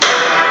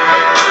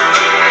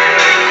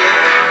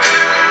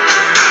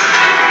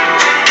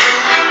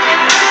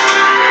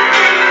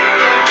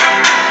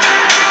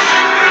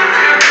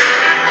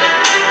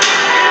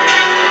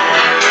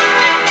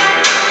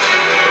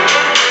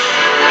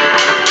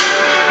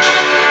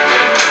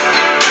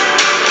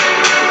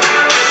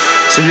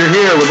So you're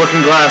here with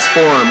Looking Glass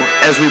Forum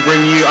as we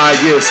bring you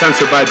ideas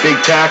censored by big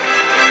tech.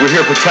 We're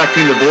here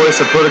protecting the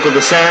voice of political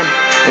dissent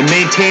and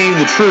maintaining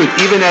the truth,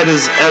 even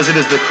as it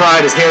is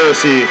decried as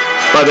heresy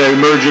by the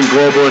emerging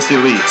globalist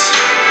elites.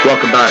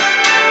 Welcome back.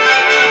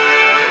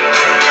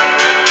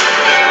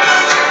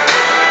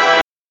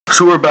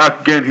 So we're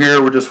back again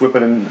here. We're just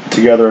whipping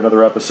together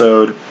another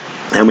episode,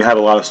 and we have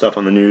a lot of stuff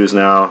on the news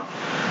now.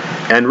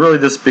 And really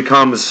this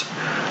becomes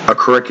a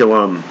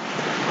curriculum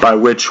by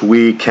which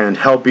we can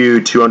help you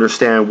to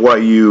understand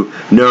what you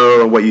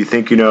know and what you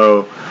think you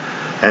know,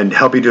 and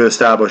help you to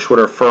establish what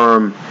are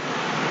firm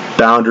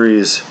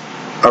boundaries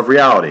of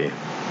reality.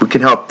 We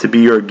can help to be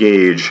your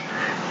gauge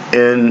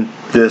in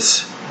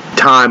this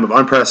time of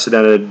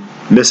unprecedented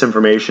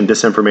misinformation,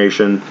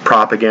 disinformation,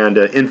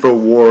 propaganda, info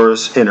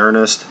wars in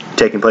earnest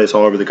taking place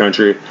all over the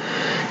country.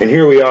 And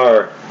here we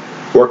are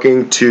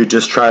working to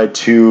just try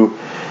to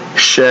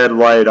shed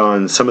light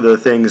on some of the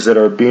things that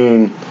are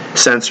being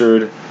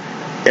censored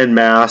en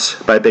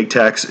masse by big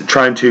techs,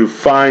 trying to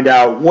find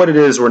out what it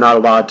is we're not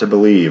allowed to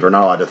believe or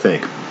not allowed to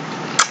think.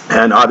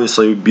 And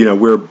obviously,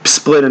 we're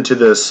split into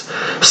this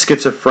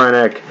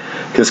schizophrenic,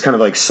 this kind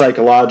of like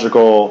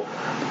psychological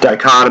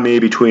dichotomy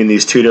between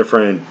these two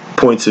different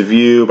points of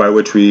view, by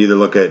which we either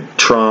look at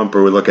Trump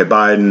or we look at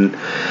Biden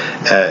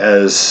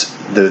as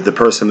the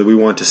person that we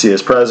want to see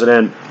as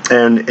president.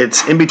 And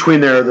it's in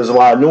between there's a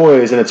lot of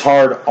noise, and it's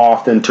hard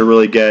often to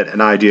really get an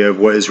idea of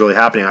what is really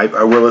happening.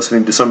 We're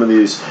listening to some of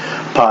these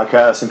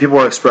podcasts, and people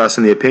are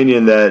expressing the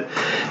opinion that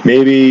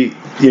maybe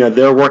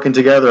they're working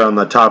together on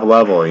the top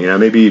level.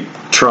 Maybe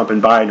Trump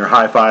and Biden are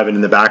high-fiving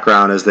in the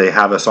background as they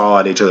have us all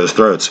at each other's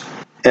throats.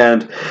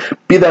 And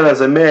be that as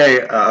it may,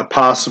 a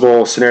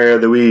possible scenario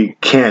that we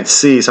can't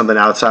see, something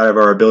outside of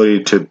our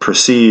ability to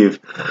perceive,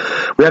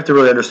 we have to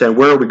really understand,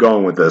 where are we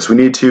going with this? We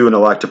need to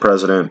elect a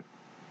president,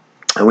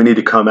 and we need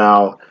to come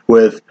out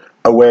with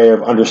a way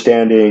of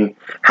understanding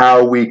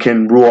how we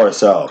can rule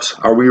ourselves.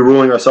 Are we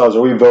ruling ourselves?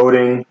 Are we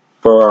voting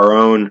for our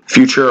own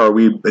future?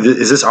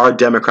 Is this our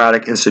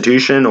democratic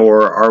institution,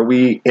 or are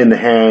we in the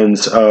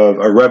hands of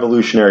a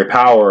revolutionary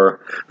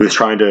power who's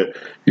trying to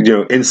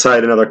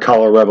incite another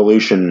color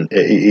revolution,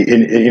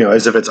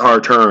 as if it's our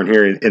turn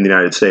here in the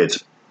United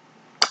States?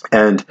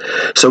 And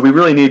so we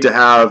really need to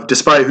have,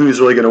 despite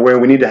who's really going to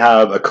win, we need to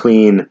have a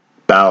clean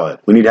ballot.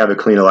 We need to have a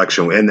clean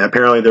election. And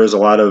apparently there's a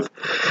lot of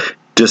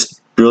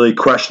just really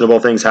questionable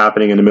things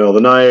happening in the middle of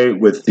the night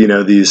with,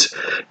 these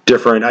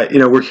different,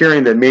 we're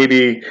hearing that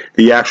maybe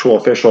the actual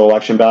official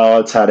election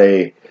ballots had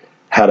a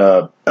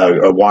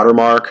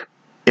watermark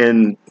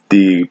in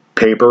the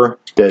paper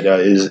that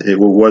it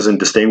wasn't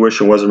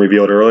distinguished and wasn't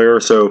revealed earlier.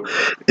 So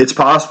it's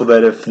possible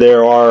that if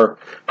there are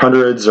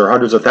hundreds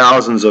of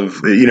thousands of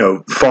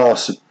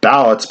false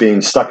ballots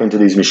being stuck into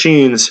these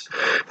machines,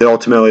 that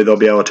ultimately they'll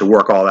be able to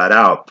work all that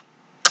out.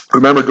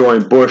 Remember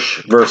during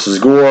Bush versus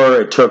Gore,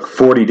 it took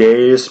 40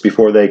 days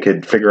before they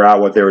could figure out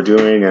what they were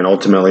doing, and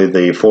ultimately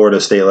the Florida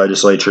state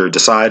legislature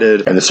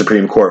decided, and the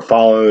Supreme Court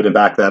followed and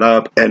backed that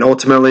up. And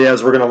ultimately,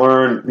 as we're going to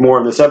learn more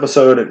in this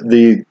episode,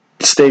 the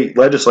state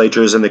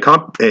legislatures in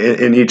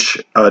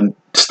each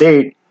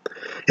state,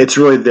 it's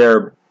really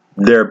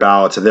their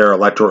ballots and their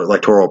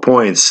electoral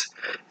points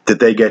that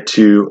they get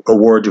to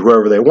award to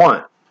whoever they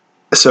want.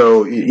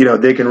 So,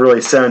 they can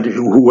really send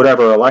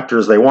whatever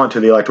electors they want to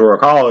the Electoral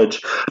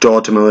College to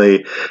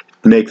ultimately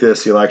make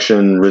this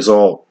election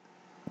result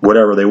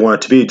whatever they want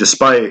it to be,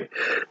 despite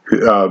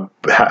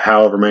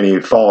however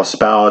many false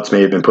ballots may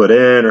have been put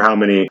in, or how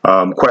many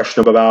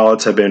questionable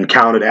ballots have been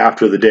counted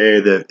after the day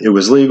that it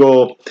was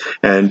legal.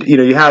 And,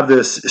 you have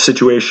this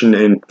situation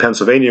in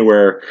Pennsylvania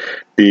where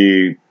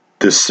the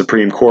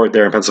Supreme Court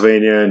there in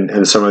Pennsylvania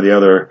and some of the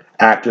other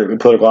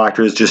political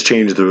actors just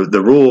changed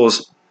the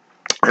rules.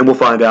 And we'll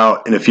find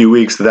out in a few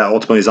weeks that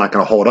ultimately is not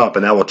going to hold up,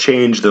 and that will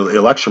change the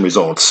election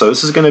results. So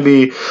this is going to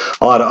be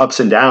a lot of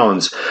ups and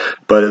downs,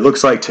 but it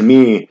looks like to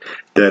me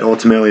that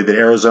ultimately that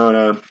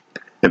Arizona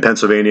and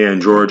Pennsylvania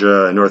and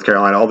Georgia and North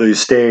Carolina, all these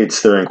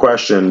states that are in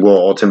question, will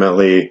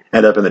ultimately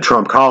end up in the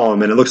Trump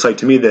column. And it looks like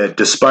to me that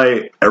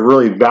despite a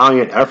really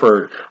valiant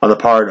effort on the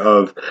part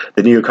of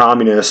the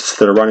neo-communists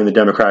that are running the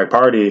Democratic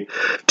Party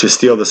to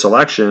steal this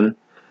election,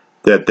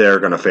 that they're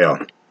going to fail.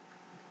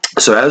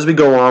 So as we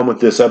go on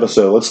with this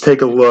episode, let's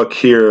take a look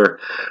here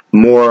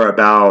more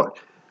about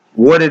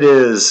what it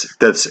is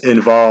that's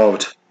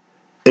involved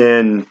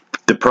in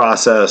the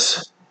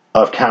process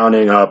of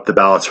counting up the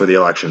ballots for the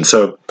election.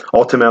 So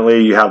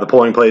ultimately, you have the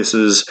polling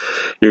places,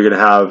 you're going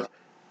to have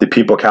the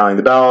people counting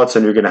the ballots,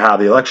 and you're going to have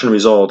the election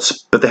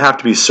results, but they have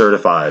to be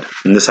certified.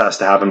 And this has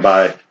to happen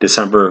by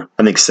December,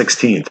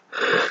 16th.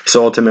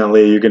 So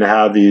ultimately, you're going to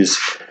have these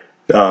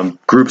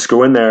groups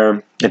go in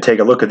there and take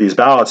a look at these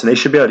ballots, and they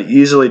should be able to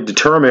easily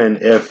determine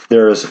if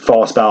there's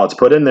false ballots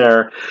put in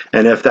there,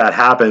 and if that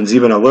happens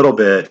even a little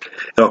bit,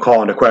 it'll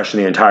call into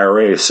question the entire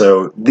race.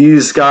 So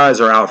these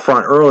guys are out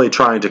front early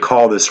trying to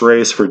call this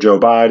race for Joe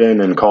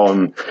Biden and call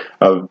him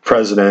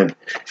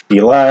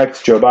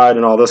President-elect Joe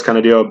Biden, all this kind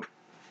of deal.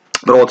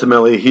 But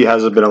ultimately, he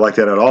hasn't been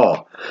elected at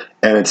all.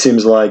 And it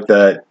seems like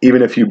that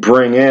even if you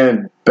bring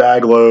in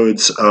bag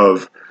loads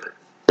of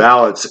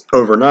ballots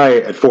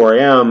overnight at 4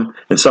 a.m.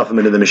 and stuff them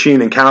into the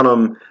machine and count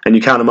them, and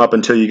you count them up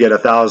until you get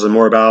 1,000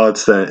 more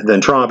ballots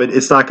than Trump,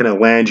 it's not going to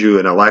land you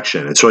an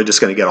election. It's really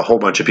just going to get a whole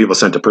bunch of people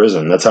sent to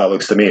prison. That's how it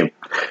looks to me.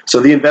 So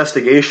the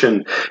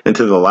investigation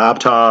into the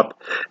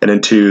laptop and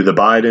into the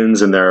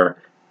Bidens and their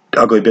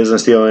ugly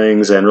business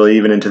dealings, and really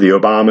even into the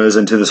Obamas,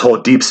 into this whole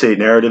deep state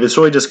narrative, it's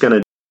really just going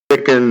to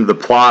thicken the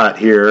plot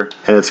here,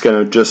 and it's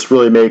going to just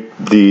really make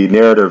the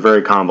narrative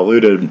very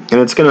convoluted, and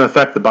it's going to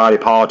affect the body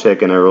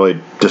politic in a really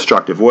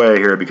destructive way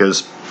here,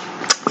 because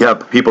you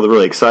have people that are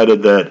really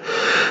excited that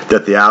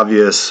the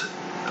obvious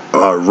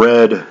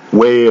red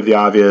wave, the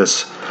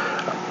obvious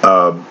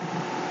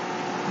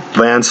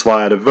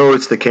landslide of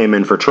votes that came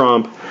in for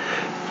Trump,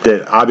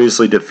 that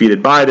obviously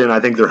defeated Biden. I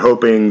think they're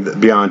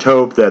hoping beyond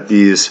hope that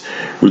these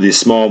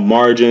small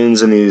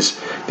margins and these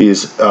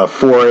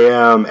 4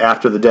 a.m.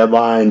 after the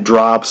deadline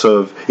drops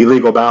of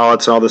illegal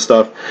ballots and all this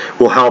stuff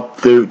will help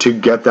to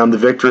get them the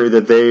victory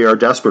that they are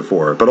desperate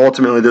for. But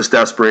ultimately, this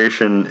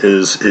desperation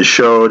is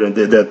showed, and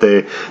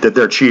that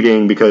they're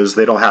cheating because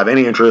they don't have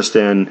any interest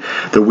in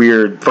the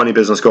weird, funny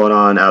business going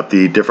on at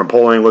the different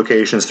polling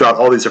locations throughout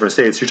all these different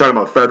states. You're talking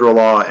about federal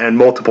law and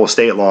multiple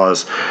state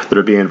laws that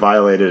are being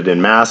violated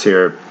en masse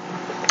here.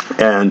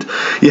 And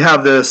you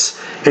have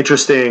this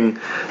interesting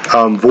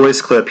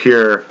voice clip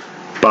here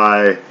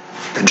by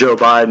Joe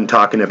Biden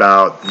talking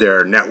about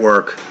their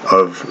network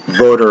of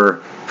voter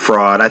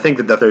fraud. I think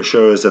that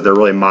shows that they're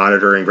really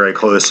monitoring very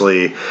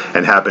closely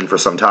and have been for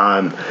some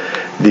time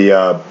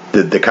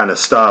the kind of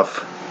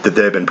stuff that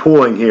they've been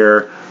pulling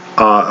here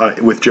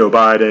with Joe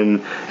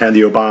Biden and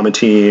the Obama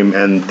team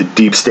and the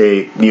deep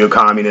state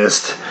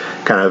neo-communist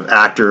kind of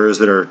actors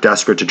that are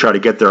desperate to try to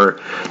get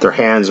their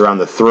hands around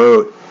the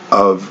throat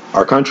of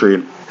our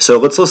country. So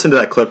let's listen to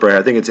that clip right here.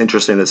 I think it's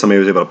interesting that somebody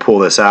was able to pull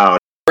this out.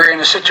 We're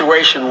in a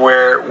situation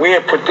where we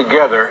have put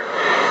together,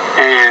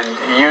 and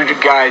you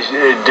guys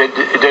did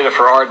it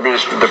for our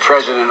administration, the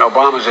President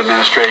Obama's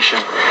administration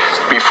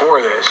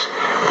before this.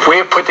 We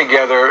have put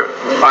together,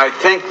 I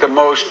think, the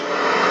most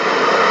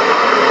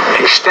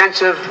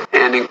extensive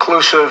and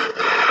inclusive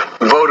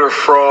voter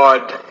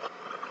fraud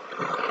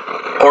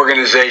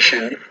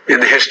organization in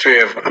the history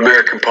of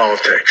American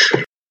politics.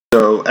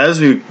 So as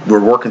we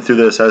were working through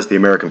this as the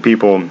American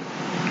people,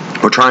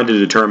 we're trying to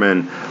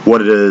determine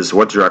what it is,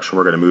 what direction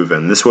we're going to move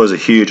in. This was a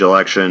huge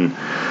election.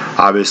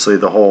 Obviously,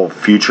 the whole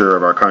future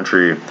of our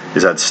country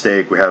is at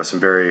stake. We have some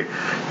very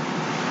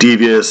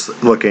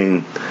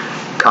devious-looking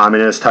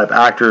communist-type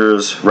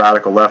actors,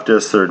 radical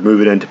leftists that are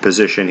moving into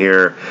position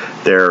here.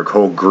 Their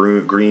whole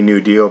Green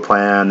New Deal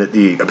plan,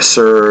 the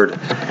absurd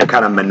and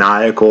kind of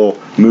maniacal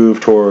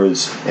move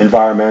towards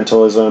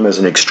environmentalism as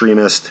an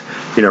extremist,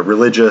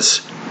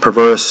 religious,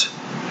 perverse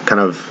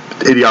kind of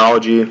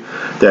ideology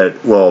that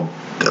will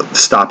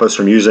stop us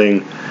from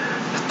using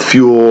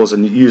fuels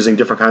and using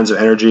different kinds of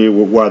energy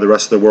while the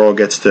rest of the world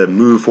gets to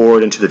move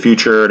forward into the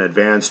future and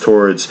advance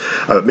towards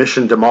a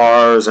mission to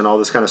Mars and all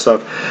this kind of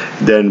stuff.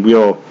 Then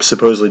we'll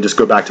supposedly just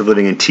go back to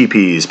living in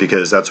teepees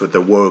because that's what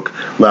the woke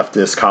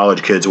leftist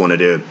college kids want to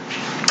do.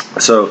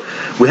 So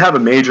we have a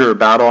major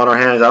battle on our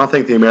hands. I don't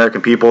think the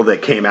American people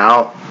that came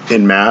out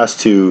en masse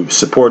to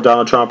support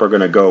Donald Trump are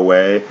going to go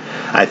away.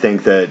 I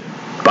think that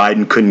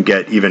Biden couldn't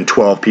get even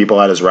 12 people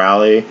at his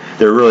rally.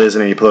 There really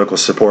isn't any political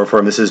support for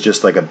him. This is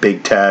just like a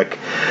big tech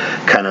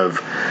kind of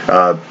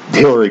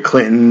Hillary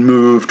Clinton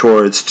move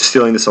towards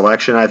stealing this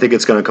election. I think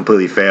it's going to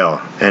completely fail.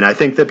 And I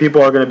think that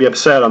people are going to be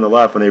upset on the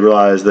left when they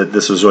realize that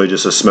this was really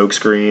just a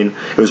smokescreen.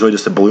 It was really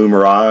just a blue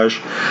mirage.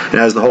 And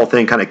as the whole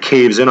thing kind of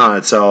caves in on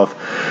itself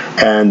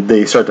and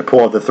they start to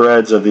pull out the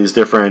threads of the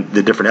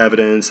different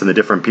evidence and the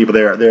different people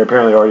there, they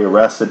apparently already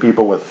arrested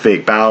people with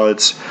fake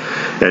ballots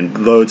and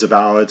loads of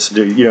ballots,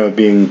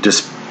 being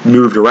just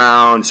moved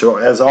around. So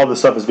as all this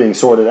stuff is being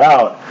sorted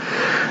out,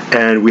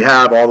 and we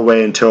have all the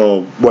way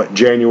until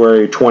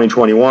January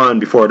 2021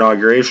 before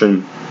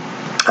inauguration,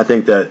 I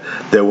think that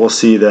we'll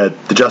see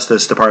that the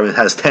Justice Department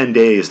has 10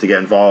 days to get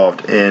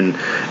involved in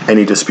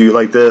any dispute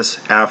like this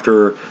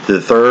after the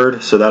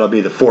 3rd. So that'll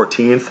be the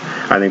 14th.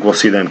 I think we'll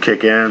see them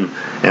kick in,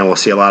 and we'll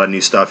see a lot of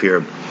new stuff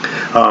here.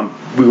 I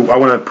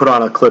want to put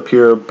on a clip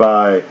here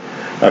by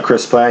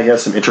Chris Platt. He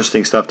has some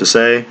interesting stuff to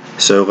say.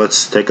 So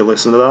let's take a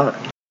listen to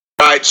that.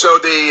 All right, so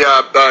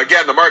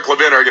again, the Mark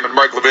Levin argument.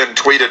 Mark Levin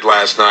tweeted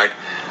last night,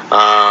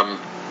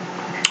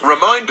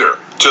 reminder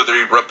to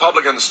the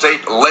Republican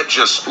state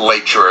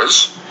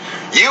legislatures,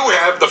 you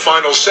have the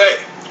final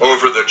say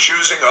over the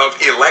choosing of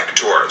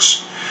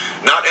electors,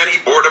 not any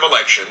board of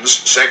elections,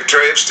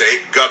 secretary of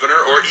state,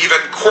 governor, or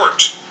even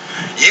court.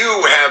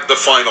 You have the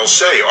final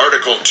say,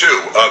 Article 2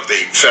 of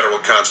the federal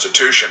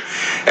Constitution.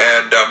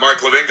 And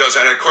Mark Levin goes,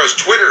 and of course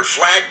Twitter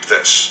flagged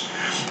this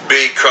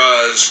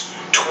because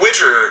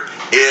Twitter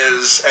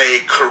is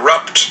a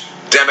corrupt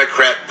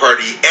Democrat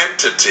Party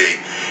entity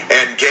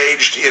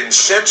engaged in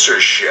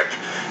censorship,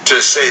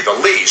 to say the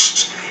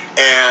least.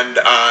 And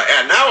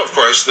now, of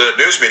course, the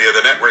news media,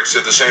 the networks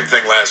did the same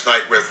thing last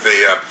night with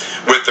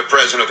the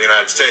President of the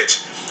United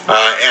States.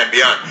 and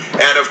beyond.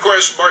 And of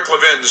course, Mark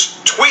Levin's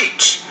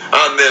tweet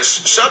on this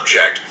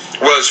subject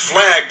was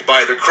flagged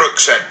by the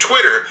crooks at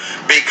Twitter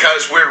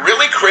because we're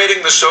really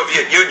creating the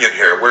Soviet Union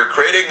here. We're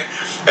creating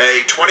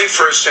a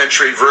 21st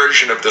century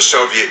version of the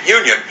Soviet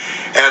Union,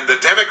 and the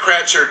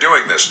Democrats are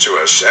doing this to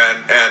us,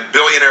 and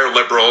billionaire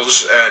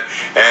liberals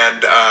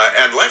and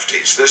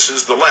lefties. This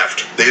is the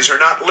left. These are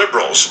not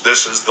liberals.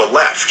 This is the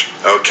left.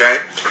 Okay?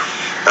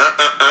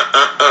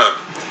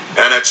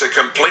 And it's a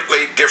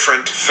completely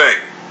different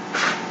thing.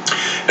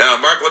 Now,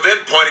 Mark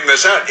Levin pointing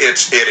this out, it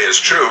is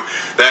true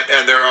that,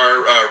 and there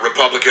are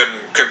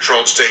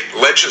Republican-controlled state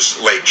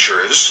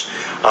legislatures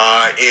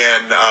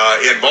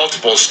in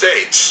multiple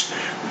states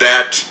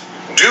that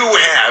do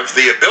have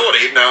the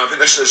ability. Now, I mean,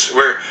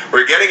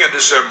 we're getting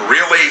into some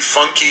really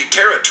funky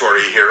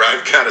territory here,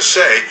 I've got to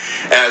say,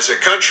 as a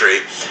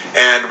country.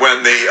 And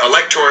when the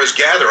electors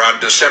gather on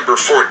December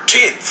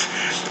 14th,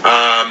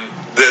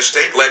 the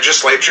state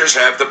legislatures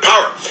have the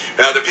power.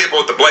 Now, the people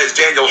at the Blaze,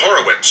 Daniel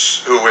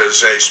Horowitz, who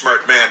is a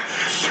smart man,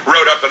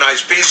 wrote up a nice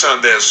piece on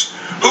this.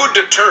 Who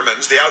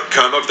determines the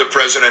outcome of the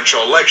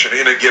presidential election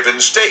in a given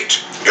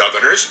state?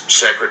 Governors,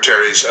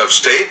 secretaries of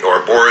state,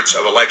 or boards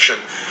of election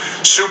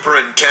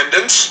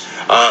superintendents?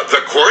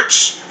 The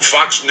courts?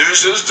 Fox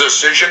News's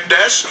decision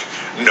desk?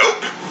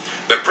 Nope.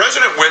 The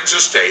president wins a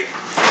state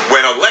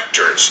when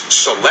electors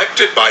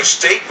selected by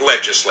state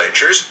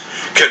legislatures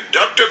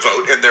conduct a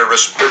vote in their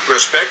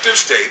respective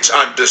states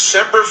on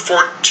December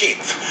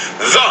 14th.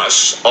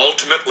 Thus,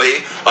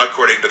 ultimately,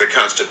 according to the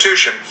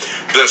Constitution,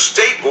 the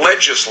state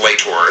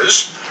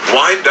legislators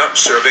wind up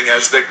serving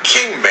as the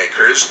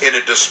kingmakers in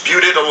a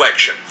disputed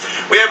election.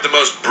 We have the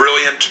most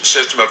brilliant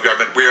system of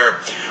government. We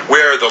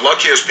are the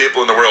luckiest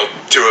people in the world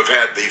to have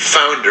had the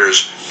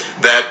founders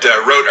that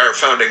wrote our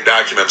founding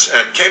documents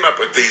and came up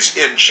with these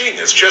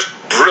ingenious, just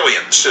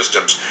brilliant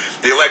systems.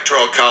 The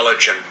Electoral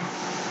College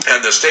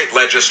and the state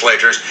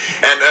legislatures,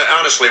 and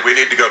honestly, we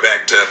need to go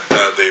back to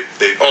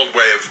the old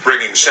way of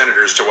bringing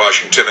senators to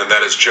Washington, and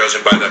that is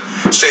chosen by the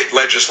state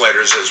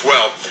legislators as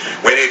well.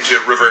 We need to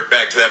revert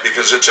back to that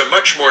because it's a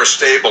much more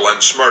stable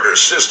and smarter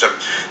system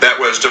that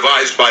was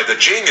devised by the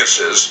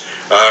geniuses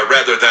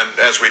rather than,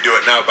 as we do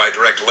it now, by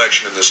direct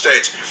election in the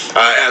states,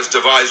 as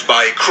devised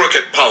by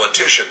crooked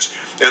politicians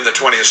in the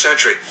 20th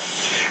century.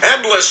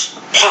 Endless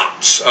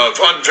pots of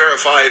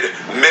unverified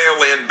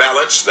mail-in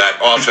ballots that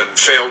often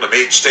fail to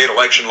meet state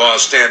election law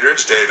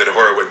standards, Daniel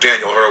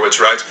Horowitz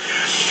writes,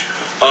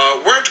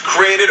 weren't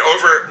created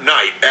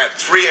overnight at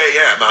 3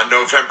 a.m. on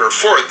November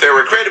 4th. They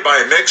were created by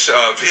a mix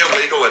of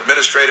illegal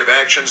administrative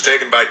actions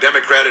taken by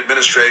Democrat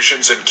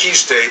administrations in key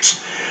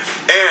states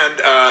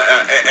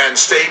and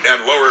state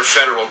and lower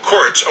federal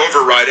courts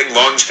overriding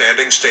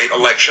long-standing state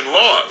election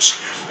laws.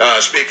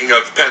 Speaking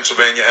of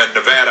Pennsylvania and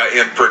Nevada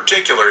in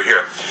particular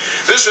here.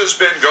 This has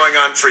been going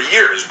on for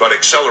years, but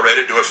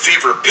accelerated to a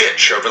fever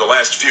pitch over the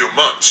last few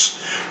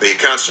months. The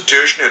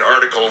Constitution in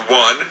Article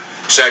 1,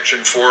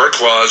 Section 4,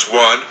 Clause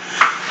 1,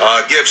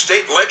 gives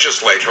state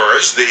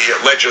legislators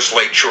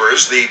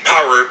the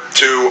power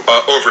to,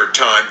 over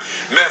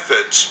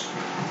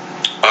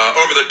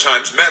the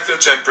times,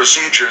 methods and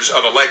procedures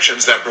of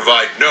elections that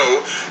provide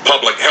no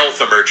public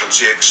health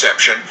emergency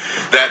exception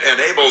that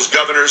enables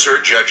governors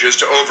or judges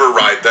to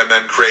override them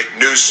and create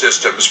new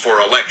systems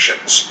for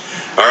elections.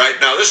 All right,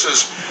 now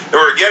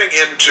we're getting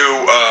into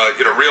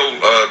real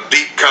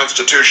deep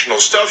constitutional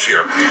stuff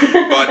here.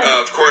 But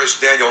of course,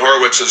 Daniel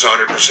Horowitz is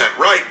 100%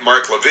 right.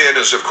 Mark Levin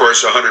is, of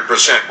course, 100%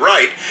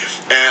 right.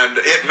 And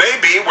it may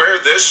be where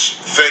this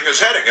thing is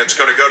heading. It's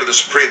going to go to the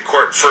Supreme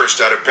Court first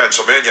out of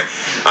Pennsylvania.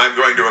 I'm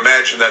going to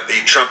imagine that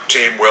the Trump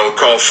team will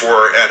call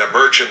for an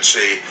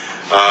emergency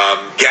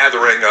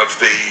gathering of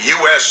the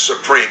U.S.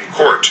 Supreme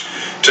Court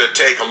to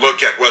take a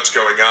look at what's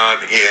going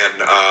on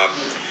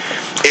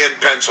in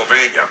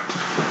Pennsylvania.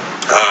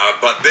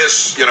 But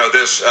this,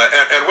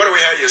 and what do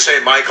we have you say,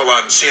 Michael,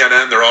 on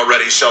CNN? They're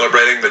already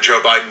celebrating the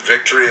Joe Biden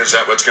victory. Is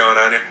that what's going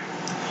on here?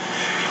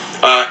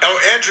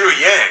 Andrew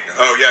Yang.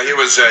 Oh, yeah, he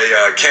was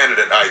a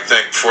candidate, I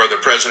think, for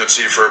the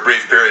presidency for a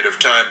brief period of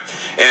time.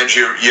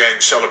 Andrew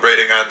Yang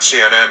celebrating on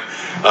CNN.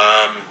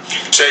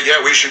 Say,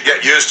 yeah, we should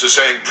get used to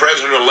saying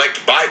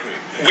President-elect Biden.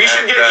 We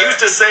should get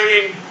used to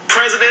saying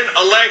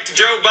President-elect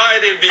Joe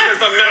Biden because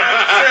the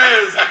math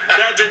says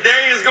that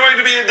today is going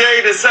to be a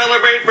day to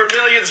celebrate for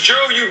millions.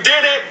 Joe, you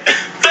did it.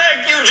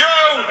 Thank you,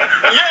 Joe.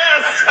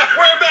 Yes,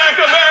 we're back,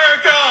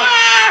 America.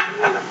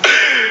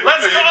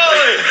 Let's call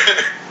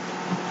it.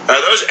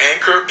 Are those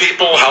anchor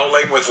people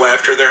howling with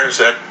laughter there? Is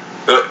that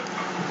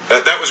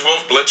was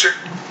Wolf Blitzer?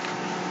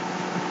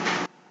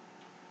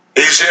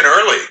 He's in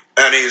early.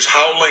 and he's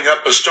howling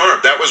up a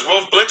storm. That was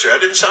Wolf Blitzer. That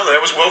didn't sound like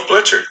that was Wolf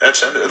Blitzer. That's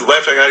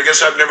laughing. I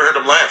guess I've never heard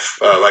him laugh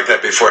like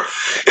that before.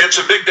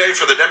 It's a big day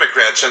for the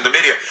Democrats and the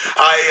media.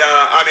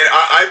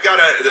 I've got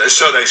to,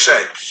 so they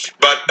say,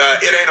 but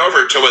it ain't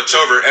over till it's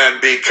over. And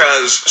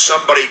because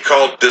somebody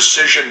called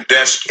Decision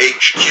Desk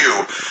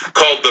HQ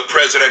called the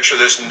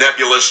presidential, this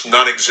nebulous,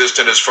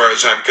 non-existent as far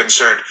as I'm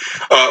concerned,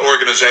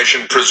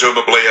 organization,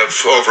 presumably of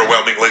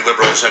overwhelmingly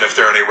liberals, and if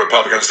there are any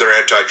Republicans, they're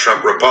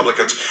anti-Trump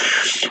Republicans.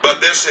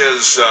 But this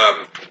is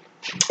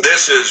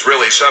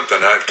really something,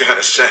 I've got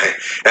to say.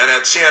 And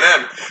at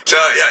CNN, so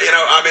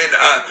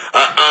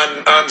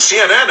on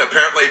CNN,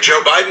 apparently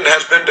Joe Biden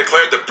has been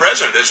declared the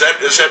president. Is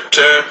that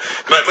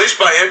at least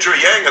by Andrew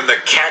Yang and the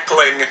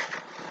cackling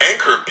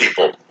anchor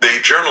people, the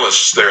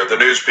journalists there, the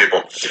news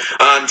people.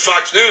 On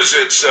Fox News,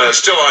 it's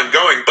still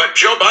ongoing, but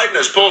Joe Biden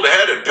has pulled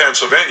ahead in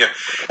Pennsylvania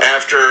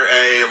after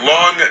a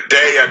long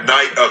day and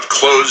night of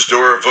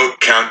closed-door vote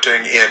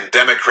counting in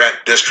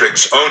Democrat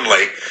districts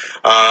only.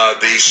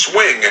 The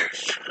swing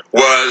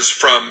was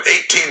from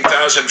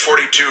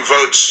 18,042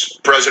 votes.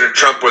 President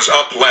Trump was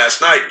up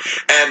last night,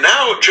 and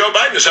now Joe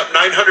Biden is up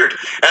 900,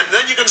 and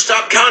then you can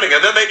stop counting,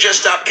 and then they just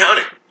stop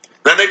counting.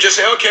 Then they just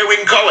say, okay, we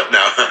can call it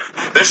now.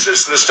 This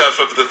is the stuff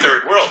of the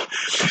third world.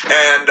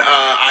 And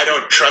I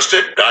don't trust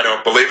it. I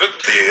don't believe it.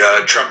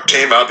 The Trump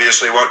team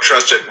obviously won't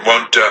trust it and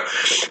won't.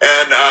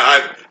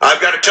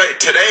 I've got to tell you,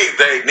 today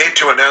they need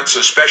to announce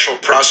a special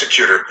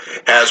prosecutor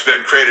has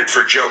been created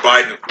for Joe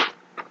Biden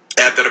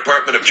at the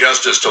Department of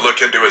Justice to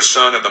look into his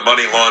son and the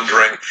money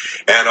laundering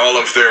and all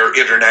of their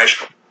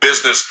international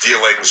business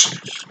dealings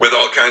with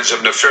all kinds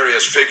of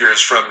nefarious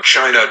figures from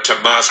China to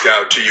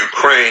Moscow to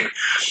Ukraine.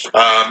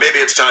 Maybe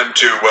it's time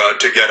to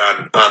get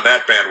on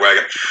that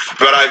bandwagon.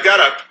 But I've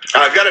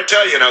got to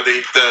tell you,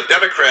 the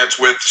Democrats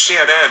with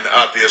CNN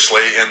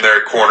obviously in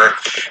their corner,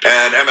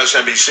 and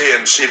MSNBC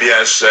and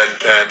CBS and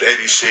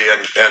ABC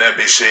and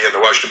NBC and the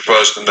Washington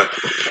Post and the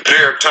New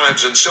York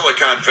Times and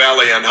Silicon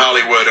Valley and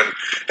Hollywood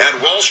and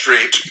Wall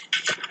Street.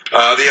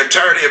 The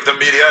entirety of the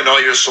media and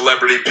all your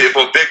celebrity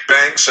people, big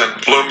banks and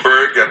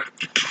Bloomberg and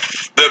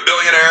the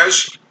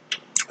billionaires,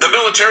 the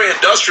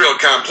military-industrial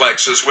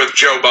complexes with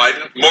Joe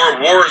Biden, more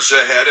wars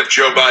ahead if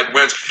Joe Biden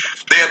wins.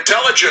 The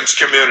intelligence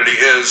community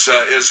is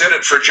in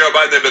it for Joe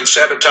Biden. They've been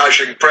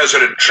sabotaging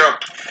President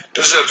Trump.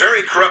 This is a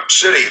very corrupt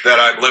city that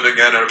I'm living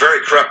in and a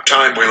very corrupt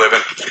time we live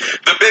in.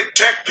 The big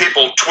tech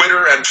people,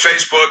 Twitter and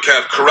Facebook,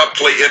 have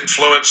corruptly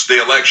influenced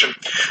the election.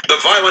 The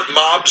violent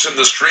mobs in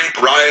the street,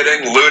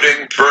 rioting,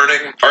 looting,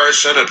 burning,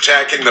 arson,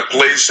 attacking the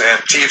police,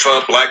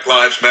 Antifa, Black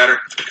Lives Matter,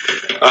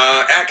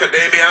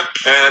 academia,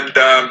 and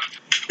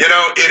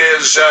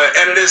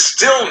it is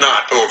still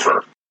not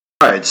over.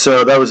 All right,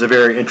 so that was a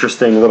very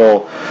interesting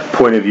little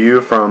point of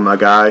view from a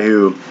guy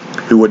who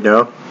would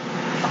know.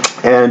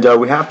 And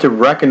we have to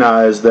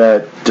recognize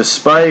that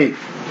despite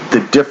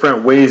the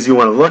different ways you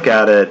want to look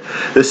at it,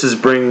 this is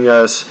bringing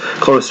us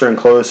closer and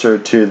closer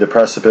to the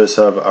precipice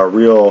of a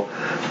real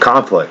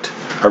conflict,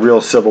 a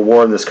real civil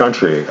war in this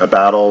country, a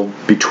battle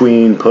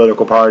between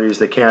political parties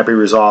that can't be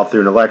resolved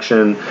through an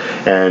election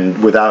and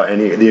without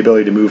the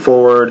ability to move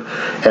forward,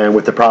 and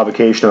with the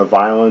provocation of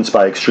violence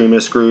by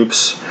extremist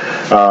groups.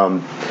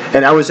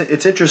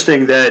 It's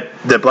interesting that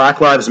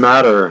Black Lives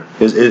Matter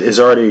is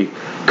already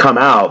come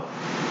out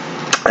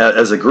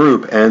as a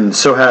group, and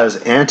so has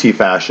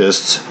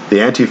anti-fascists, the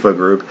Antifa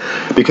group,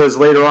 because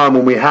later on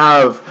when we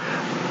have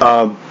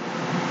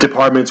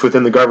departments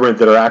within the government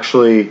that are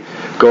actually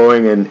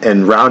going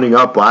and rounding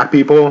up black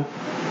people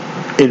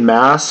in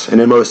mass in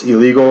the most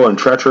illegal and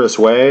treacherous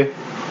way,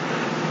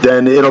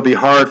 then it'll be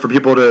hard for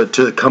people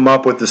to come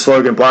up with the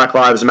slogan Black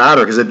Lives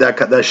Matter, because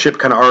that ship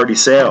kind of already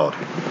sailed.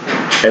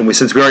 And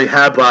since we already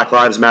have Black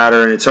Lives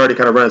Matter and it's already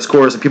kind of run its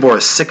course, and people are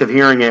sick of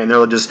hearing it, and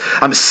they're just,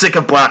 I'm sick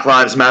of Black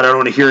Lives Matter, I don't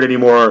want to hear it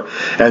anymore.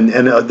 And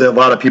a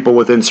lot of people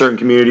within certain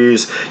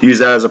communities use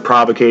that as a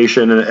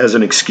provocation and as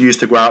an excuse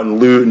to go out and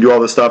loot and do all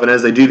this stuff. And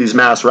as they do these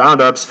mass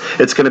roundups,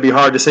 it's going to be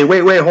hard to say,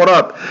 wait, hold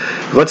up.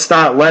 Let's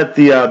not let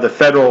the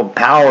federal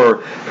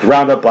power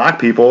round up black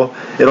people.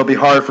 It'll be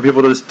hard for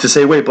people to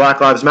say, wait, Black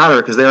Lives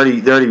Matter, because they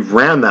already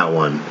ran that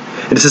one.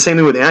 And it's the same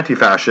thing with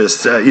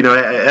anti-fascists.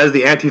 As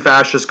the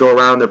anti-fascists go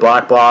around their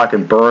black bloc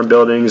and burn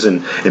buildings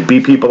and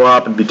beat people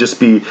up and just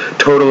be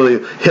totally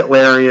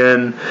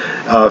Hitlerian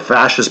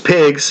fascist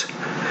pigs,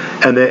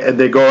 and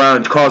they go around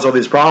and cause all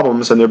these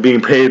problems, and they're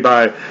being paid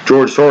by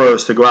George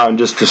Soros to go out and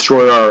just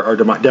destroy our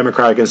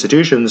democratic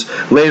institutions.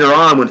 Later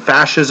on, when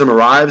fascism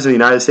arrives in the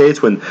United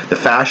States, when the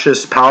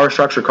fascist power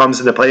structure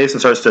comes into place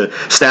and starts to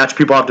snatch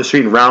people off the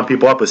street and round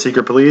people up with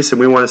secret police, and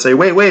we want to say,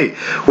 wait,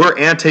 we're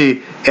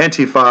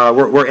Antifa,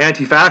 we're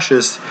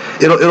anti-fascist,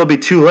 it'll be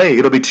too late.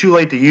 It'll be too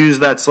late to use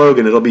that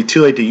slogan. It'll be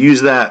too late to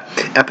use that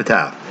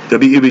epitaph.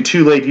 it'd be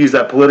too late to use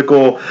that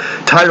political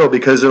title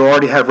because it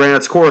already have ran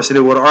its course and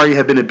it would already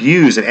have been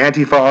abused. And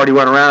Antifa already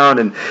went around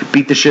and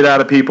beat the shit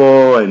out of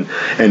people and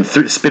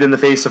spit in the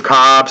face of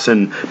cops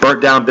and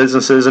burnt down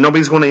businesses. And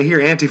nobody's going to hear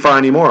Antifa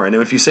anymore. And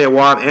if you say,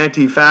 well, I'm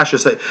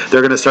anti-fascist,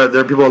 they're going to start.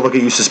 People will look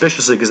at you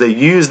suspiciously because they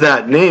use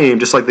that name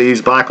just like they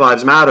use Black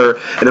Lives Matter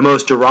in the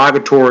most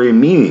derogatory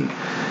meaning.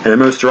 In the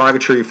most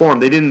derogatory form.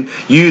 They didn't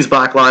use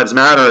Black Lives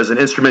Matter as an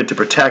instrument to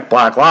protect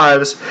Black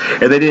lives,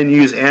 and they didn't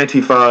use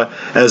Antifa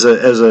as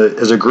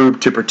a group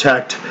to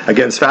protect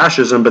against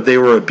fascism, but they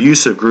were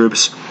abusive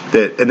groups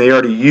and they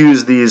already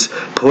used these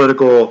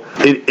political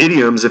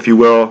idioms, if you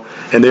will,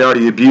 and they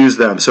already abused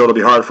them, so it'll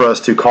be hard for us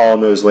to call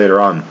on those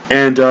later on.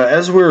 And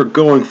as we're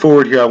going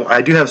forward here,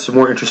 I do have some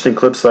more interesting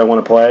clips that I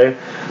want to play,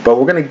 but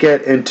we're going to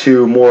get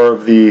into more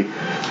of the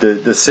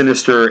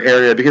sinister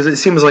area, because it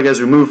seems like as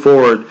we move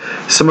forward,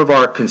 some of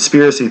our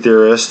conspiracy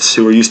theorists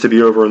who used to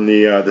be over on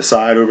the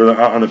side,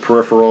 on the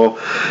peripheral,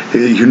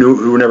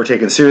 who were never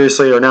taken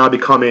seriously, are now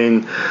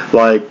becoming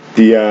like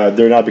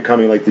they're now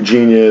becoming like the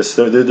genius.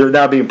 They're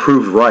now being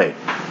proved right.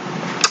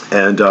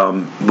 And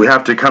we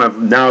have to kind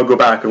of now go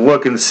back and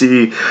look and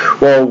see,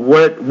 well,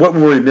 what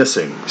were we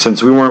missing?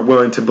 Since we weren't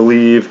willing to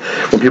believe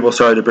when people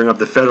started to bring up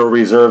the Federal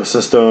Reserve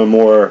System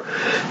or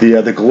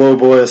the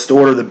globalist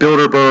order, the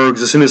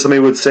Bilderbergs. As soon as somebody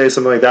would say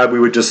something like that, we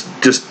would just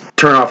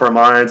turn off our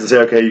minds and say,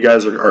 okay, you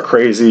guys are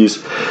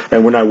crazies,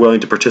 and we're not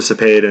willing to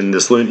participate in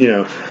this,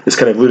 this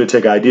kind of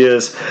lunatic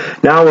ideas.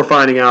 Now we're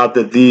finding out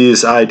that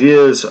these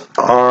ideas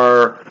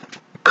are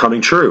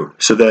coming true,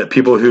 so that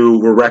people who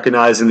were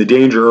recognizing the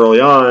danger early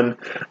on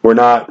were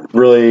not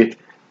really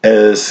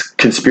as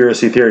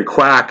conspiracy theory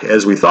quack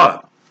as we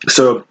thought.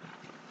 So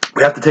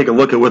we have to take a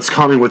look at what's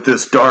coming with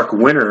this dark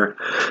winter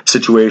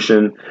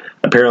situation.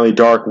 Apparently,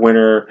 dark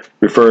winter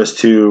refers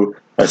to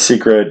a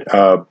secret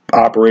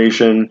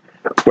operation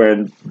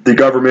when the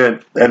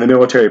government and the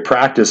military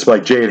practiced,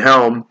 like Jade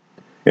Helm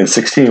in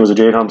 16, was it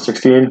Jade Helm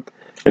 16?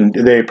 And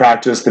they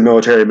practiced the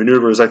military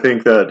maneuvers. I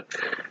think that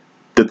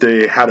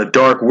they had a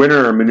dark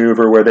winter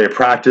maneuver where they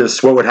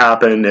practiced what would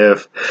happen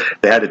if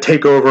they had to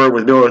take over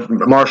with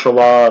martial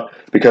law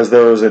because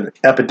there was an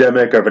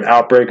epidemic of an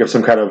outbreak of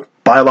some kind of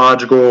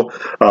biological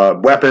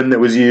weapon that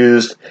was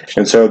used.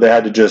 And so they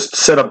had to just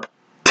set up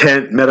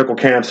medical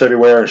camps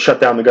everywhere and shut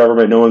down the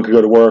government. No one could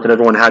go to work, and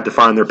everyone had to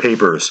find their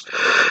papers.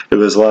 It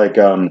was like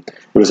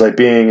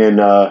being in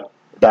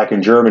back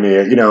in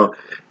Germany.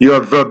 You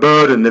have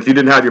verboten if you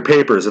didn't have your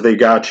papers. If they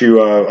got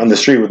you on the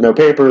street with no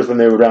papers, then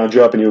they would round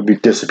you up and you would be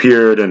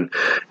disappeared.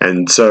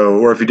 And so,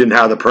 or if you didn't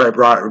have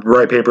the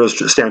right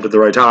papers stamped at the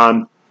right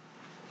time,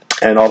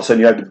 and all of a sudden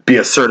you had to be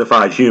a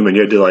certified human.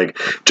 You had to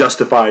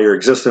justify your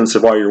existence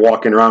of while you're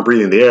walking around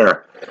breathing the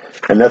air.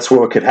 And that's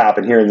what could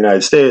happen here in the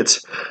United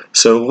States.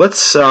 So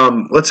let's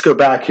go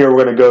back here.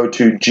 We're going to go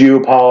to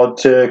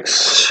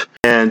geopolitics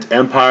and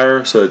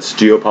empire. So it's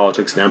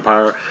geopolitics and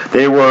empire.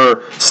 They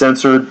were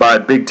censored by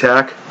big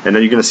tech, and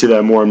then you're going to see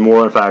that more and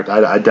more. In fact,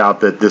 I doubt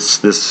that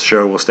this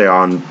show will stay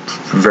on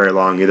very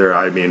long either.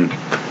 I mean,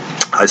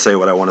 I say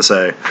what I want to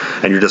say,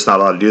 and you're just not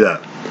allowed to do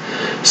that.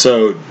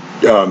 So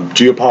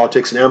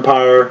geopolitics and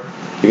empire.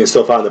 You can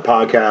still find the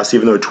podcast,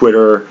 even though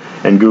Twitter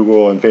and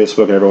Google and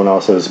Facebook and everyone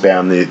else has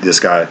banned this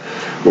guy.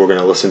 We're going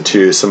to listen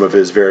to some of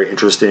his very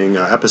interesting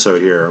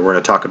episode here. We're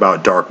going to talk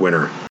about Dark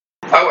Winter.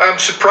 I'm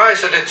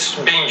surprised that it's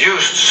being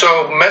used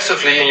so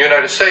massively in the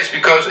United States,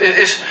 because it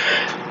is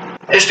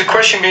the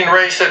question being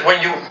raised that when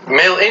you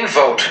mail-in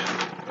vote,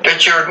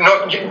 that you're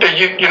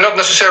not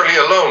necessarily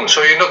alone,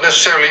 so you're not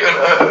necessarily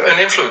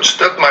uninfluenced.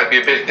 That might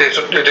be a big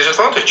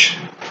disadvantage.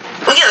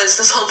 Well, yeah, there's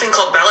this whole thing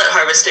called ballot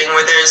harvesting,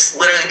 where there's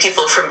literally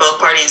people from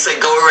both parties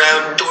that go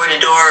around door to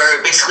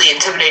door, basically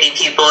intimidating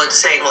people and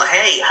saying, well,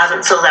 hey, you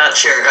haven't filled out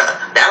your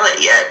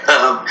ballot yet.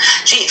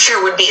 Gee, it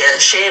sure would be a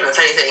shame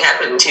if anything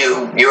happened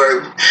to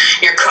your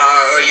car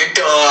or your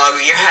dog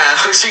or your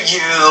house or you.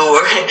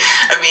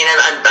 I mean,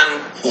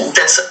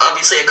 that's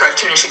obviously a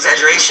cartoonish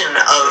exaggeration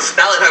of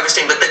ballot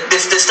harvesting, but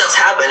this does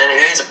happen, and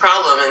it is a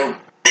problem. And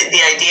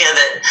the idea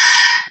that,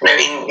 I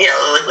mean,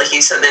 like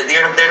you said, that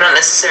they're not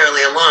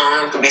necessarily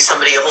alone. It could be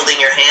somebody holding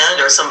your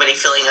hand or somebody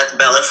filling out the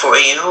ballot for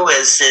you,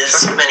 as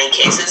is many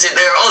cases. There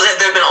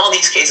have been all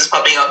these cases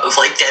popping up of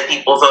dead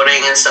people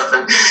voting and stuff,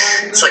 and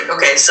it's like,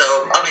 okay, so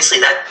obviously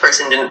that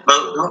person didn't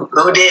vote.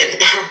 Who did?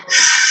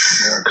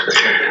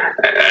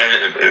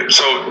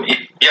 So,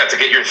 to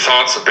get your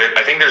thoughts a bit,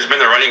 I think there's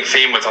been a running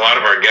theme with a lot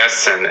of our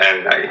guests and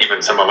even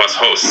some of us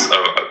hosts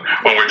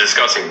when we're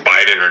discussing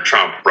Biden or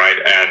Trump,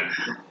 right? And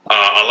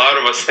a lot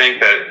of us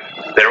think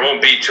that there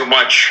won't be too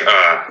much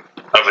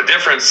of a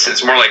difference.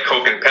 It's more like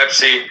Coke and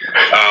Pepsi.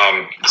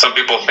 Some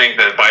people think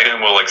that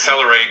Biden will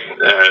accelerate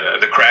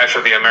the crash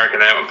of the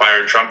American empire,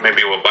 and Trump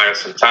maybe will buy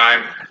us some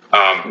time.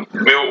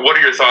 What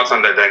are your thoughts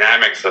on the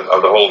dynamics of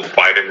the whole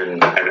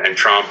Biden and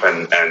Trump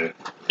and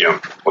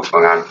what's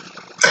going on?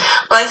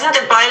 Well, I think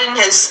that Biden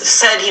has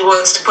said he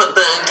wants to put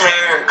the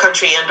entire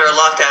country under a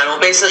lockdown.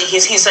 Well, basically, he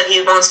said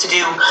he wants to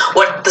do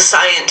what the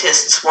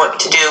scientists want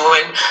to do,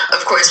 and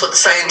of course, what the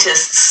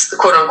scientists,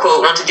 quote unquote,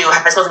 want to do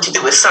has nothing to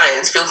do with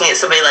science. If you're looking at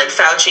somebody like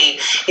Fauci,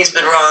 he's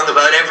been wrong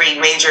about every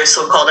major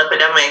so-called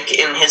epidemic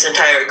in his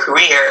entire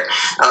career.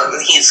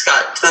 He's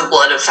got the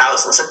blood of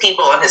thousands of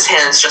people on his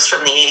hands just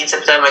from the AIDS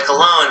epidemic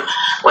alone,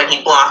 when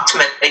he blocked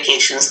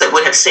medications that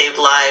would have saved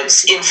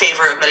lives in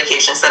favor of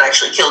medications that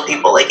actually killed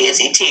people, like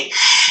AZT.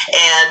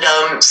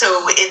 And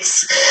so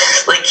it's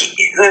like,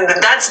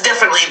 that's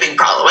definitely a big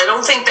problem. I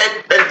don't think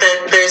that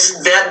there's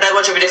that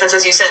much of a difference.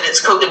 As you said,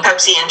 it's Coke and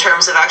Pepsi in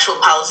terms of actual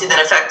policy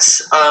that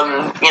affects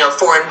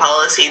foreign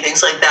policy,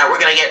 things like that. We're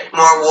going to get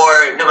more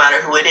war no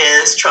matter who it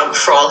is. Trump,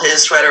 for all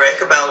his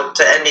rhetoric about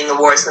ending the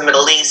wars in the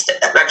Middle East,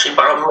 actually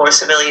bombed more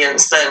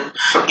civilians than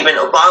even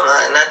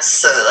Obama, and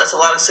that's a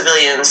lot of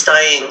civilians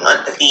dying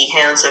at the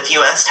hands of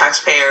U.S.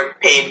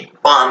 taxpayer-paid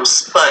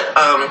bombs. But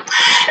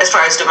as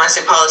far as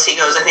domestic policy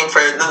goes, I think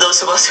for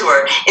those of us who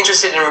are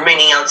interested in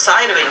remaining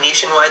outside of a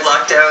nationwide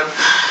lockdown,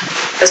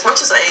 as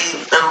much as I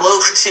am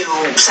loath to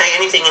say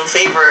anything in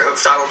favor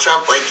of Donald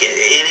Trump, like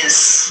it is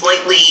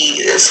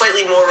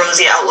slightly more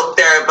rosy outlook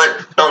there,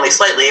 but only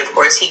slightly. Of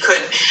course, he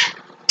could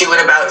do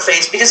an about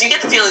face, because you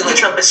get the feeling that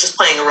Trump is just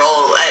playing a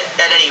role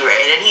at any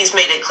rate, and he's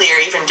made it clear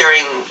even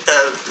during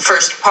the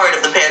first part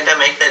of the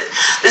pandemic that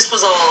this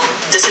was all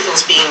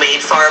decisions being made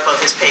far above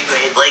his pay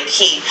grade. Like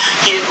he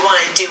didn't want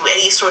to do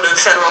any sort of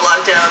federal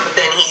lockdown, but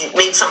then he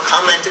made some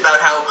comment about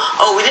how,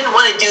 we didn't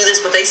want to do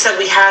this, but they said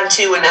we had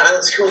to, and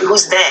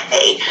who's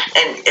they?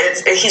 And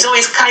he's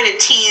always kind of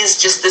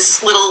teased just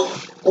this little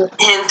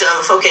hint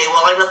of, okay,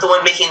 well, I'm not the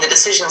one making the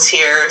decisions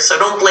here, so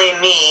don't blame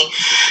me.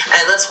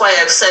 And that's why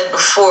I've said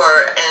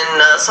before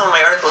in some of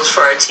my articles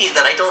for RT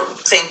that I don't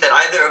think that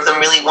either of them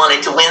really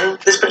wanted to win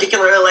this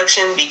particular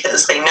election,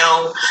 because they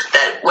know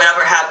that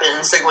whatever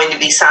happens, they're going to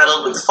be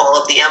saddled with the fall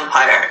of the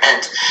empire.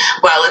 And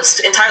while it's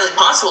entirely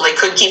possible they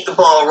could keep the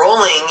ball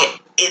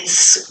rolling,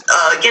 it's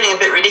getting a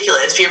bit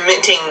ridiculous. If you're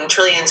minting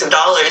trillions of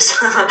dollars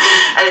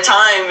at a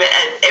time,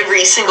 and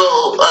every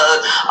single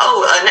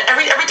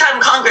every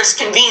time Congress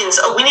convenes,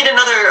 we need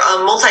another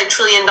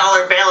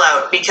multi-trillion-dollar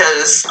bailout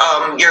because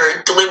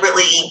you're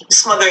deliberately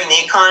smothering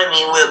the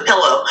economy with a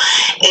pillow,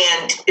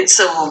 and it's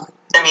so.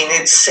 I mean,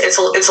 it's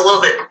a little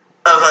bit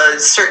of a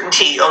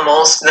certainty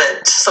almost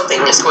that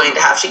something is going to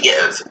have to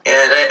give.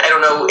 And I don't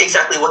know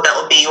exactly what that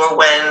will be or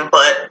when,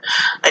 but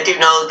I do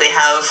know they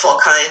have all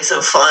kinds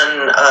of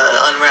fun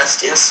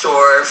unrest in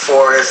store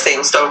for if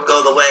things don't go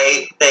the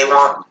way they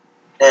want.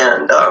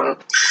 And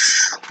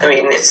I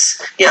mean,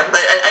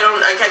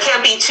 I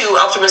can't be too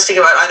optimistic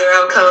about either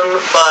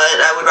outcome, but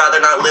I would rather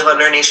not live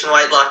under a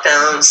nationwide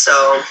lockdown.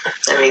 So,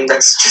 I mean,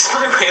 that's just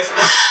my way of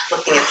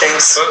looking at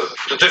things.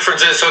 The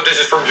difference is, so this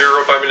is from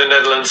Europe, I'm in the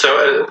Netherlands,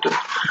 so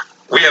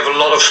we have a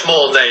lot of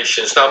small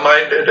nations. Now,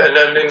 and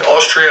then in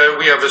Austria,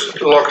 we have a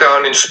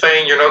lockdown. In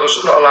Spain, you're not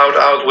allowed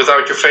out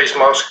without your face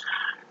mask.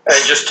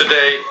 And just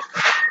today,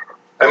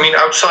 I mean,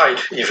 outside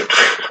even.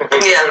 I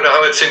don't know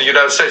how it's in the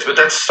United States, but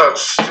that's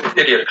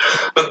idiot.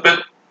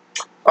 But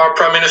our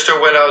Prime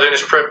Minister went out in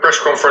his press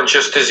conference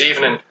just this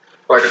evening,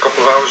 like a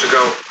couple of hours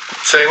ago,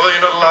 saying, well,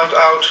 you're not allowed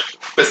out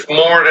with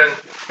more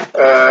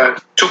than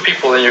 2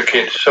 people in your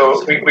kid.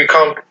 So we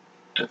can't,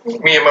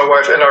 me and my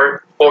wife and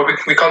our boy,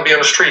 we can't be on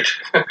the street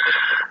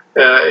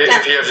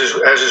if he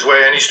has his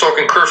way. And he's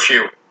talking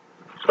curfew.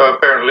 So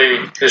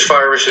apparently this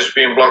virus is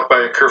being blocked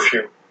by a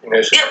curfew.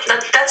 Yeah,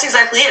 that's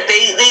exactly it.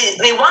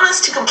 They want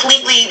us to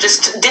completely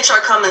just ditch our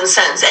common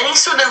sense. Any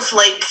sort of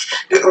like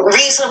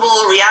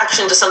reasonable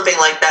reaction to something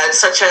like that,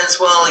 such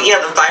as, well, yeah,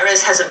 the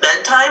virus has a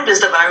bedtime.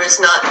 Does the virus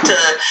not?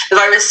 The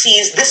virus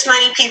sees this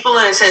many people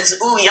and it says,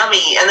 "Ooh,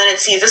 yummy," and then it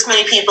sees this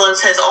many people and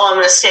says, "Oh,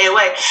 I'm going to stay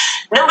away."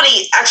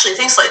 Nobody actually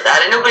thinks like that,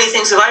 and nobody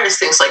thinks the virus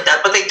thinks like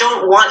that. But they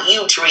don't want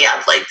you to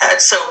react like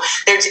that. So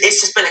it's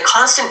just been a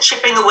constant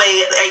chipping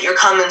away at your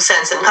common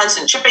sense, and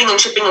constant chipping and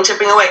chipping and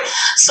chipping away,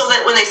 so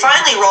that when they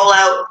finally roll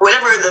out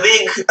whatever the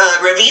big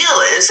reveal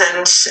is,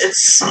 and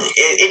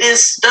it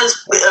does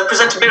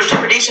present a bit of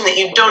trepidation that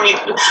you don't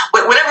even,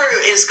 whatever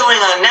is going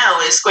on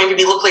now is going to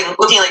be looking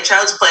like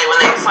child's play when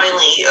they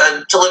finally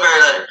deliver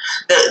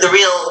the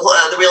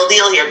real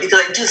deal here, because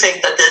I do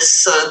think that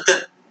this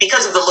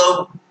because of the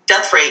low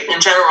death rate in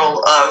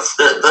general of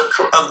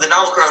the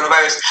novel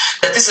coronavirus,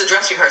 that this is a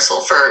dress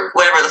rehearsal for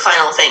whatever the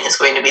final thing is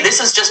going to be. This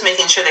is just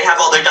making sure they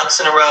have all their ducks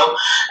in a row.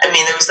 I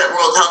mean, there was that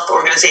World Health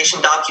Organization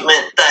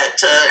document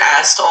that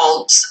asked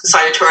all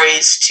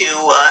signatories to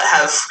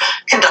have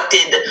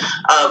conducted,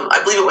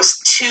 I believe it was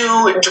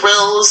 2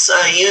 drills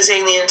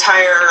using the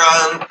entire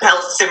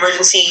health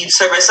emergency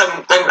service.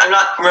 I'm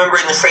not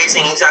remembering the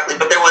phrasing exactly,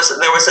 but there was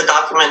a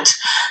document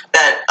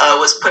that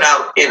was put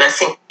out in, I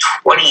think,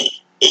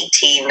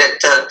 2018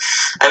 that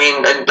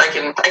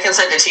I can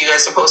send it to you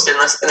guys to post it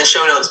in the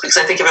show notes, because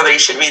I think everybody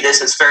should read this.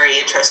 It's very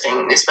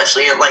interesting,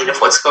 especially in light of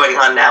what's going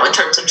on now in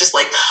terms of just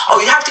like,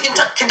 you have to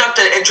conduct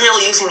a drill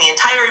using the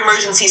entire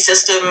emergency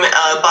system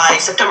by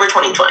September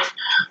 2020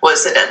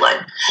 was the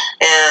deadline.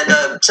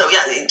 And so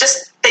yeah,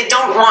 just they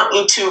don't want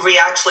you to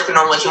react like a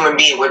normal human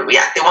being would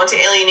react. They want to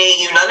alienate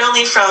you not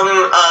only from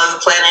the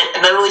planet,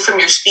 and not only from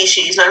your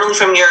species, not only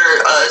from your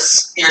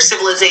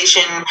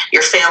civilization,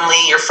 your family,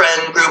 your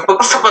friend group,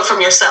 but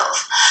from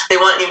yourself. They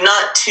want you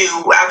not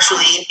to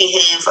actually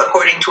behave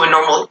according to a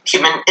normal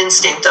human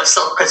instinct of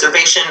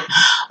self-preservation,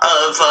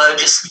 of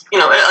just,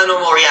 a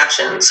normal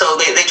reaction. So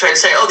they try to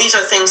say, oh, these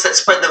are things that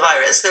spread the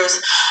virus. There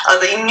was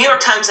the New York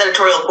Times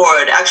editorial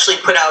board actually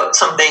put out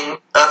something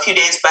a few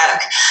days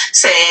back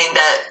saying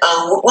that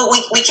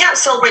we can't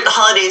celebrate the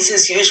holidays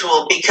as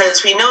usual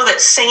because we know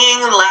that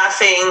singing,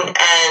 laughing,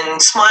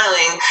 and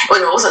smiling,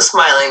 well, it wasn't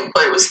smiling,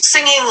 but it was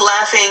singing,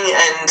 laughing,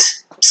 and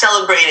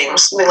celebrating,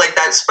 something like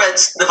that,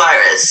 spreads the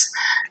virus.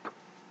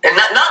 And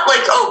not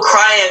like,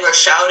 crying or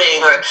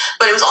shouting,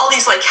 but it was all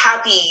these like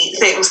happy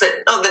things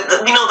that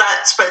we know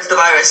that spreads the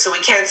virus, so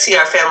we can't see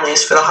our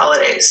families for the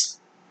holidays.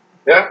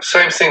 Yeah,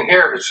 same thing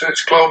here.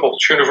 It's global,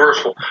 it's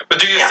universal. But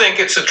do you think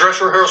it's a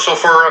dress rehearsal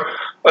for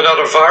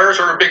another virus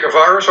or a bigger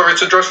virus, or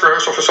it's a dress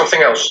rehearsal for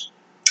something else?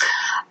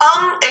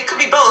 It could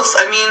be both.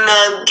 I mean,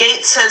 Bill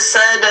Gates has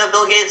said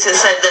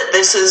that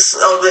this is,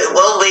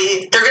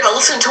 they're going to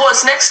listen to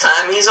us next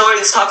time. He's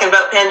always talking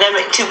about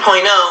Pandemic 2.0,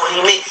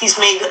 and he's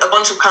made a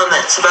bunch of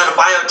comments about a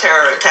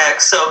bioterror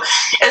attack, so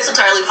it's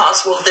entirely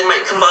possible that they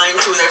might combine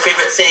two of their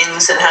favorite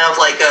things and have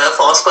like a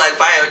false flag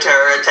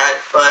bioterror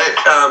attack, but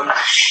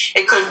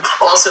it could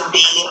also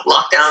be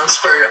lockdowns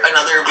for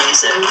another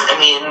reason. I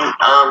mean,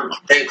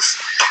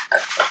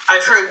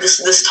 I've heard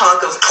this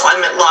talk of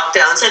climate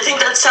lockdowns. I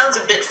think that sounds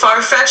a bit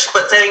far-fetched,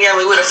 but then again,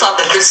 we would have thought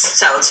that this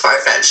sounds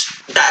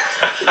far-fetched back,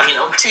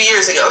 2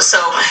 years ago. So,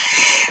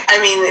 I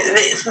mean,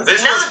 now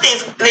that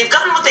they've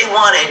gotten what they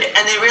wanted,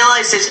 and they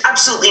realize there's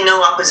absolutely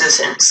no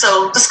opposition,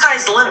 so the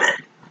sky's the limit.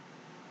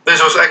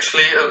 This was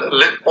actually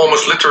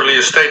almost literally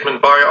a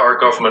statement by our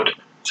government,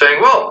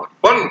 saying, well,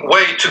 one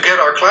way to get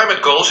our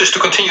climate goals is to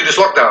continue this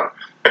lockdown.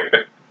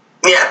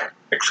 Yeah.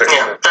 Exactly.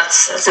 Yeah,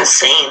 that's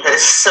insane. That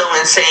is so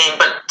insane.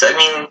 But I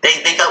mean,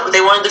 they got what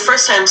they wanted the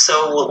first time.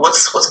 So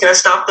what's going to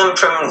stop them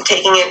from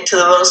taking it to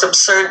the most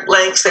absurd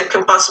lengths they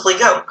can possibly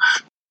go?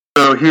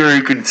 So here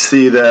you can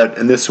see that,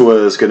 and this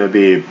was going to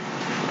be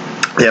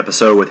the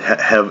episode with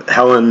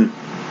Helen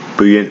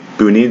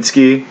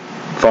Blavatsky,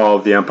 Fall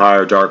of the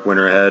Empire, Dark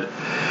Winter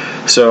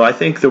Ahead. So I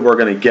think that we're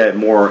going to get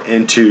more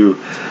into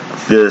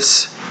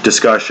this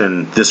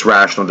discussion, this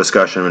rational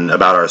discussion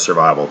about our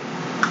survival.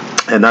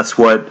 And that's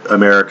what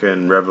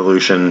American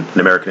Revolution and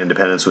American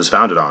independence was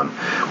founded on.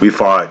 We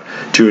fought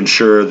to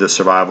ensure the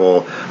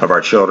survival of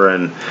our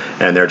children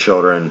and their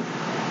children,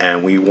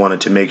 and we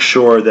wanted to make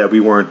sure that we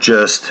weren't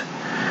just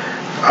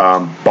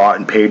bought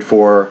and paid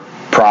for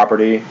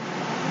property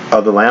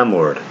of the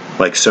landlord,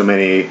 like so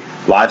many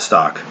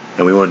livestock.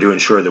 And we wanted to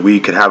ensure that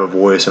we could have a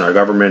voice in our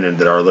government and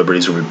that our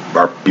liberties would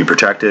be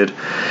protected.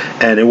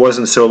 And it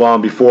wasn't so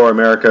long before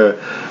America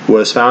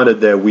was founded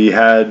that we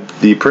had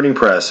the printing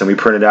press, and we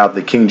printed out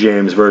the King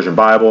James Version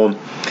Bible,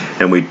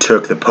 and we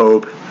took the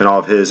Pope and all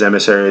of his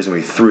emissaries and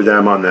we threw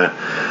them on the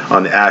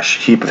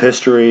ash heap of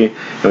history,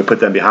 and we put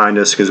them behind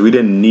us because we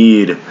didn't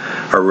need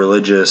a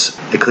religious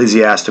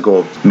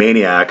ecclesiastical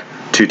maniac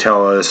to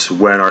tell us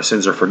when our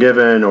sins are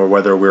forgiven or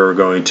whether we were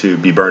going to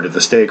be burned at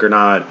the stake or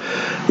not.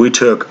 We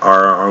took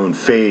our own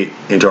fate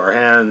into our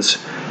hands,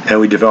 and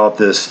we developed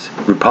this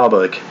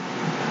republic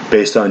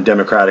based on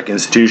democratic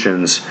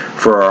institutions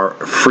for our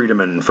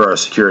freedom and for our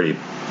security.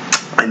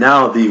 And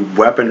now the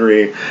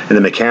weaponry and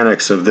the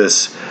mechanics of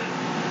this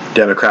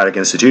democratic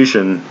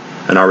institution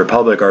and our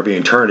republic are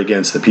being turned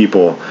against the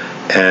people.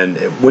 And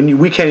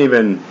we can't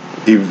even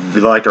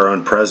elect our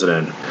own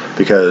president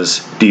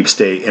because deep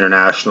state,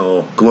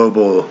 international,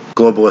 globalist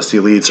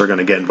elites are going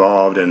to get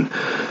involved and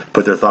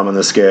put their thumb on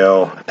the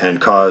scale and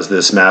cause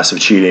this massive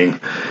cheating,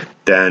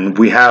 then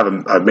we have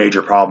a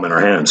major problem in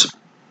our hands.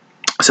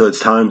 So it's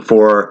time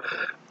for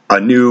a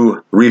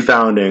new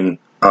refounding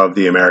of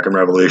the American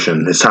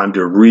Revolution. It's time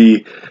to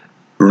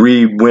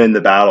re-win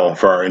the battle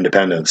for our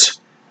independence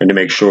and to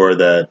make sure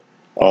that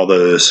all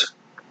those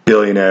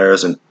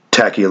billionaires and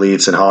tech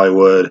elites in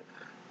Hollywood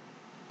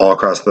all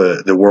across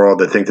the world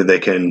that think that they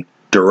can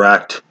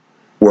direct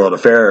world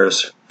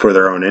affairs for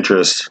their own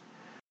interests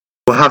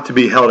will have to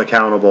be held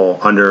accountable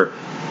under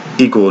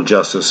equal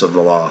justice of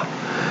the law.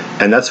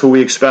 And that's what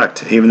we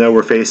expect. Even though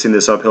we're facing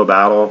this uphill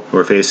battle,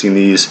 we're facing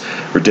these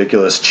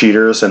ridiculous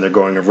cheaters, and they're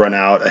going to run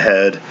out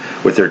ahead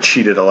with their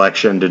cheated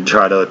election to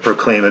try to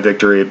proclaim a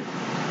victory.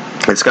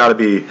 It's got to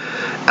be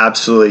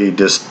absolutely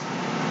just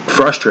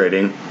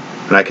frustrating,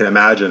 and I can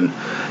imagine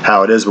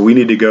how it is, but we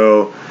need to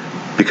go,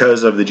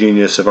 because of the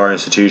genius of our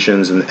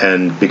institutions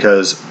and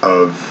because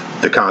of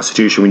the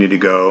Constitution, we need to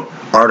go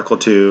Article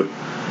 2,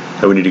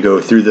 and we need to go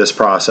through this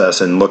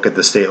process and look at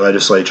the state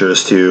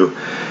legislatures to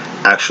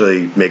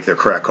actually make the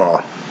correct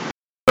call.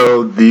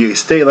 So the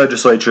state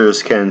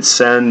legislatures can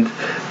send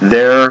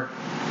their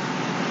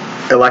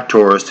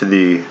electors to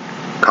the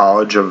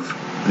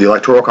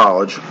Electoral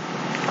College,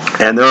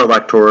 and their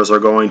electors are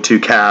going to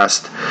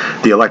cast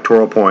the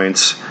electoral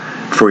points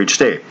for each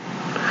state.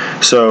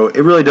 So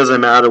it really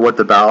doesn't matter what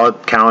the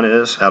ballot count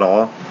is at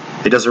all.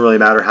 it doesn't really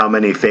matter how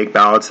many fake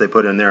ballots they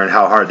put in there and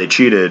how hard they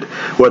cheated.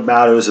 What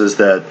matters is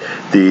that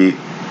the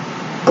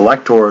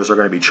electors are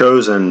going to be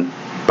chosen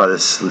by the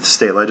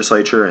state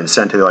legislature and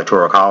sent to the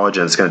Electoral College,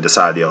 and it's going to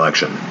decide the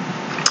election.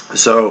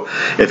 So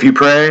if you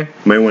pray, you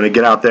may want to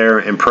get out there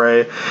and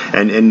pray.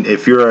 And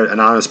if you're an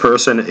honest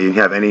person, and you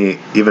have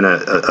even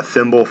a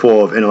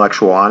thimbleful of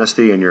intellectual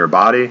honesty in your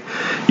body,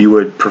 you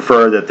would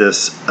prefer that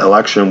this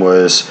election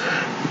was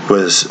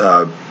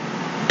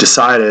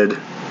decided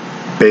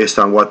based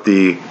on what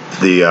the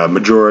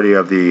majority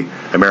of the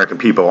American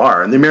people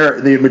are. And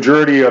the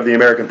majority of the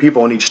American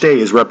people in each state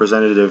is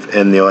representative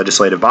in the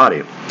legislative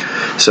body.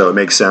 So it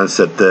makes sense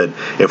that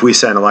if we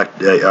send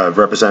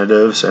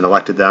representatives and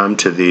elected them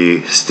to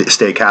the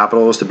state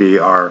capitals to be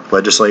our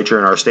legislature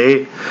in our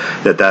state,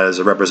 that is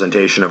a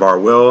representation of our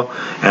will,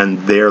 and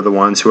they are the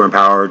ones who are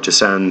empowered to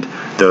send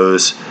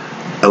those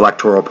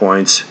electoral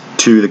points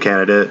to the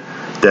candidate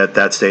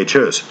that state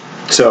chose.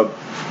 So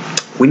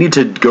we need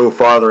to go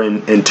farther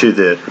into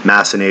the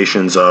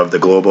machinations of the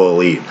global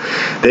elite.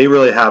 They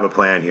really have a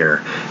plan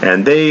here.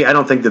 And I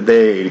don't think that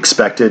they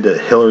expected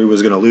that Hillary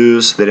was going to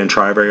lose. They didn't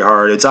try very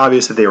hard. It's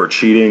obvious that they were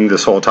cheating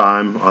this whole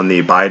time on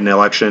the Biden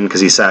election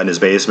because he sat in his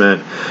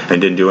basement and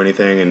didn't do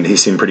anything, and he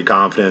seemed pretty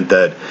confident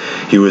that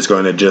he was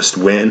going to just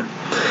win.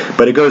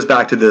 But it goes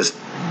back to this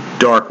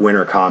dark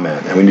winter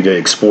comment, and we need to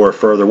explore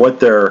further what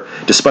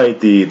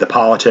despite the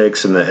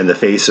politics and the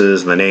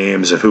faces and the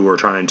names of who we're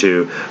trying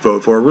to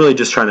vote for, really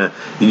just trying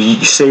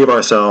to save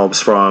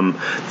ourselves from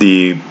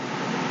the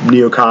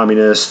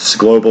neo-communists,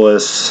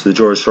 globalists, the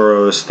George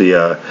Soros,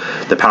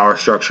 the power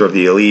structure of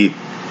the elite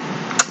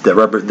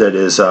that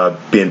is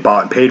being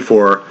bought and paid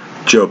for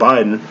Joe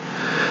Biden.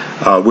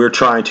 We're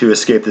trying to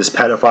escape these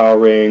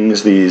pedophile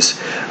rings, these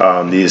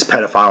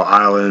pedophile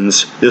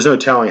islands. There's no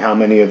telling how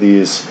many of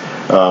these.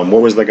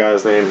 What was the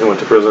guy's name who went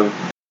to prison?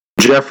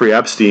 Jeffrey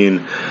Epstein.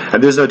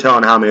 And there's no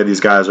telling how many of these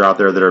guys are out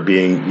there that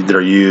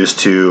are used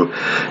to,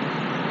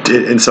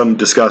 in some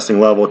disgusting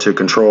level, to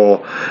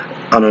control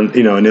on an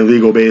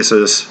illegal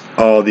basis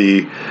all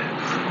the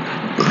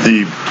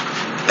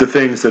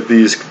things that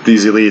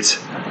these elites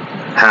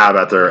have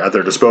at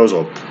their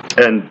disposal.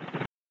 And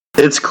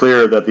it's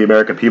clear that the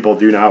American people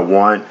do not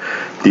want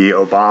the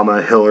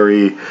Obama,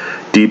 Hillary,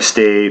 deep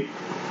state,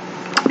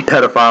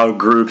 pedophile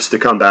groups to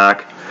come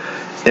back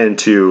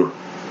into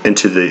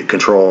the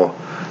control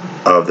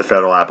of the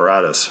federal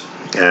apparatus.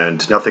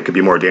 And nothing could be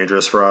more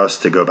dangerous for us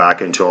to go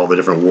back into all the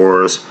different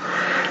wars.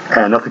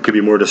 And nothing could be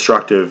more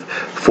destructive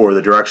for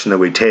the direction that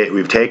we've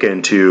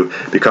taken to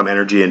become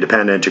energy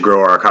independent, to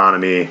grow our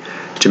economy,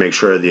 to make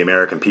sure the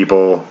American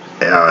people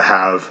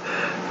have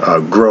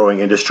growing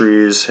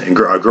industries and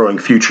a growing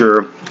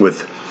future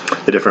with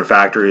the different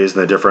factories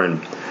and the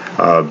different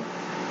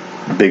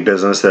big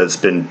business that's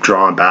been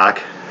drawn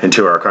back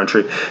into our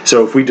country.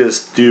 So if we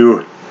just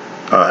do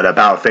an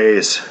about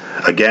face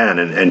again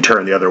and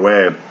turn the other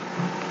way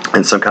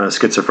in some kind of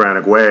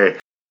schizophrenic way,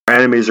 our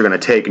enemies are going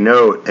to take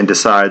note and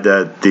decide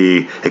that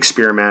the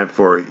experiment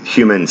for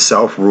human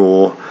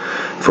self-rule,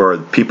 for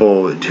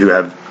people who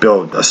have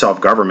built a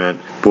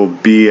self-government, will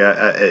be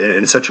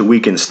in such a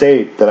weakened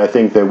state that I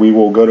think that we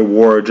will go to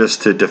war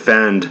just to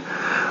defend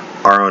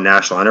our own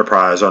national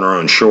enterprise on our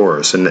own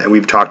shores. And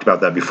we've talked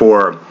about that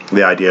before,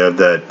 the idea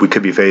that we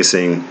could be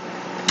facing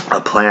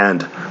a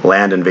planned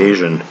land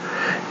invasion.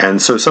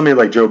 And so somebody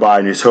like Joe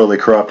Biden, who's totally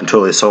corrupt and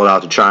totally sold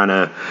out to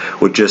China,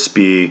 would just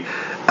be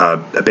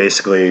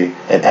basically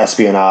an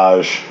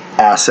espionage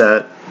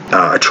asset,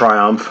 a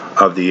triumph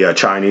of the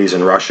Chinese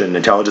and Russian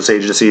intelligence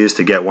agencies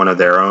to get one of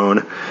their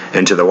own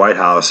into the White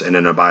House and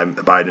in a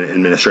Biden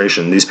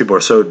administration. These people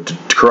are so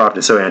corrupt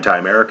and so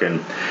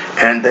anti-American,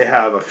 and they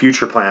have a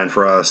future plan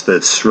for us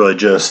that's really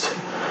just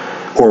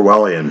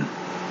Orwellian.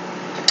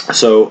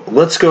 So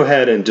let's go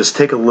ahead and just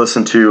take a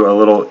listen to a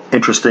little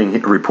interesting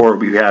report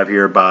we have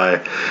here by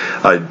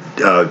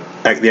the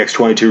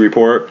X22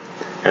 report,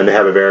 and they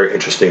have a very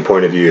interesting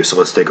point of view. So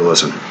let's take a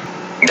listen.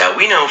 Now,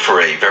 we know for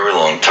a very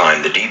long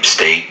time the deep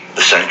state,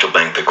 the central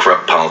bank, the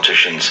corrupt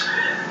politicians,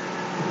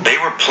 they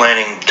were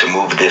planning to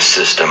move this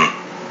system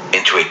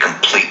into a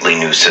completely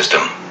new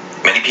system.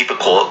 Many people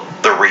call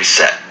it the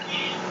reset.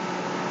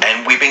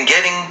 And we've been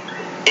getting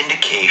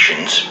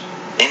indicators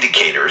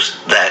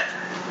that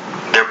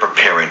they're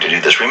preparing to do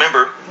this.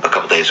 Remember, a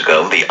couple days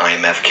ago, the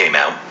IMF came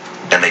out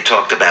and they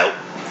talked about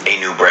a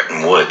new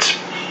Bretton Woods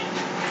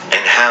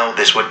and how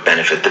this would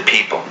benefit the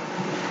people.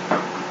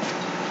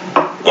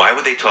 Why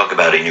would they talk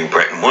about a new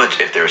Bretton Woods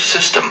if their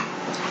system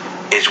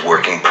is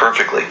working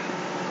perfectly?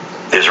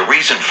 There's a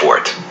reason for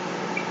it.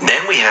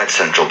 Then we had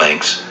central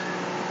banks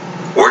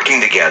working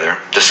together,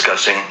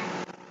 discussing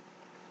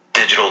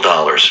digital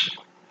dollars,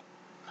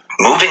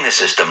 moving the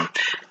system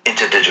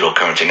into digital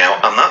currency. Now,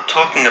 I'm not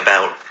talking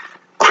about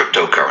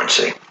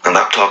cryptocurrency. I'm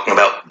not talking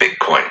about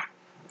Bitcoin.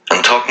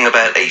 I'm talking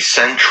about a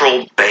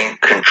central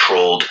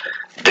bank-controlled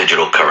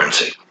digital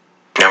currency.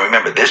 Now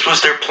remember, this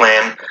was their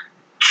plan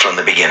from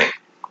the beginning.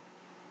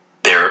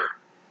 They're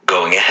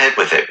going ahead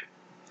with it.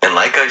 And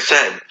like I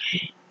said,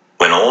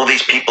 when all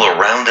these people are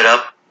rounded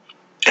up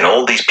and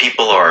all these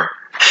people are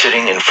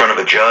sitting in front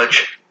of a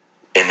judge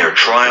in their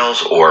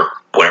trials or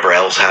whatever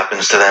else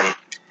happens to them,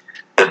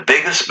 the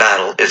biggest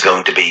battle is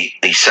going to be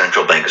the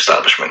central bank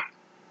establishment.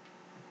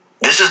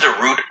 This is the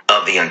root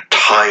of the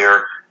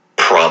entire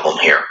problem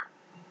here.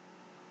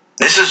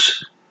 This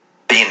is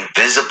the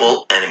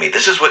invisible enemy.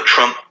 This is what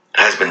Trump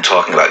has been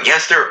talking about.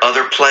 Yes, there are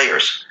other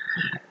players,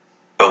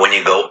 but when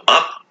you go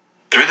up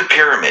through the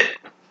pyramid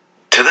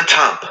to the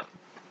top,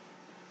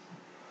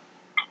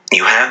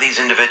 you have these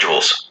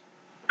individuals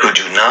who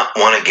do not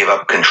want to give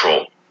up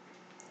control.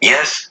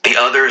 Yes, the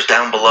others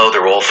down below,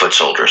 they're all foot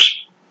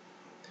soldiers.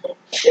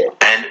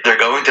 And they're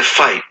going to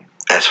fight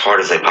as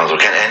hard as they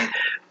possibly can. And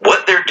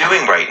what they're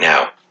doing right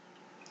now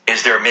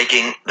is they're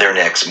making their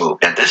next move.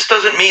 And this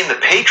doesn't mean the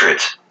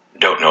Patriots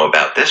don't know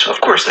about this.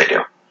 Of course they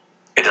do.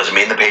 It doesn't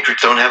mean the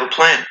Patriots don't have a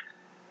plan.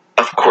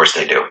 Of course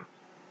they do.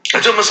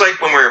 It's almost like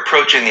when we're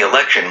approaching the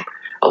election,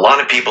 a lot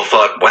of people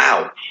thought,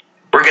 wow,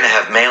 we're going to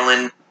have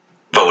mail-in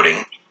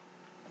voting.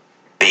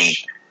 The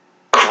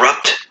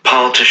corrupt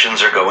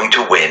politicians are going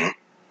to win,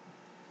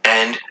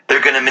 and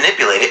they're going to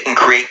manipulate it and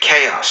create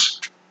chaos.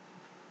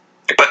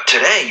 But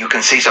today you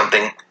can see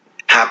something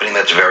happening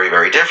that's very,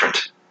 very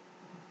different.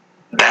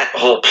 That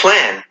whole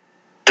plan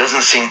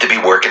doesn't seem to be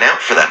working out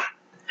for them.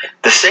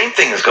 The same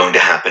thing is going to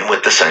happen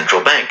with the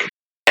central bank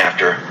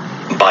after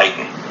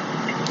Biden.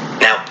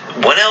 Now,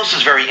 what else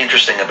is very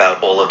interesting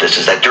about all of this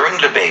is that during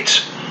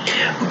debates,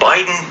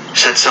 Biden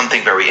said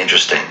something very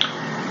interesting.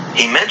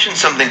 He mentioned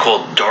something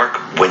called dark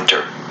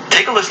winter.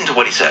 Take a listen to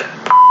what he said.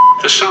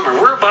 This summer,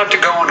 we're about to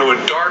go into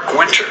a dark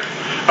winter,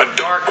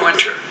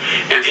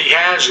 and he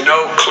has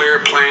no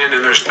clear plan,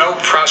 and there's no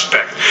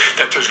prospect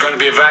that there's going to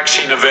be a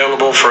vaccine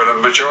available for the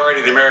majority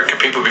of the American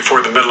people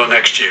before the middle of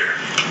next year.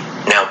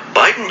 Now,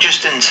 Biden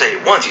just didn't say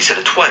it once, he said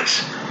it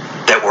twice,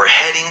 that we're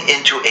heading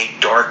into a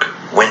dark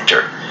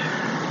winter.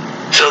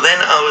 So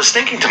then I was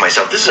thinking to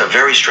myself, this is a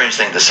very strange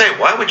thing to say.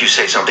 Why would you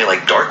say something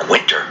like dark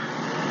winter?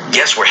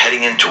 Yes, we're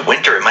heading into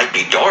winter, it might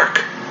be dark.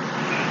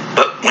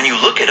 But when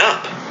you look it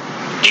up,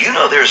 do you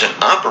know there's an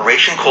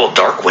operation called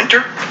Dark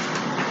Winter?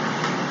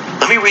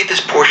 Let me read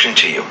this portion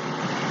to you.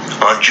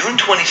 On June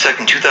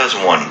 22,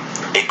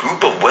 2001, a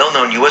group of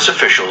well-known U.S.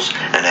 officials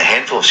and a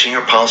handful of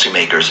senior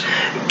policymakers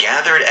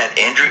gathered at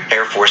Andrews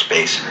Air Force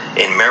Base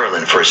in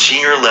Maryland for a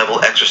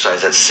senior-level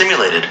exercise that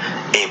simulated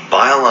a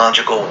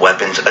biological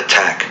weapons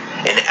attack,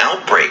 an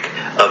outbreak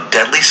of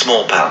deadly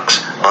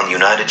smallpox on the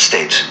United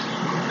States,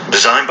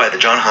 designed by the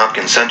Johns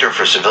Hopkins Center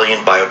for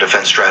Civilian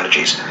Biodefense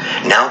Strategies,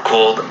 now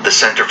called the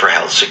Center for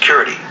Health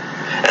Security,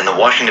 and the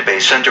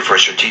Washington-based Center for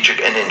Strategic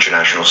and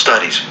International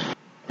Studies.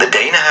 The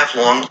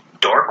day-and-a-half-long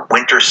dark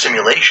winter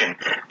simulation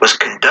was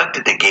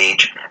conducted to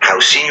gauge how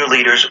senior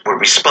leaders would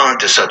respond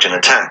to such an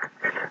attack.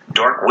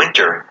 Dark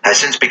winter has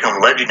since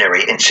become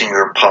legendary in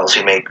senior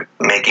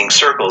policy-making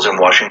circles in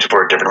Washington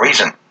for a different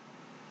reason.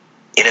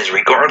 It has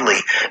regardedly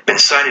been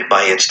cited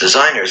by its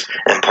designers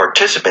and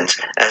participants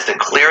as the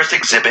clearest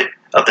exhibit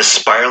of the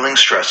spiraling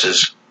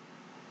stresses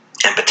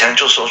and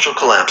potential social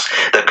collapse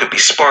that could be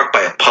sparked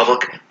by a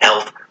public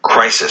health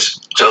crisis.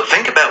 So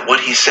think about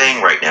what he's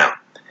saying right now.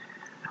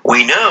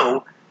 We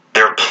know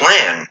their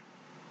plan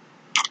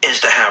is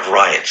to have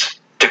riots,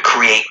 to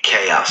create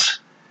chaos.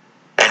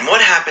 And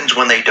what happens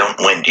when they don't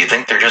win? Do you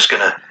think they're just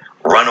going to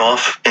run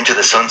off into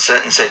the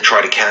sunset and say,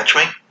 try to catch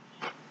me?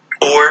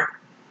 Or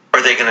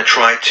are they going to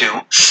try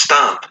to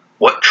stop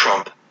what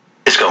Trump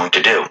is going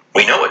to do?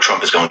 We know what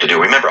Trump is going to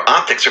do. Remember,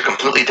 optics are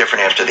completely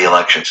different after the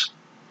elections,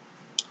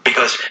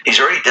 because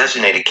he's already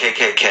designated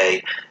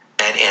KKK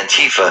and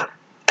Antifa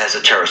as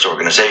a terrorist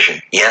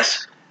organization.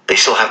 Yes, they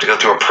still have to go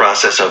through a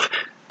process of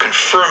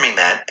confirming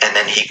that, and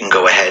then he can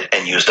go ahead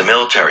and use the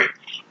military.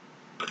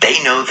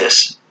 They know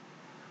this.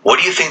 What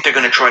do you think they're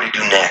going to try to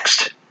do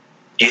next?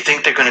 Do you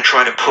think they're going to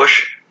try to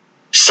push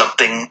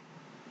something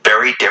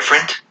very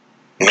different?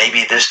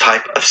 Maybe this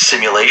type of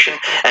simulation?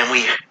 And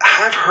we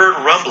have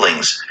heard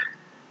rumblings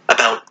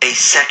about a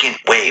second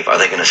wave. Are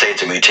they going to say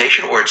it's a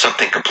mutation or it's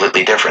something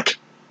completely different?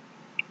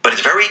 But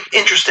it's very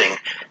interesting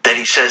that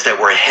he says that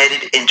we're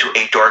headed into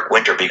a dark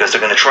winter, because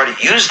they're going to try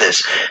to use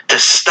this to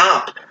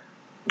stop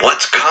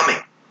what's coming.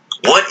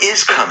 What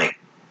is coming?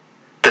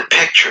 The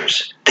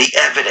pictures, the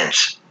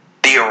evidence,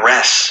 the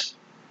arrests.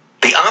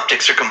 The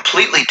optics are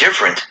completely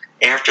different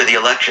after the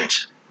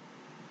elections.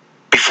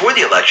 Before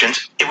the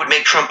elections, it would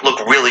make Trump look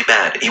really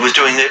bad. He was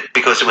doing it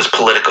because it was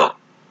political.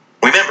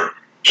 Remember,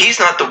 he's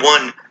not the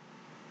one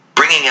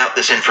bringing out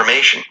this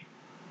information.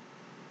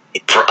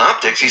 For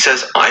optics, he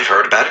says, I've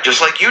heard about it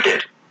just like you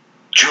did.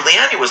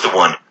 Giuliani was the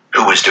one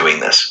who was doing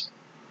this.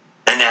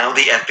 And now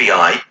the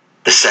FBI,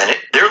 the Senate,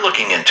 they're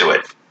looking into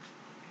it.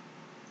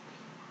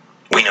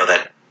 We know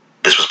that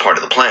this was part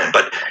of the plan,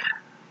 but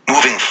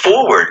moving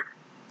forward,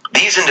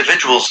 these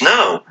individuals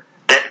know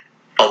that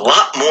a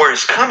lot more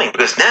is coming,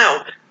 because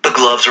now the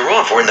gloves are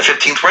off. We're in the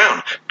 15th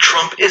round.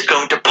 Trump is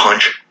going to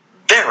punch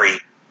very,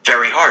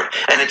 very hard.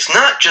 And it's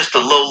not just the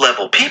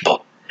low-level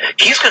people.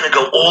 He's going to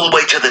go all the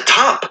way to the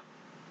top.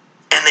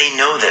 And they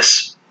know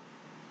this.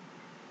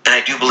 And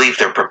I do believe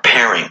they're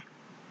preparing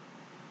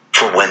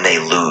for when they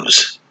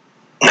lose.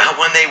 Not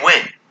when they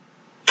win,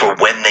 for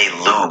when they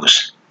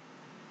lose.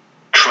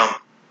 Trump,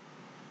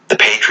 the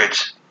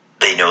Patriots,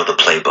 they know the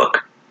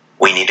playbook.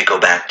 We need to go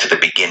back to the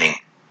beginning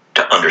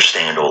to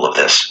understand all of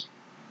this.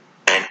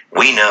 And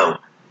we know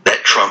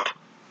that Trump,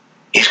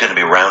 he's going to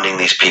be rounding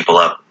these people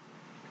up.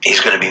 He's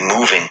going to be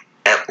moving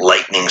at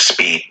lightning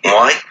speed.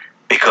 Why?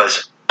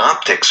 Because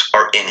optics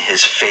are in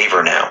his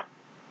favor now.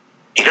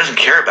 He doesn't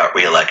care about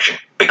re-election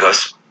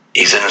because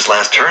he's in his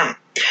last term.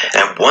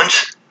 And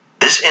once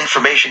this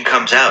information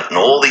comes out and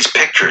all these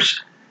pictures,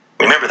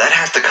 remember, that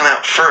has to come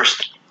out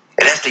first.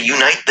 It has to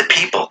unite the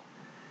people.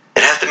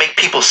 It has to make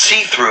people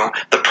see through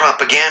the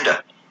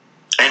propaganda.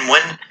 And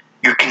when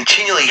you're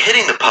continually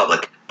hitting the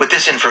public with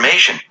this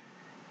information,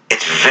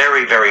 it's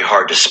very, very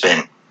hard to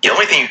spin. The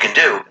only thing you can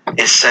do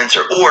is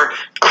censor or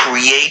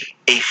create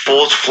a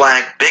false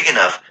flag big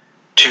enough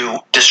to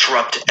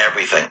disrupt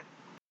everything.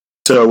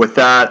 So with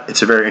that,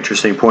 it's a very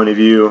interesting point of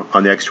view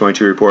on the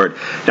X-22 report.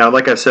 Now,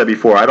 like I've said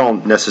before, I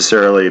don't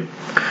necessarily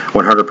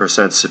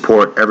 100%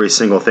 support every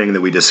single thing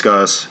that we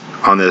discuss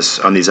on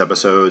these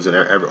episodes and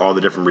all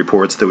the different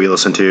reports that we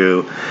listen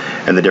to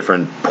and the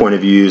different point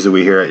of views that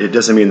we hear. It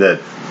doesn't mean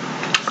that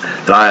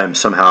I am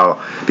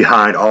somehow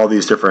behind all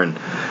these different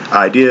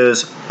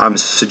ideas. I'm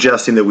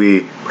suggesting that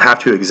we have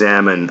to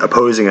examine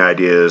opposing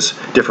ideas,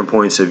 different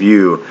points of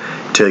view,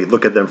 to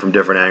look at them from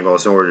different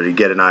angles in order to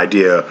get an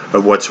idea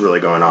of what's really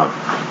going on.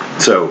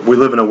 So we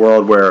live in a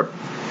world where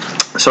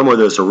somewhere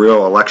there's a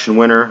real election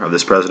winner of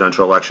this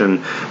presidential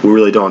election. We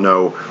really don't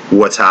know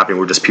what's happening.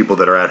 We're just people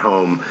that are at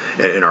home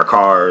in our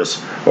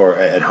cars or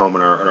at home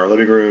in our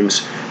living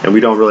rooms, and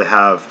we don't really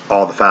have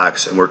all the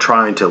facts. And we're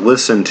trying to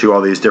listen to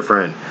all these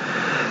different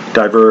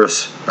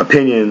diverse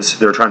opinions.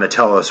 They're trying to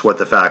tell us what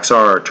the facts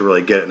are to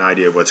really get an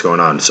idea of what's going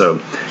on. So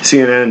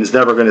CNN is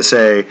never going to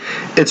say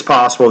it's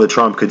possible that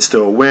Trump could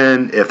still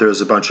win if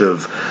there's a bunch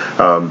of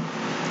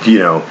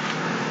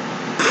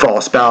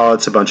false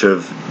ballots, a bunch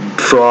of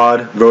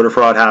voter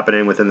fraud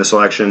happening within this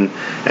election.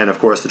 And of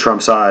course the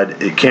Trump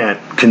side, it can't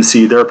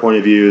concede their point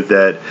of view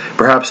that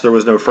perhaps there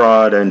was no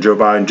fraud and Joe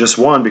Biden just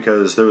won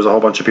because there was a whole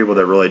bunch of people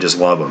that really just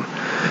love him.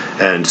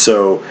 And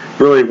so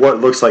really what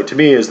it looks like to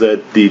me is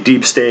that the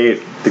deep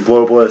state, the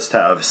globalists,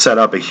 have set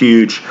up a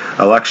huge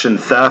election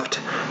theft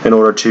in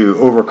order to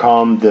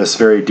overcome this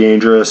very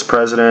dangerous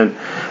president.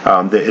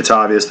 It's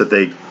obvious that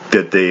the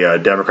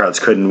Democrats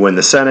couldn't win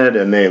the Senate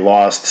and they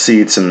lost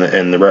seats in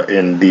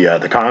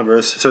the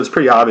Congress. So it's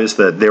pretty obvious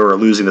that they were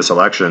losing this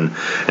election,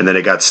 and then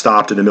it got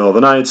stopped in the middle of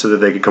the night so that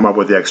they could come up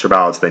with the extra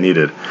ballots they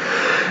needed.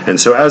 And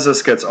so as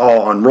this gets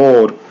all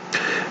unrolled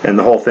and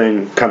the whole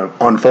thing kind of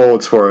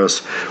unfolds for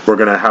us, we're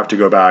going to have to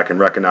go back and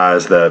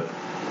recognize that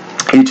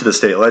each of the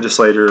state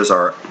legislators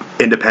are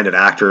independent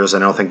actors,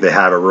 and I don't think they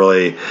have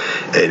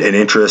an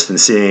interest in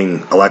seeing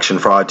election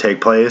fraud take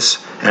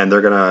place, and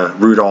they're going to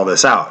root all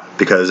this out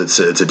because it's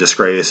a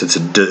disgrace, it's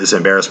an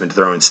embarrassment to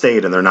their own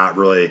state, and you're not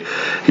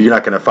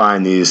going to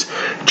find these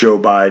Joe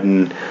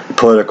Biden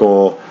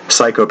political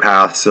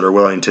psychopaths that are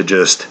willing to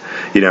just,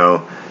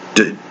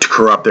 to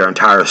corrupt their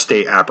entire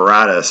state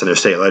apparatus and their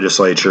state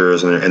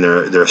legislatures and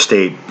their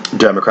state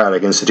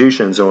democratic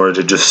institutions in order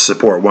to just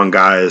support one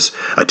guy's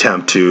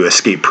attempt to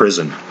escape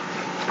prison.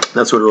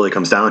 That's what it really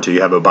comes down to.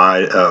 You have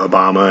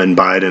Obama and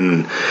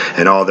Biden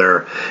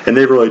and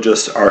they really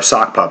just are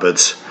sock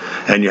puppets,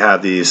 and you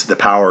have the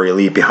power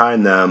elite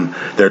behind them.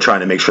 They're trying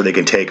to make sure they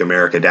can take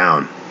America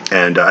down.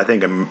 And I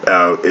think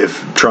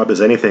if Trump is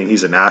anything,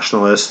 he's a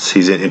nationalist.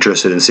 He's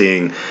interested in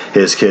seeing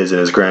his kids and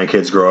his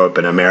grandkids grow up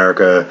in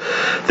America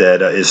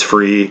that is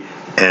free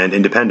and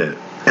independent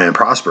and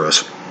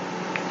prosperous.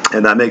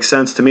 And that makes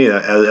sense to me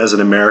as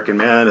an American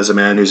man, as a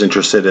man who's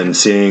interested in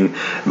seeing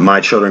my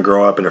children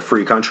grow up in a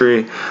free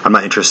country. I'm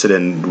not interested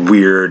in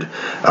weird,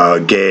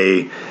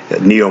 gay,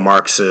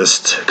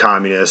 neo-Marxist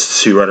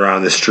communists who run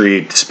around the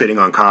street spitting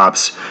on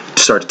cops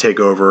to start to take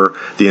over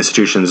the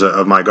institutions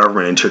of my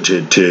government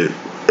and to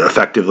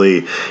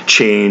effectively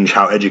change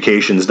how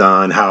education's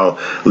done, how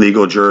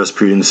legal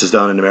jurisprudence is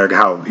done in America,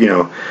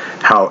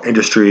 how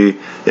industry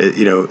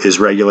is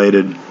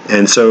regulated.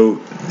 And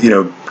so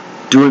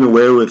doing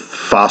away with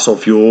fossil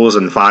fuels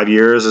in 5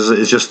 years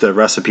is just a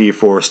recipe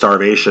for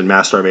starvation,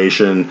 mass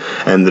starvation,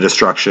 and the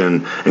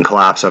destruction and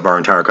collapse of our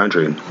entire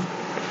country.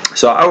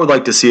 So I would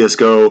like to see us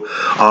go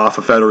off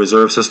a Federal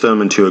Reserve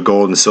System into a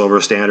gold and silver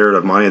standard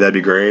of money. That'd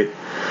be great.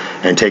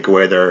 And take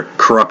away their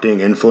corrupting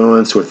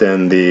influence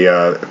within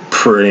the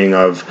printing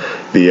of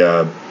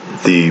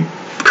the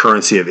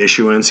currency of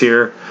issuance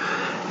here.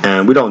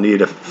 And we don't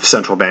need a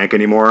central bank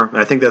anymore. And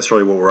I think that's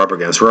really what we're up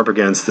against. We're up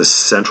against this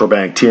central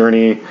bank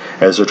tyranny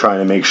as they're trying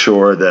to make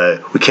sure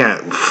that we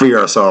can't free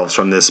ourselves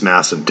from this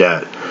massive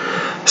debt.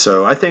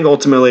 So I think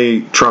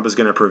ultimately Trump is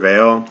going to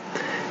prevail.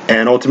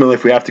 And ultimately,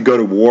 if we have to go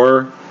to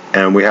war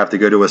and we have to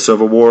go to a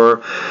civil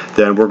war,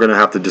 then we're going to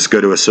have to just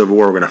go to a civil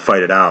war. We're going to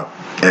fight it out.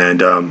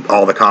 And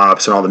all the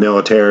cops and all the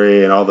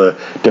military and all the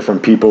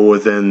different people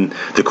within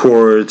the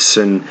courts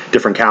and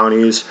different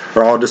counties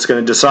are all just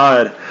going to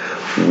decide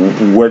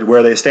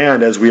where they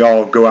stand as we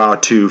all go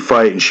out to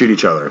fight and shoot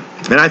each other.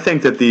 And I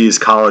think that these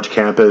college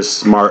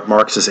campus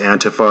Marxist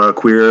Antifa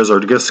queers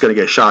are just going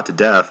to get shot to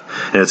death,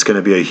 and it's going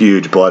to be a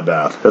huge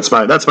bloodbath.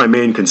 That's my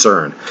main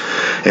concern.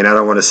 And I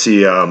don't want to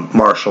see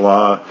martial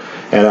law,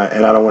 and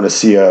I don't want to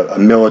see a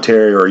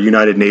military or a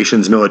United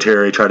Nations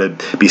military try to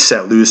be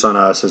set loose on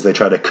us as they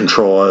try to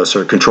control us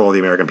or control the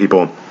American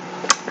people.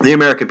 The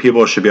American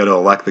people should be able to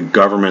elect the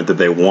government that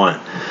they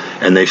want,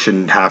 and they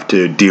shouldn't have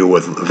to deal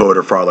with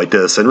voter fraud like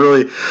this. And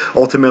really,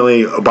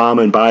 ultimately,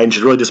 Obama and Biden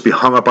should really just be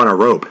hung up on a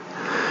rope.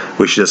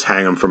 We should just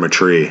hang them from a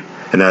tree,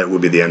 and that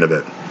would be the end of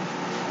it.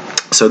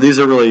 So these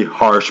are really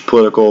harsh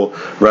political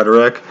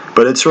rhetoric,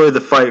 but it's really the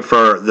fight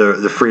for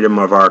the freedom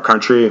of our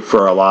country,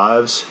 for our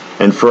lives,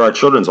 and for our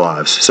children's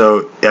lives.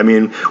 So, I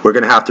mean, we're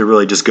going to have to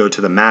really just go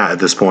to the mat at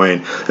this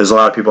point. There's a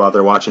lot of people out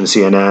there watching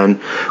CNN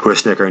who are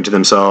snickering to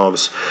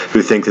themselves,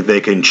 who think that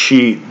they can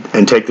cheat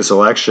and take this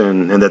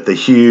election, and that the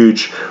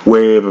huge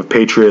wave of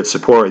patriot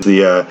support,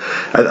 a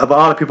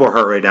lot of people are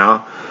hurt right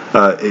now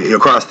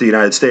across the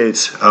United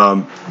States.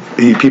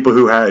 People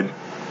who had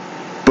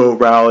boat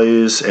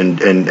rallies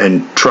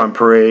and Trump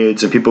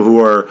parades, and people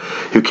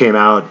who came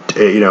out,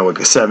 like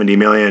 70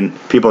 million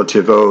people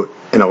to vote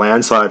in a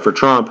landslide for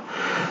Trump,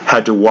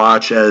 had to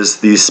watch as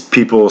these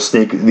people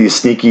these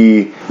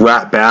sneaky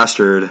rat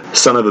bastard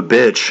son of a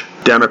bitch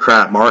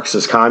Democrat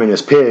Marxist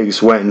communist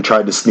pigs went and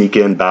tried to sneak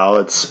in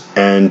ballots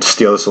and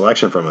steal this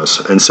election from us.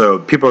 And so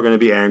people are going to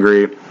be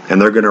angry,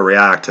 and they're going to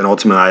react. And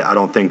ultimately, I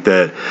don't think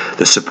that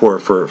the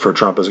support for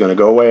Trump is going to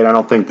go away, and I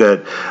don't think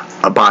that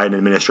a Biden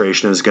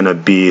administration is going to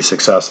be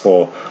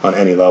successful on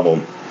any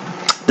level,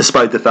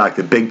 despite the fact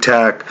that big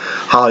tech,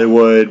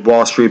 Hollywood,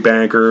 Wall Street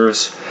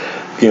bankers,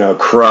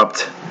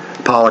 corrupt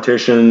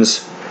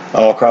politicians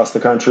all across the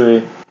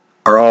country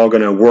are all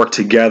going to work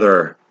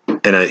together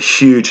in a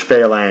huge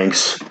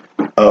phalanx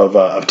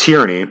of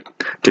tyranny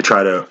to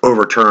try to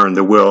overturn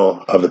the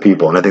will of the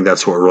people. And I think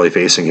that's what we're really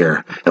facing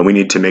here. And we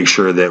need to make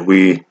sure that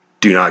we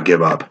do not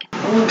give up.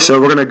 So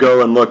we're going to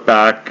go and look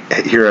back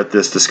here at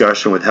this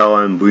discussion with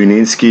Helen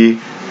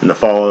Bujaninski in the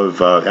fall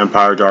of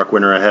Empire, Dark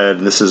Winter Ahead.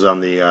 And this is on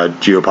the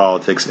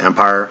Geopolitics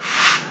Empire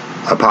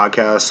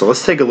podcast. So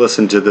let's take a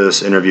listen to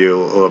this interview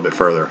a little bit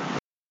further.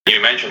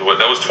 You mentioned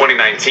that was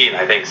 2019,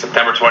 I think,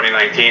 September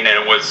 2019,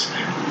 and it was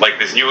like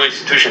this new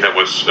institution that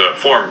was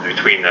formed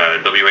between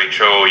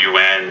WHO,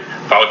 UN,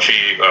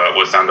 Fauci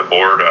was on the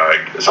board,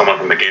 someone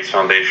from the Gates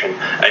Foundation,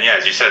 and yeah,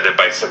 as you said, that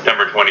by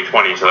September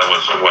 2020, so that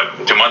was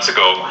 2 months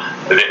ago,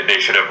 they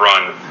should have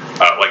run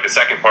like the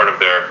second part of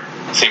their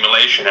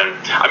simulation. And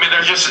I mean,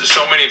 there's just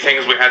so many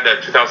things. We had that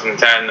 2010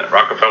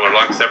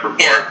 Rockefeller-Lockstep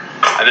report,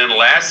 and then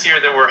last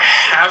year there were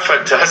half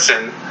a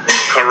dozen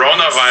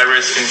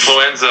coronavirus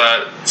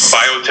influenza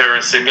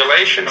bioterror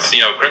simulations.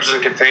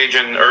 Crimson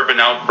Contagion, Urban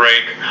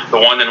Outbreak, the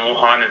one in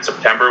Wuhan in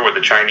September with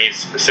the Chinese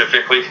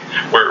specifically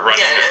were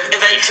running. Yeah,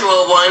 Event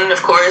 201,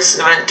 of course,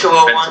 Event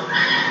 201.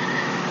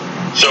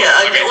 So,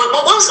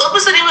 what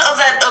was the name of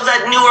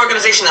that new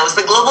organization? That was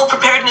the Global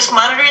Preparedness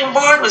Monitoring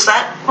Board. Was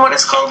that what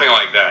it's called? Something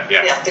like that.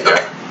 Yeah. Yeah. Go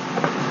ahead.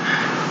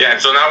 Yeah,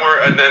 and so now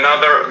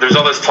there's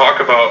all this talk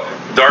about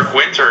dark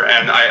winter,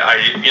 and I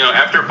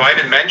after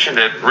Biden mentioned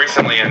it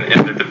recently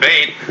in the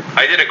debate,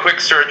 I did a quick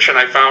search and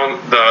I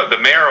found the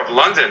mayor of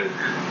London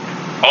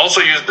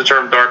also used the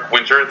term dark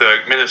winter.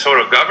 The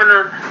Minnesota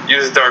governor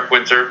used dark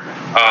winter.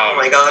 Oh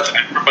my God!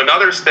 From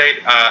another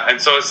state,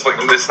 and so it's like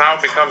this now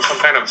becomes some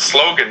kind of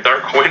slogan,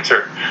 dark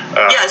winter.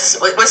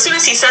 Yes, as soon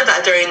as he said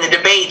that during the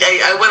debate,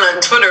 I went on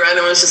Twitter and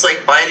it was just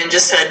like, Biden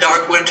just said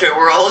dark winter,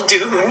 we're all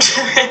doomed.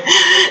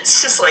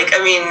 It's just like,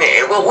 I mean,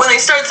 when they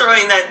start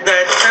throwing that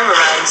term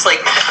around, it's like,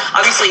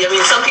 obviously, I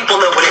mean, some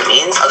people know what it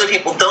means, other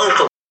people don't.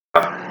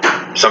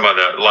 Some of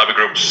the lobby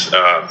groups.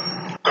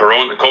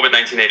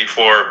 COVID-19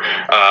 84.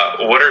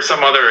 What are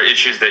some other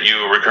issues that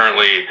you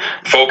recurrently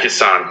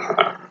focus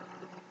on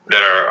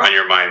that are on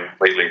your mind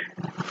lately?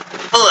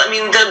 Well, I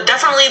mean,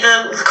 definitely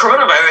the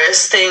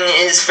coronavirus thing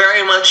is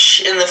very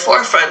much in the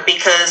forefront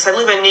because I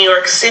live in New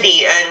York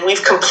City and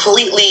we've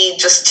completely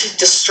just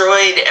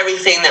destroyed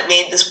everything that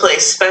made this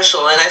place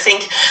special. And I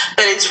think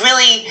that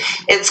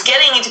it's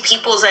getting into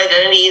people's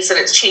identities and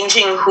it's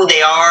changing who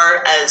they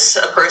are as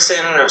a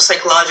person or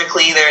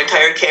psychologically, their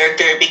entire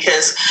character.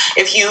 Because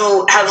if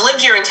you have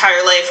lived your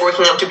entire life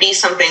working up to be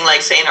something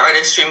like, say, an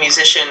artist or a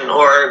musician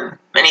or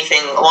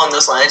anything along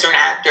those lines, or an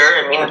actor.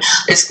 I mean,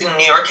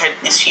 New York had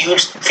this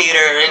huge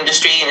theater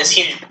industry and this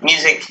huge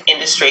music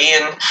industry,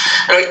 and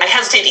I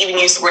hesitate to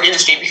even use the word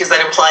industry because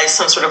that implies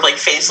some sort of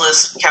like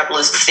faceless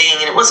capitalist thing,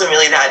 and it wasn't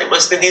really that. It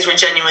was that these were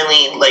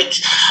genuinely like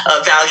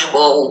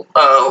valuable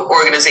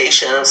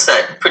organizations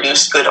that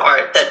produced good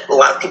art that a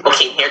lot of people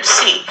came here to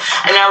see,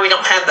 and now we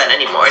don't have that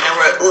anymore. Now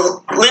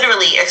we're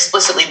literally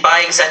explicitly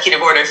by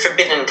executive order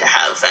forbidden to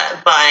have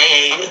that by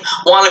a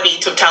wannabe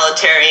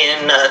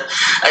totalitarian,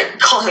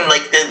 call him like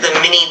like the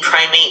mini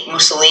primate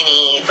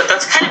Mussolini, but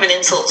that's kind of an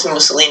insult to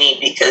Mussolini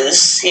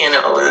because,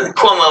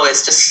 Cuomo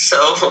is just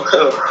so,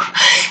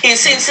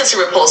 he's such a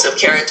repulsive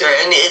character,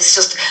 and it's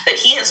just that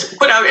he has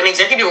put out an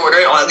executive order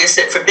in August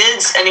that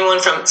forbids anyone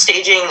from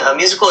staging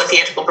musical or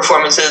theatrical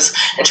performances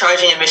and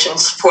charging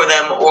admissions for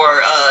them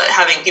or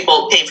having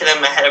people pay for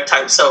them ahead of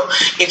time. So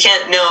you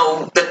can't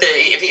know that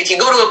if you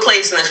go to a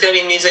place and there's going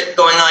to be music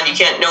going on, you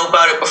can't know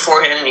about it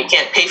beforehand and you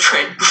can't pay for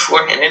it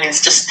beforehand. And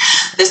it's just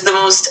the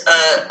most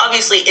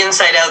obviously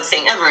inside out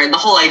thing ever. And the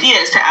whole idea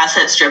is to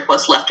asset strip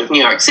what's left of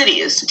New York City,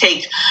 is to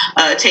take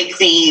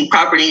the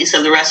properties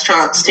of the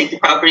restaurants, take the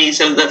properties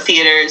of the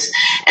theaters,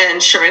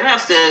 and sure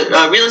enough,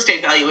 the real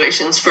estate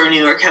valuations for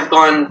New York have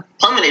gone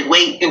plummeted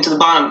way into the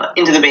bottom,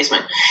 into the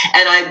basement.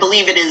 And I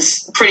believe it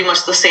is pretty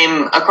much the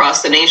same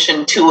across the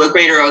nation to a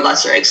greater or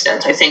lesser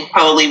extent. I think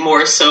probably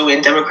more so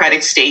in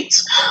democratic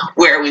states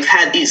where we've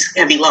had these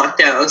heavy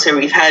lockdowns or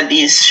we've had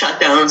these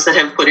shutdowns that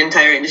have put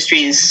entire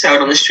industries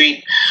out on the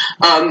street.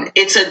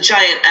 It's a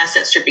giant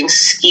asset stripping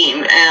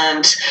scheme.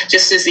 And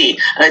just as the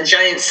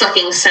giant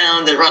sucking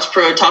sound that Ross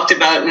Perot talked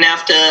about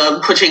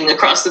NAFTA pushing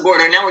across the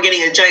border, now we're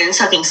getting a giant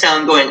sucking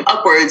sound going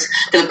upwards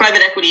to the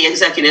private equity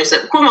executives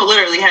that Cuomo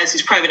literally has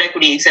these private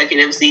equity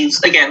executives,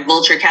 these, again,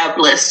 vulture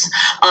capitalists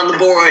on the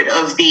board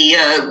of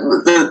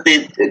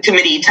the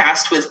committee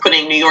tasked with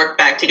putting New York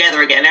back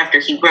together again after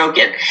he broke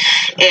it.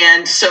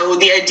 And so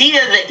the idea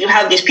that you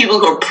have these people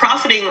who are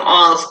profiting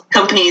off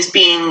companies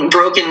being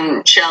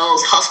broken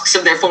shells, husks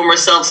of their former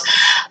selves,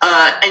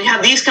 and you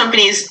have these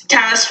companies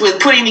tasked with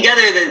putting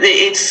together,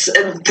 it's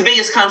the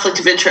biggest conflict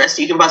of interest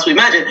you can possibly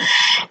imagine.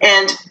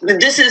 And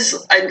this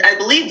is, I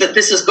believe that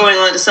this is going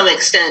on to some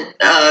extent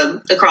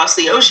across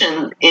the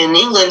ocean in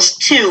England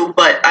too,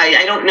 but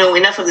I don't know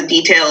enough of the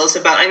details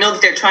about. I know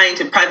that they're trying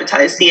to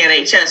privatize the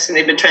NHS, and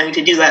they've been trying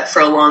to do that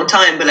for a long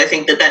time, but I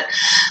think that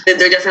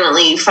they're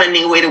definitely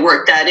finding a way to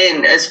work that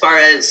in as far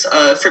as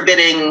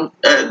forbidding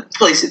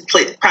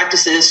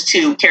practices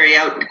to carry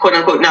out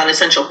quote-unquote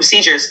non-essential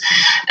procedures,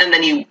 and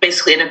then you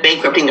basically end up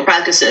bankrupting the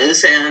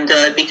practices, and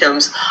it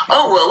becomes,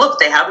 oh, well, look,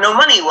 they have no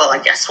money, well,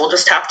 I guess we'll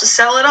just have to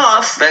sell it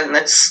off, and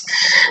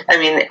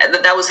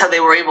that was how they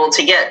were able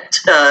to get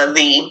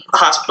the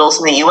hospitals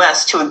in the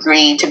U.S. to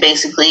agree to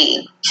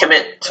basically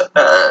commit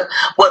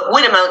what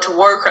would amount to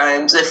war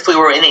crimes if we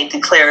were in a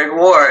declared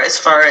war, as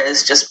far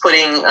as just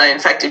putting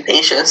infected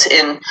patients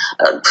in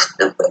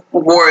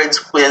wards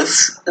with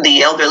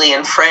the elderly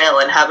and frail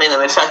and having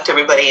them infect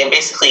everybody and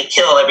basically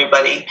kill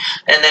everybody,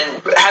 and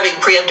then having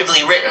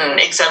preemptively written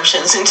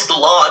exemptions into the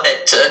law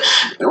that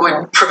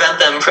would prevent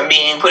them from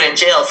being put in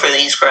jail for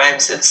these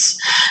crimes.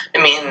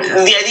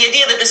 The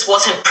idea that this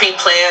wasn't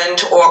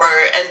pre-planned, or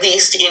at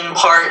least in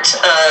part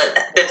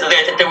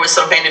that there was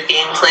some kind of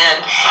game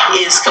plan,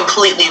 is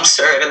completely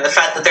absurd, and the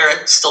fact that there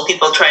are still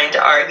people trying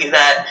to argue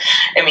that,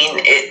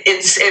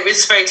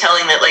 it's very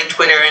telling that like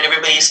Twitter and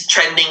everybody's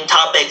trending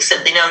topics,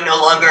 that they now no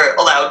longer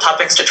allow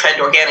topics to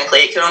trend organically.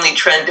 It can only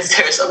trend if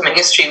there's a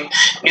mainstream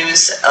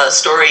news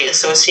story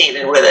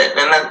associated with it,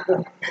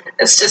 and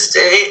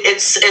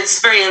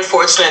it's very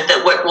unfortunate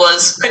that what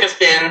could have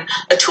been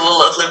a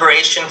tool of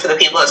liberation for the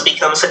people has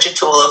become such a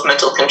tool of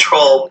mental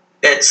control.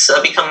 It's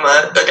become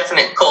a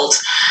definite cult.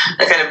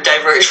 I kind of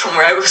diverged from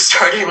where I was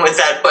starting with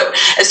that, but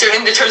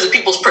in terms of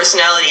people's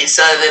personalities,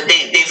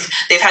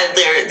 they've had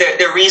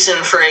their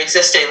reason for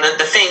existing,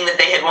 the thing that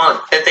they had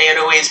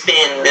always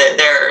been,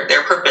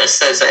 their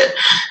purpose as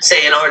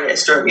an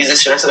artist or a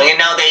musician or something, and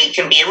now they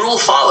can be a rule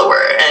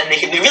follower, and they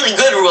can be a really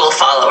good rule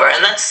follower,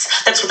 and that's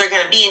what they're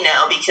going to be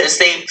now,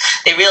 because they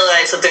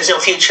realize that there's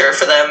no future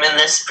for them in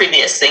this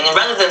previous thing, and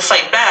rather than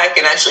fight back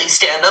and actually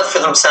stand up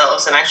for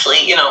themselves and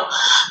actually,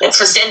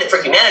 stand up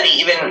for humanity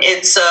even,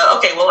 it's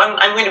okay, well,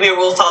 I'm going to be a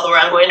rule follower,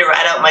 I'm going to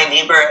rat out my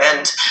neighbor,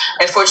 and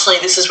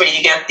unfortunately this is where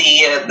you get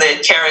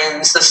the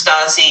Karens, the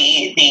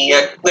Stasi,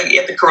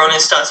 the Corona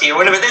Stasi, or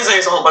whatever.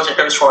 There's a whole bunch of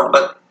terms for them,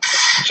 but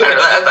I don't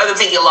know, I've been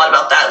thinking a lot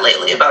about that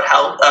lately, about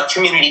how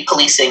community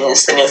policing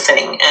is the new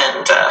thing,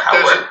 and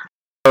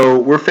how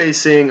we're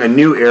facing a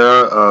new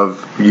era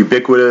of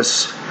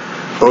ubiquitous,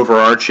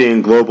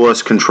 overarching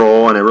globalist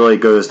control, and it really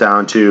goes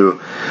down to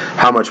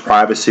how much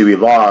privacy we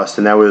lost.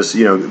 And that was,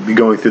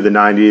 going through the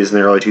 90s and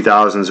the early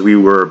 2000s, we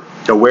were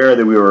aware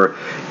that we were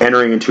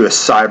entering into a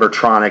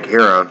cybertronic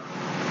era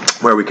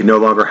where we could no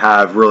longer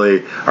have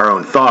really our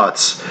own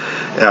thoughts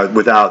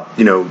without,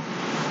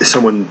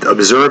 someone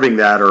observing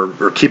that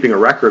or keeping a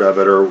record of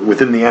it, or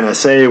within the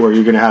NSA, where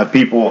you're going to have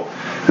people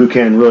who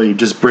can really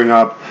just bring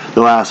up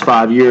the last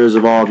 5 years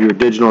of all of your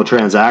digital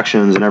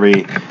transactions and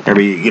every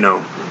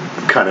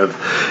kind of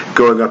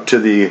going up to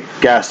the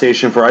gas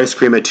station for ice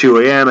cream at 2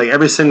 a.m. Like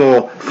every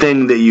single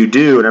thing that you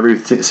do and every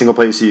single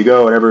place that you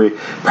go and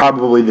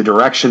probably the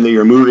direction that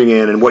you're moving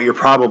in and what you're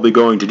probably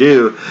going to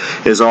do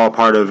is all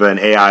part of an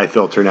AI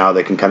filter now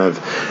that can kind of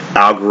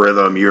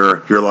algorithm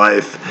your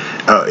life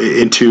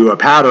into a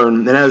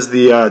pattern. And as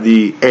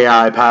the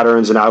AI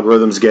patterns and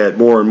algorithms get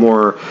more and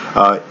more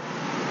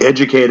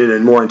educated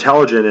and more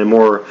intelligent and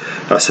more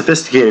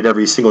sophisticated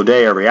every single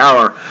day, every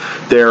hour,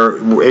 they're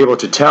able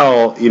to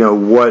tell,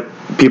 what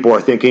people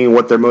are thinking,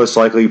 what they're most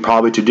likely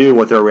probably to do,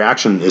 what their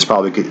reaction is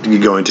probably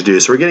going to do.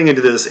 So we're getting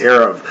into this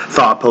era of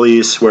thought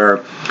police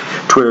where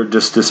Twitter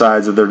just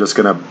decides that they're just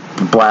going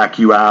to black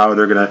you out.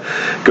 They're going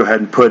to go ahead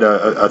and put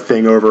a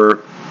thing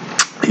over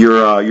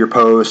your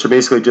post, or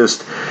basically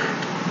just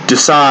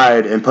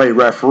decide and play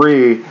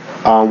referee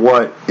on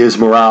what is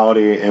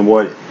morality and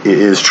what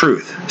is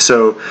truth.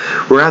 So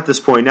we're at this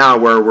point now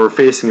where we're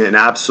facing an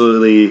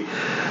absolutely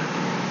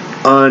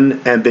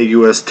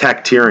unambiguous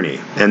tech tyranny,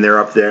 and they're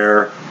up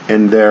there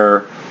in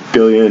their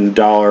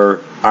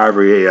billion-dollar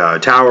ivory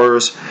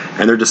towers,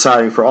 and they're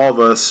deciding for all of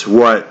us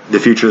what the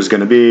future is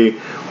going to be,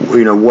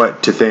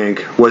 what to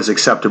think, what is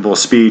acceptable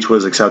speech, what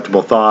is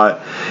acceptable thought,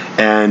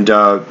 and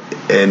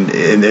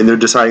they're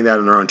deciding that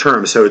on their own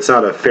terms. So it's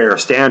not a fair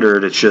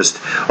standard, it's just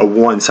a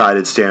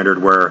one-sided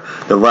standard where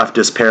the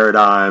leftist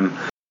paradigm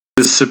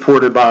is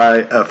supported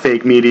by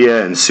fake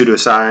media and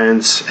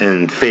pseudoscience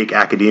and fake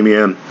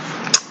academia.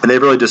 And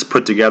they've really just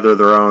put together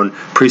their own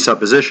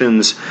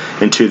presuppositions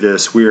into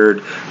this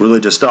weird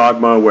religious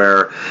dogma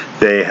where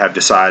they have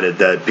decided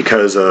that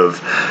because of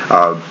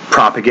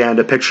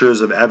propaganda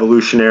pictures of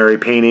evolutionary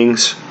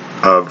paintings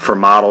for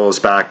models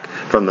back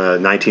from the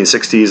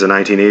 1960s and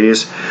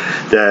 1980s,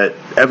 that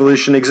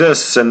evolution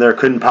exists and there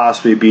couldn't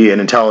possibly be an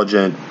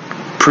intelligent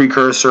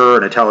precursor,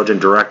 an intelligent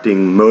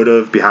directing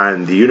motive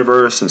behind the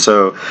universe. And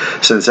so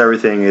since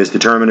everything is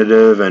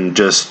determinative and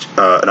just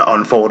an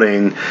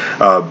unfolding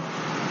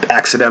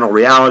accidental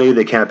reality,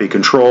 they can't be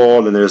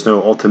controlled, and there's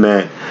no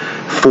ultimate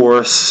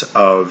force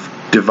of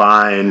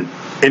divine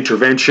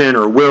intervention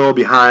or will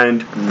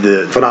behind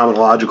the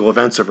phenomenological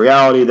events of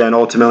reality, then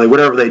ultimately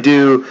whatever they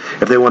do,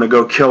 if they want to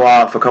go kill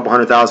off a couple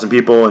 100,000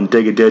 people and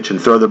dig a ditch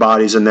and throw their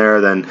bodies in there,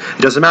 then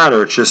it doesn't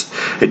matter. It's just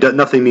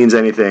nothing means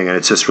anything, and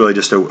it's just really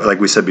just like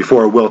we said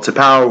before, a will to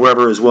power.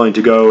 Whoever is willing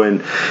to go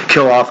and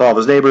kill off all of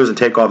his neighbors and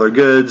take all their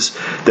goods,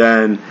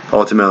 then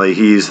ultimately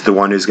he's the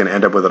one who's going to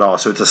end up with it all.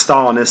 So it's a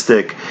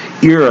Stalinistic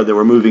era that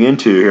we're moving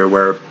into here,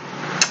 where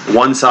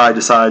one side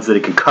decides that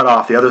it can cut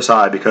off the other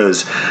side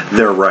because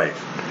they're right.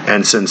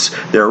 And since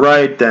they're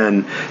right,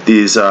 then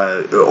these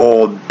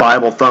old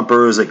Bible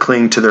thumpers that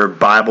cling to their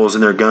Bibles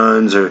and their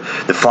guns, or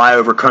the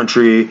flyover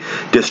country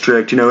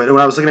district, and when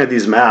I was looking at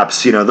these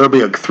maps, there'll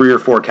be like 3 or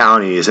 4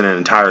 counties in an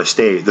entire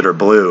state that are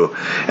blue,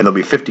 and there'll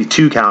be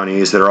 52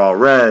 counties that are all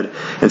red,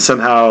 and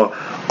somehow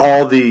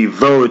all the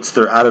votes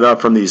that are added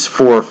up from these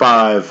 4 or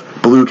 5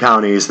 blue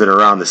counties that are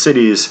around the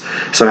cities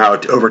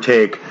somehow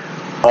overtake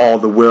all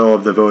the will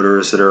of the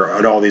voters that are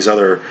in all these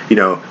other,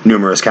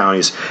 numerous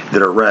counties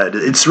that are red.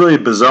 It's really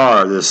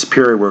bizarre, this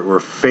period we're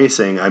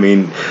facing. I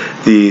mean,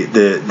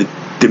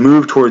 the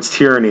move towards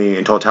tyranny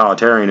and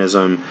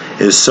totalitarianism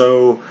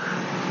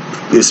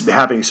is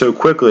happening so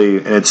quickly,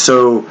 and it's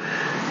so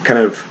kind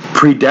of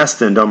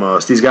predestined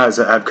almost. These guys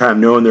have kind of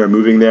known they're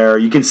moving there.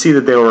 You can see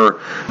that they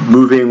were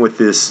moving with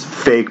this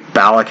fake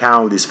ballot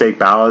count, with these fake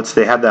ballots.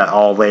 They had that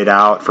all laid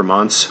out for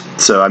months.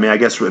 So, I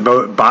guess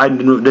Biden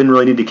didn't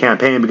really need to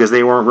campaign because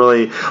they weren't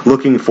really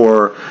looking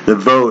for the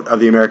vote of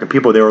the American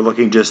people. They were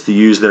looking just to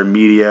use their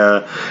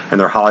media and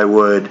their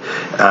Hollywood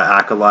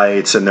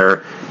acolytes and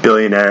their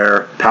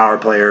billionaire power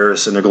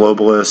players and their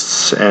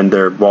globalists and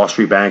their Wall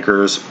Street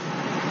bankers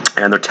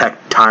and their tech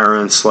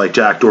tyrants like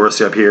Jack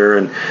Dorsey up here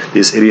and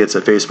these idiots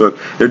at Facebook.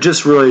 They're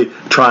just really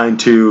trying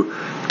to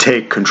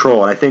take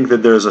control. And I think that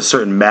there's a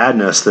certain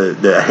madness, the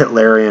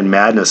Hitlerian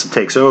madness that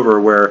takes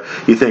over, where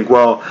you think,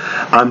 well,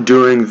 I'm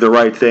doing the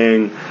right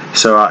thing,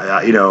 so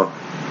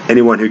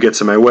anyone who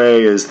gets in my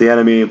way is the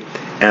enemy.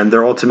 And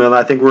they're ultimately,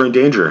 I think we're in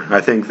danger. I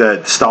think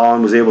that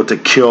Stalin was able to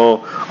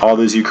kill all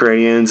those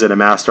Ukrainians at a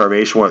mass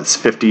starvation,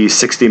 50,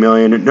 60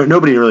 million.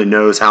 Nobody really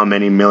knows how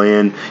many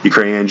million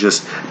Ukrainians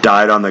just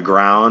died on the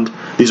ground.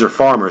 These are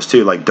farmers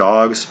too, like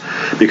dogs,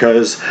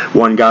 because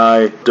one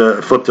guy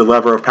flipped the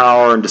lever of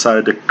power and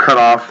decided to cut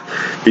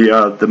off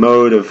the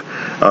mode of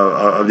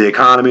the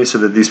economy so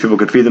that these people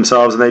could feed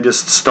themselves, and they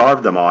just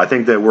starved them all. I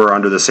think that we're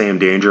under the same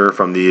danger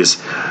from these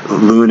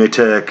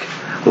lunatic,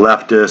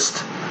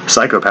 leftist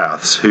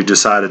psychopaths who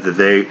decided that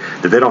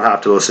they don't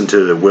have to listen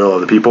to the will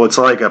of the people. It's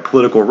like a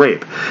political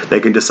rape. They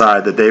can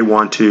decide that they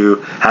want to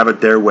have it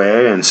their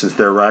way, and since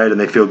they're right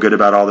and they feel good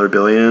about all their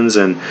billions,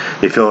 and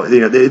they feel,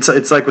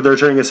 it's like what they're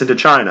turning us into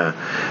China,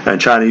 and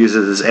China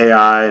uses its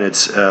AI and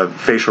its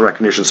facial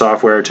recognition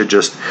software to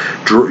just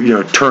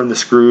turn the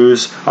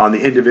screws on the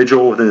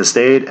individual within the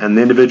state, and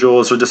the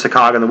individuals are just a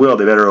cog in the wheel.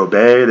 They better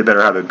obey, they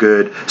better have a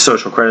good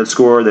social credit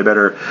score, they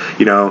better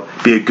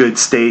be a good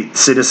state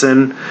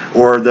citizen,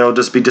 or they'll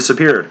just be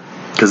disappeared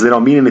because they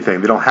don't mean anything.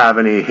 They don't have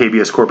any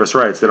habeas corpus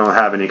rights. They don't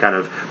have any kind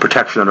of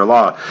protection under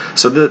law.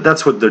 So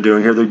that's what they're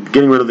doing here. They're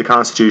getting rid of the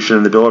Constitution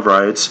and the Bill of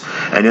Rights,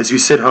 and as you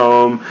sit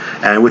home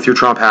and with your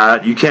Trump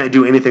hat, you can't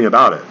do anything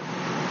about it.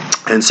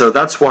 And so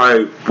that's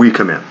why we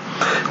come in.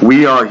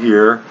 We are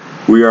here.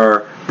 We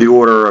are the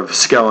Order of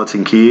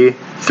Skeleton Key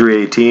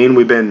 318.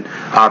 We've been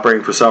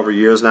operating for several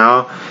years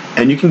now,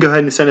 and you can go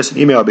ahead and send us an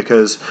email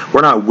because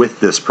we're not with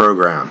this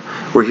program.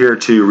 We're here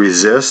to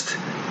resist,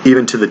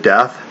 even to the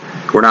death.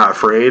 We're not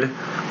afraid.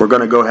 we're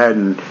going to go ahead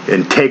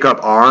and take up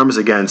arms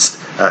against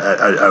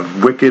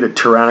a wicked, a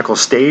tyrannical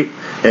state.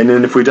 And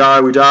then if we die,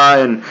 we die.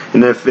 And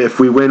if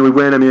we win, we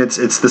win. I mean,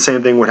 it's the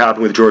same thing what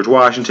happened with George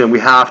Washington.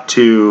 We have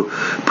to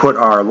put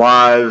our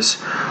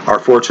lives, our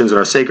fortunes, and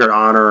our sacred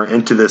honor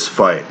into this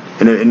fight.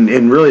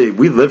 And really,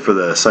 we live for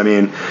this. I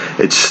mean,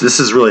 this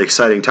is really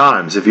exciting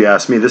times, if you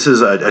ask me. This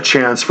is a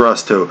chance for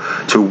us to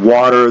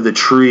water the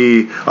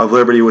tree of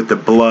liberty with the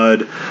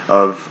blood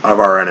of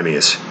our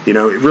enemies. You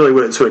know, really,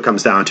 that's what it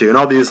comes down to. And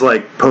all these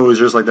like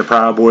posers, like the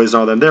Proud Boys and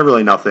all them, they're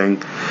really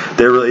nothing.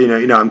 They're really,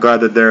 you know, I'm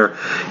glad that they're,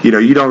 you know,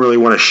 you don't really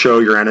want to show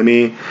your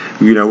enemy.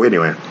 You know,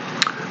 anyway,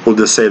 we'll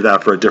just save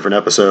that for a different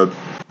episode.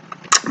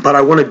 But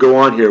I want to go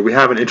on here. We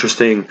have an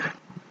interesting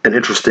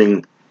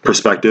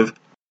perspective.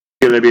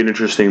 Going to be an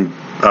interesting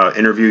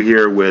interview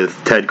here with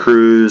Ted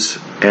Cruz,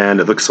 and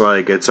it looks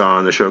like it's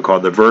on the show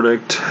called The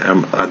Verdict.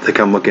 I think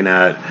I'm looking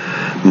at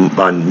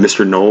on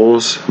Mr.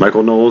 Knowles,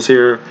 Michael Knowles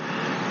here.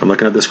 I'm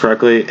looking at this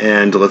correctly,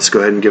 and let's go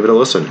ahead and give it a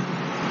listen.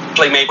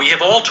 We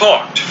have all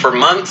talked for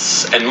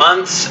months and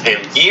months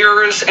and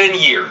years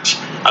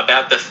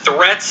about the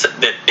threats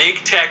that big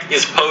tech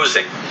is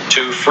posing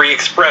to free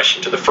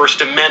expression, to the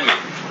First Amendment,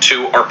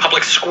 to our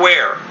public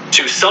square,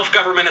 to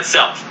self-government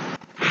itself.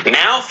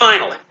 Now,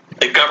 finally,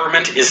 the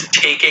government is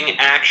taking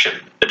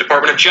action. The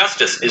Department of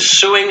Justice is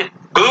suing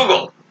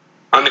Google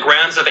on the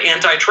grounds of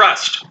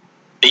antitrust.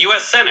 The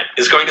U.S. Senate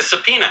is going to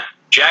subpoena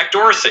Jack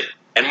Dorsey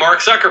and Mark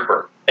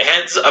Zuckerberg, the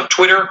heads of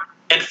Twitter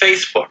and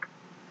Facebook.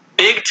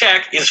 Big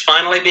tech is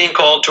finally being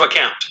called to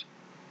account.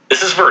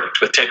 This is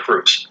Verdict with Ted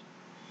Cruz.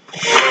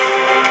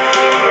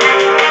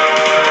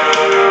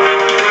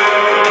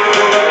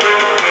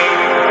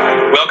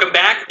 Welcome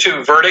back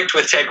to Verdict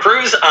with Ted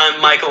Cruz. I'm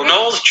Michael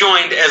Knowles,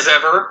 joined as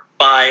ever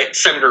by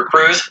Senator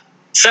Cruz.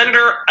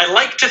 Senator, I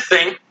like to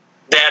think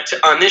that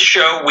on this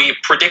show we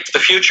predict the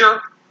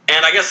future,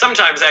 and I guess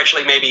sometimes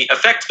actually maybe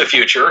affect the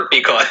future,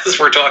 because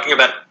we're talking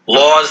about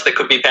laws that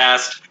could be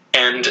passed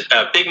and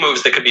big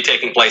moves that could be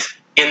taking place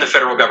in the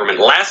federal government.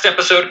 Last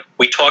episode,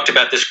 we talked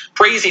about this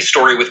crazy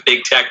story with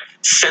big tech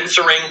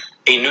censoring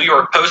a New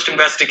York Post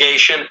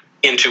investigation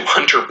into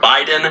Hunter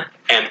Biden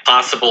and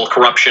possible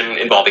corruption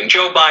involving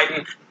Joe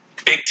Biden.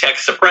 Big tech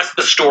suppressed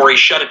the story,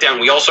 shut it down.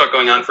 We all saw it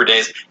going on for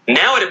days.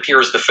 Now it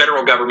appears the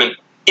federal government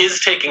is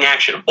taking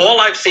action. All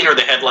I've seen are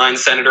the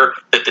headlines, Senator,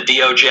 that the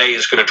DOJ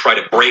is going to try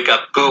to break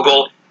up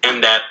Google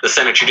and that the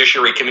Senate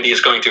Judiciary Committee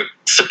is going to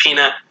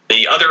subpoena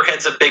the other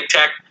heads of big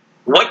tech.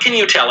 What can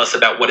you tell us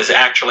about what is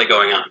actually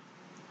going on?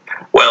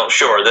 Well,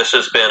 sure. This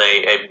has been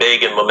a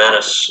big and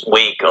momentous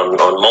week on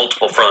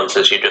multiple fronts,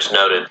 as you just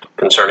noted,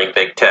 concerning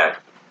big tech.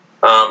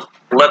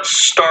 Let's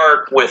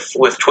start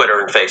with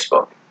Twitter and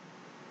Facebook.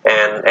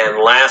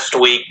 And last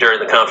week during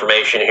the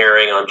confirmation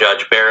hearing on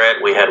Judge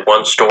Barrett, we had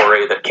one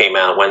story that came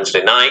out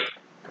Wednesday night.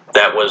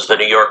 That was the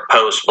New York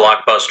Post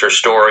blockbuster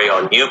story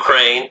on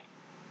Ukraine,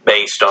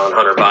 based on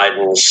Hunter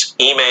Biden's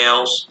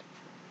emails,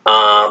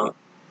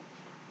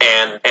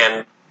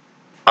 and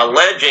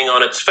alleging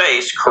on its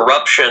face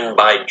corruption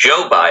by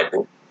Joe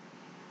Biden,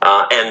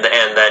 and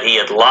that he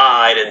had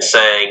lied in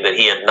saying that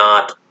he had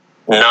not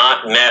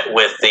met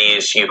with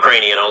these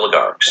Ukrainian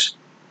oligarchs.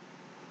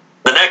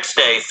 The next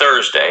day,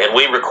 Thursday, and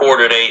we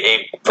recorded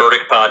a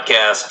Verdict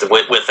podcast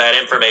with that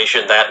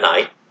information that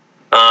night,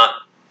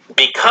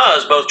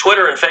 because both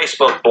Twitter and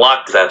Facebook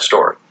blocked that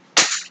story.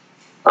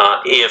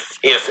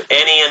 If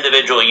any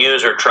individual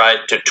user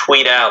tried to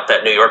tweet out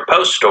that New York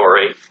Post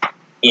story,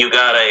 you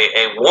got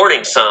a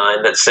warning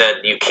sign that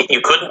said you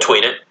couldn't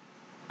tweet it,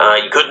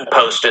 you couldn't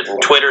post it,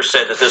 and Twitter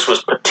said that this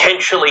was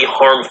potentially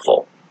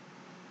harmful.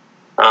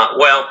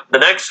 Well, the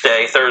next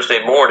day,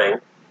 Thursday morning,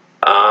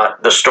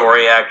 the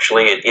story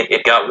actually,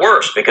 it got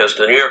worse, because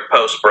the New York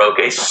Post broke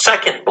a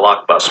second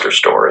blockbuster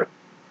story.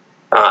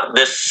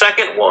 This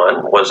second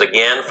one was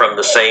again from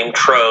the same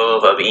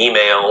trove of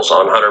emails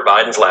on Hunter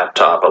Biden's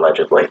laptop,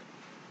 allegedly.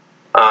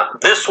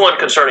 This one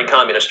concerning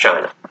Communist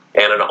China,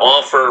 and an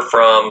offer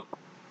from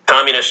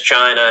Communist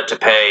China to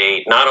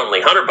pay not only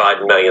Hunter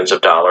Biden millions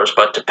of dollars,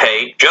 but to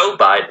pay Joe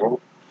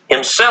Biden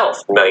himself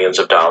millions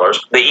of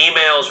dollars. The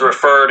emails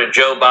refer to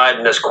Joe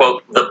Biden as,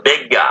 quote, the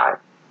big guy.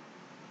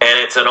 And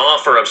it's an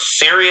offer of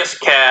serious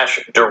cash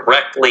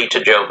directly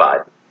to Joe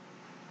Biden.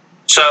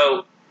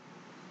 So,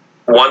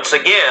 once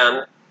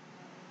again,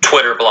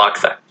 Twitter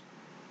blocked that.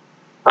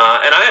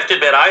 And I have to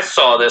admit, I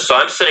saw this, so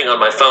I'm sitting on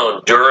my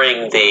phone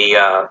during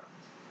the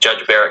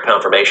Judge Barrett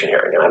confirmation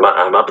hearing, and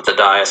I'm up at the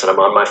dais, and I'm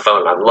on my phone,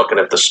 and I'm looking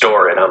at the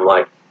story, and I'm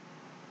like,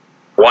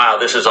 wow,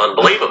 this is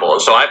unbelievable.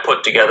 And so I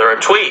put together a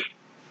tweet,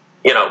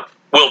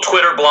 will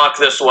Twitter block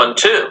this one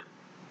too?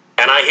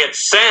 And I hit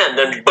send,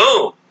 and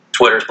boom,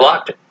 Twitter's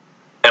blocked it.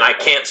 And I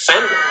can't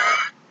send it.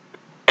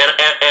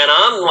 And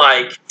I'm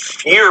like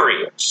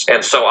furious.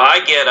 And so I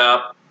get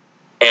up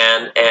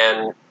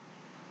and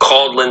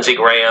called Lindsey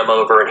Graham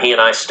over, and he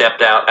and I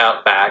stepped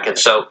out back. And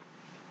so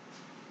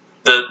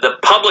the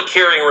public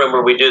hearing room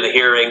where we do the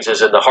hearings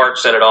is in the Hart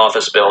Senate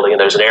office building,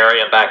 and there's an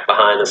area back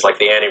behind that's like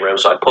the anteroom.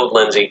 So I pulled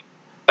Lindsey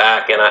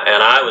back, and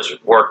I was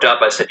worked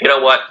up. I said, you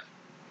know what?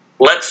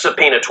 Let's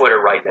subpoena Twitter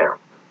right now.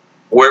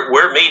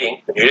 we're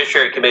meeting. The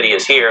Judiciary Committee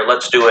is here.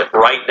 Let's do it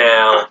right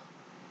now.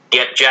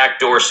 Get Jack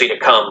Dorsey to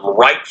come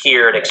right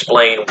here and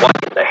explain what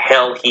the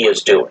hell he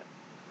is doing.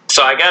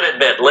 So I got to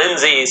admit,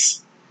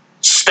 Lindsey's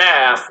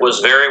staff was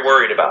very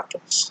worried about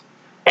this.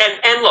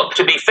 And look,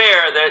 to be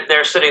fair,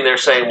 they're sitting there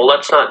saying, well,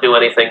 let's not do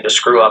anything to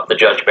screw up the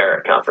Judge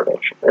Barrett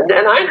confirmation. And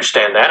I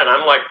understand that, and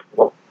I'm like,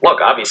 well,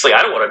 look, obviously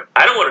I don't want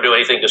to do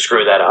anything to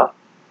screw that up.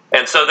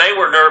 And so they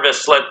were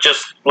nervous.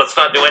 Let's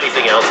not do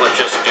anything else. Let's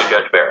just do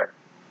Judge Barrett.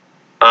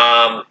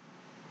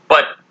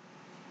 But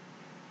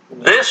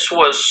this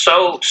was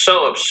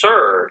so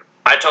absurd.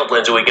 I told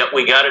Lindsey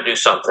we got to do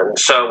something.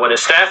 So what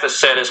his staff has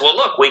said is, well,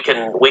 look, we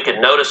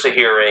can notice a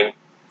hearing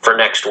for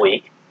next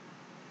week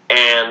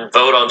and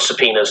vote on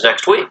subpoenas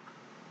next week.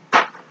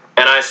 And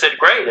I said,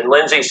 great. And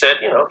Lindsey said,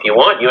 if you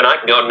want, you and I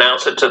can go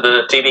announce it to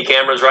the TV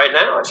cameras right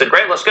now. I said,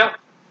 great, let's go.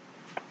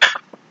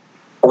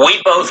 We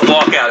both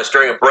walk out. It's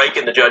during a break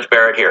in the Judge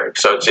Barrett hearing.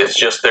 So it's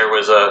just there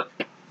was a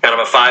kind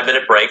of a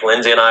 5-minute break.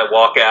 Lindsey and I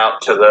walk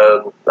out to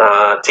the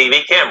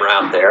TV camera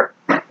out there,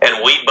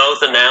 and we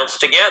both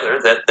announced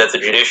together that the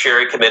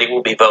Judiciary Committee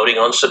will be voting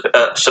on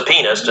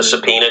subpoenas to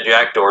subpoena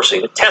Jack Dorsey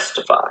to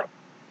testify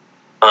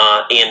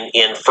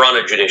in front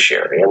of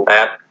Judiciary. And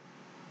that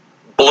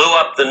blew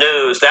up the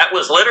news. That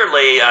was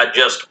literally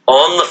just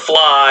on the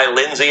fly,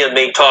 Lindsey and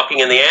me talking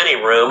in the ante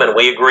room, and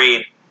we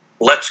agreed,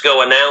 let's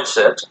go announce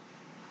it.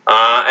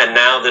 And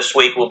now this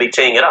week we'll be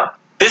teeing it up.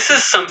 This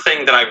is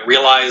something that I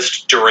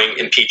realized during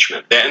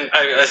impeachment, and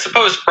I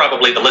suppose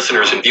probably the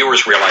listeners and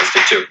viewers realized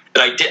it too,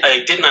 that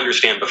I didn't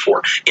understand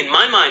before. In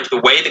my mind,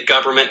 the way the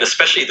government, and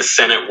especially the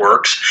Senate,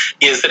 works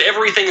is that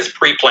everything is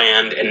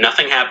pre-planned and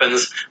nothing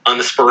happens on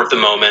the spur of the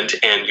moment,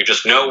 and you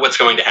just know what's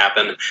going to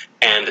happen,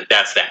 and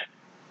that's that.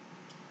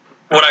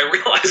 What I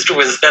realized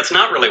was that's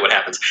not really what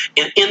happens.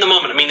 In the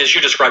moment, I mean, as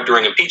you described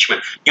during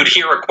impeachment, you'd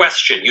hear a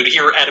question, you'd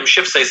hear Adam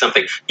Schiff say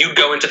something, you'd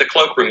go into the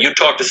cloakroom, you'd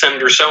talk to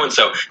Senator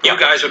so-and-so, you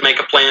guys would make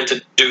a plan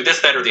to do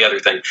this, that, or the other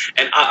thing.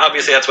 And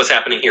obviously that's what's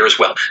happening here as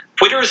well.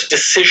 Twitter's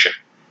decision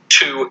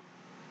to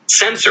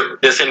censor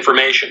this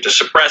information, to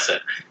suppress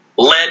it,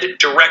 led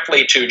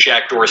directly to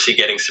Jack Dorsey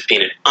getting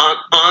subpoenaed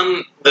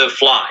on the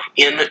fly,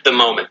 in the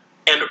moment.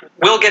 And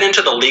we'll get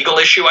into the legal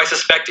issue, I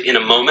suspect, in a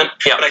moment.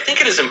 Yeah. But I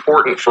think it is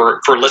important for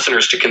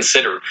listeners to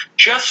consider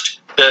just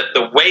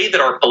the way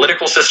that our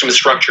political system is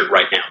structured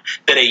right now.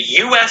 That a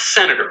U.S.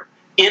 senator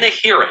in a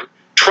hearing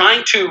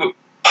trying to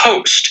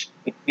post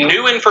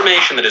new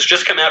information that has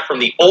just come out from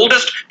the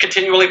oldest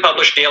continually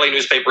published daily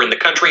newspaper in the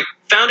country,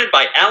 founded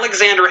by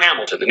Alexander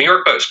Hamilton, the New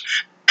York Post,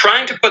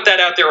 trying to put that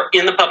out there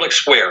in the public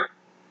square,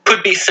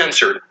 could be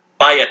censored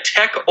by a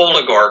tech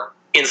oligarch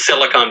in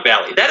Silicon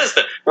Valley. That is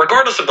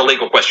regardless of the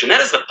legal question, that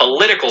is the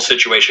political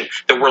situation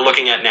that we're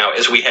looking at now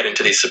as we head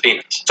into these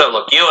subpoenas. So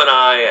look, you and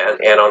I,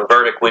 and on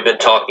Verdict, we've been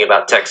talking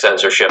about tech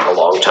censorship a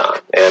long time.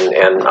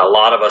 And a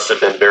lot of us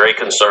have been very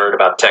concerned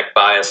about tech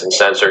bias and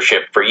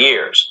censorship for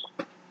years.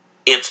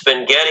 It's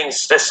been getting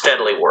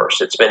steadily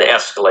worse. It's been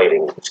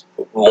escalating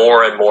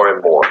more and more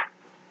and more.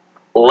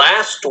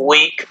 Last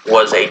week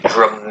was a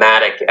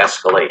dramatic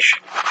escalation.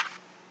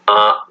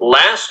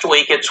 Last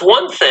week, it's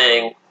one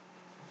thing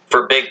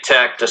for big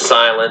tech to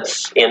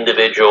silence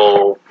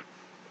individual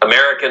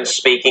Americans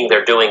speaking.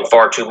 They're doing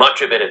far too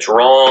much of it. It's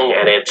wrong,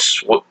 and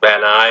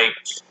I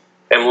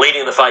am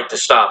leading the fight to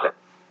stop it.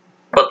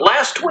 But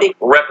last week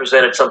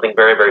represented something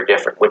very, very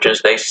different, which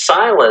is they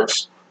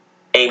silenced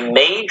a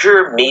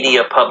major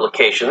media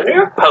publication. The New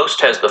York Post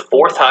has the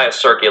 4th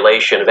highest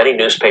circulation of any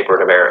newspaper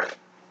in America.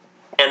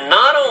 And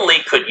not only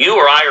could you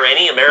or I or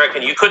any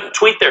American, you couldn't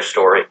tweet their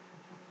story,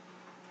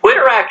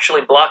 Twitter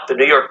actually blocked the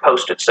New York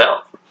Post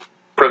itself.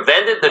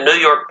 Prevented the New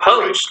York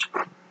Post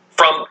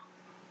from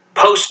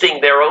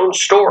posting their own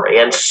story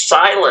and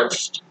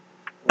silenced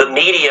the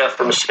media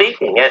from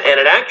speaking. And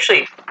it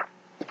actually,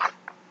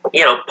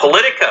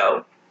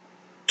 Politico,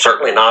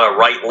 certainly not a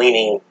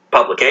right-leaning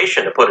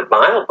publication to put it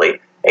mildly,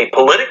 a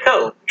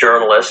Politico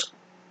journalist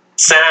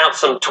sent out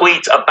some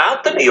tweets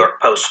about the New York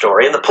Post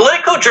story, and the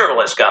Politico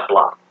journalist got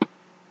blocked.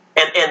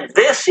 And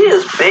this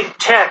is big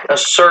tech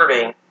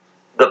asserting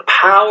the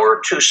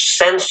power to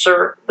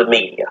censor the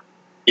media.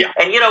 Yeah.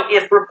 And,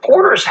 if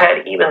reporters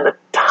had even the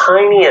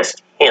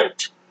tiniest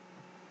hint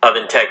of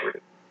integrity,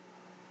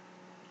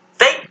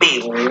 they'd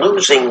be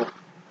losing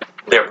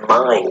their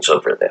minds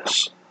over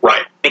this.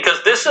 Right.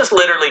 Because this is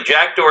literally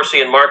Jack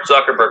Dorsey and Mark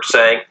Zuckerberg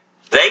saying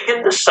they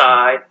can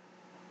decide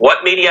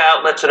what media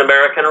outlets in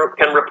America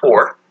can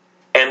report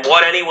and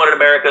what anyone in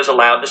America is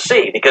allowed to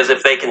see. Because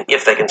if they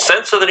can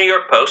censor the New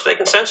York Post, they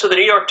can censor the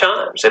New York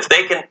Times. If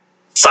they can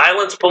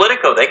silence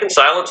Politico, they can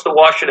silence the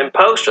Washington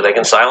Post, or they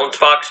can silence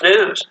Fox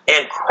News.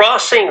 And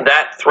crossing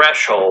that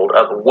threshold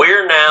of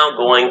we're now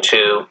going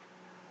to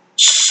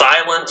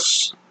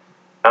silence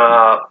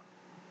the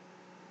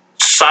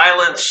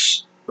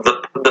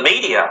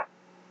media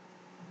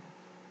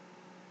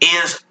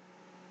is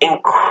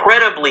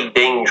incredibly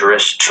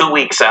dangerous 2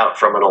 weeks out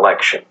from an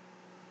election.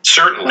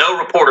 Certainly. No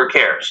reporter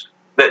cares.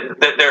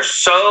 That they're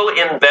so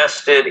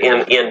invested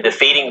in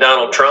defeating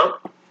Donald Trump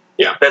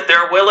that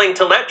they're willing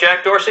to let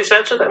Jack Dorsey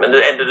censor them and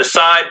to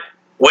decide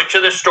which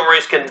of the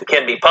stories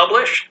can be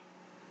published.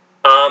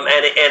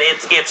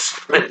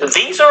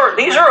 These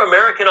are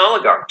American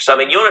oligarchs. I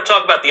mean, you want to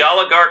talk about the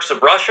oligarchs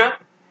of Russia?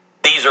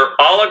 These are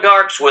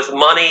oligarchs with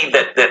money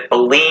that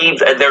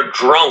believe, and they're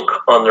drunk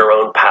on their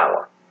own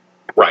power.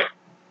 Right.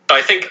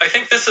 I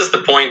think this is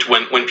the point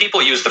when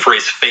people use the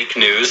phrase fake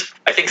news.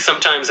 I think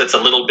sometimes it's a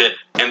little bit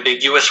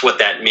ambiguous what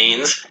that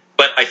means.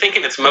 But I think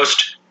in its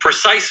most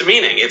precise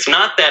meaning, it's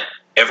not that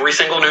every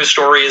single news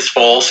story is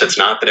false. It's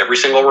not that every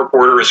single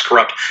reporter is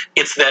corrupt.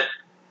 It's that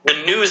the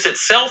news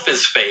itself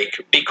is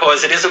fake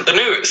because it isn't the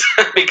news.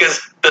 Because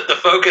the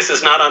focus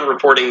is not on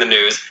reporting the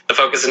news. The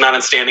focus is not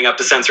on standing up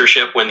to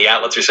censorship when the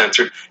outlets are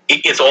censored.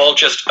 It's all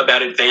just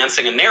about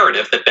advancing a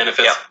narrative that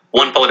benefits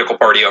one political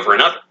party over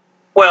another.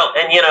 Well,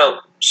 and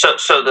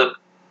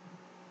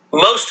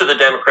most of the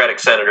Democratic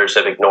senators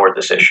have ignored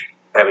this issue,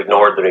 have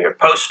ignored the New York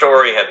Post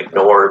story, have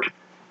ignored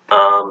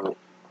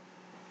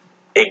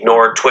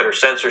Twitter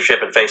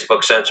censorship and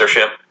Facebook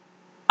censorship.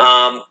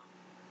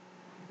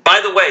 By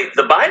the way,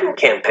 the Biden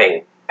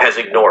campaign has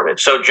ignored it.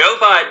 So Joe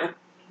Biden,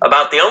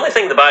 about the only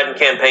thing the Biden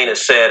campaign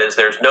has said is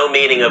there's no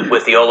meeting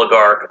with the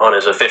oligarch on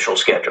his official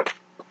schedule.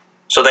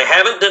 So they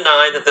haven't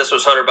denied that this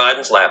was Hunter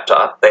Biden's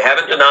laptop. They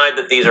haven't denied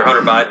that these are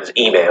Hunter Biden's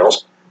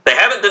emails. They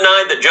haven't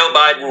denied that Joe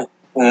Biden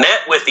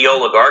met with the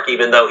oligarch,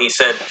 even though he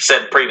said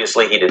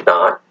previously he did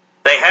not.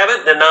 They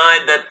haven't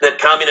denied that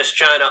Communist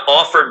China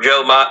offered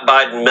Joe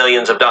Biden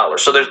millions of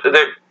dollars. So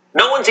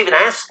no one's even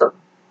asked them.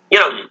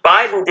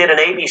 Biden did an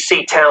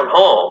ABC town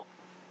hall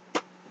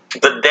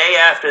the day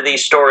after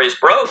these stories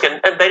broke,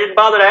 and they didn't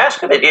bother to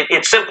ask him.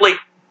 It simply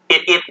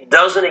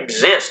doesn't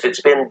exist.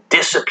 It's been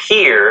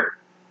disappeared.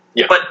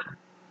 Yeah. But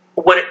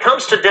when it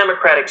comes to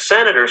Democratic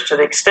senators, to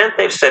the extent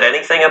they've said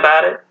anything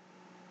about it,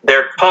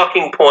 their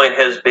talking point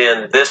has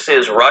been, this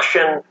is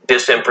Russian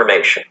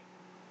disinformation.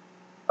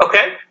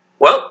 Okay,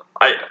 well,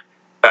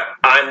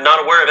 I'm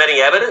not aware of any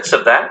evidence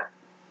of that.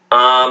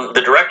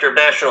 The Director of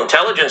National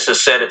Intelligence has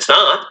said it's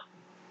not.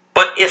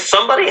 But if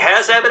somebody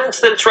has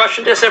evidence that it's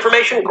Russian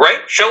disinformation,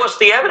 great, show us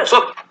the evidence.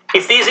 Look,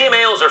 if these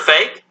emails are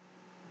fake,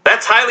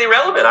 that's highly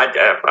relevant.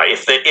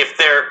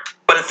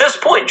 But at this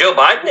point, Joe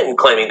Biden isn't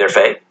claiming they're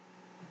fake.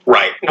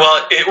 Right.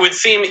 Well, it would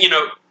seem,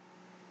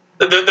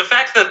 the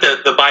fact that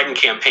the Biden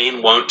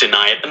campaign won't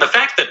deny it, and the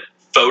fact that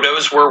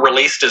photos were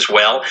released as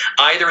well,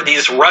 either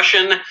these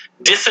Russian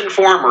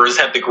disinformers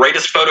have the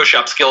greatest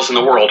Photoshop skills in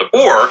the world,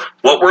 or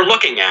what we're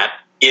looking at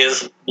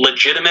is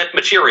legitimate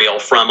material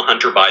from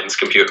Hunter Biden's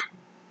computer.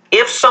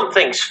 If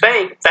something's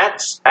fake,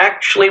 that's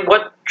actually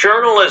what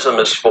journalism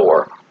is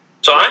for.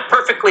 So I'm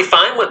perfectly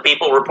fine with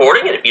people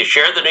reporting it. If you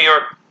share the New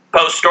York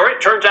Post story,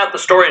 it turns out the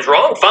story's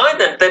wrong, fine,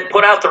 then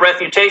put out the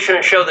refutation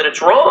and show that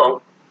it's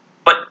wrong.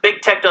 But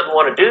big tech doesn't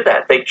want to do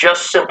that. They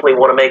just simply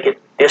want to make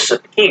it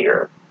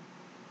disappear.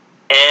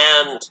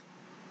 And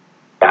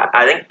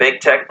I think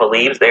big tech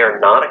believes they are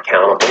not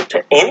accountable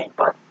to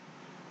anybody.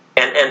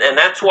 And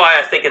that's why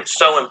I think it's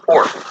so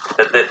important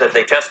that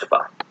they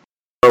testify.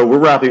 So we're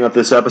wrapping up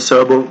this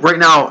episode, but right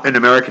now in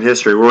American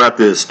history, we're at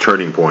this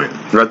turning point.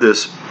 We're at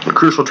this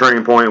crucial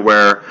turning point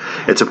where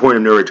it's a point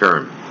of no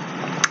return.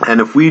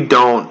 And if we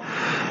don't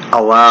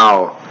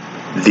allow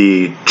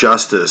the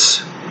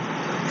justice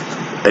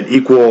and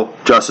equal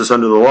justice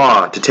under the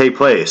law to take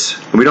place,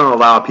 and we don't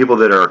allow people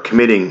that are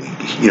committing,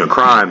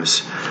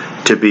 crimes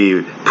to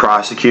be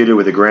prosecuted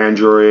with a grand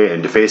jury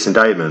and to face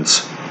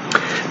indictments,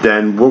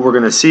 then what we're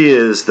going to see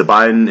is the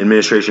Biden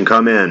administration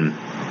come in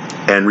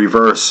and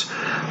reverse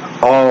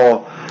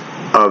all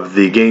of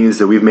the gains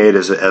that we've made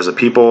as a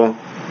people,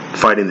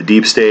 fighting the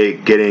deep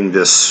state, getting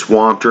this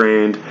swamp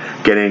drained,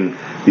 getting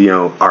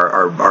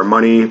our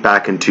money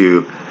back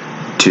into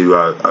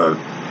a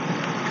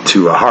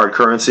hard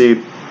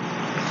currency,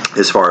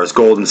 as far as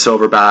gold and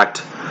silver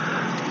backed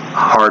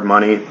hard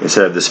money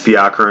instead of this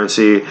fiat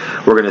currency.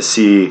 We're going to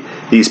see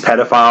these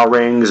pedophile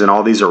rings and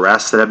all these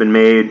arrests that have been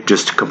made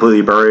just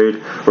completely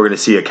buried. We're going to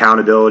see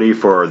accountability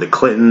for the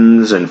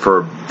Clintons and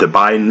for the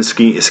Biden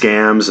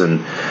scams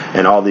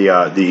and all the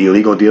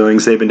illegal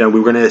dealings they've been done.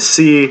 We're going to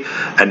see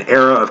an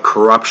era of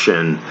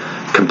corruption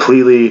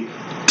completely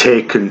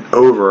taken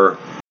over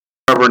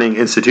governing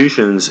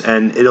institutions,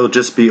 and it'll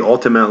just be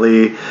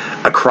ultimately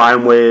a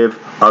crime wave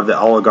of the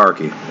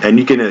oligarchy. And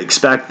you can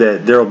expect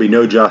that there will be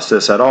no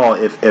justice at all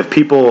if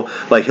people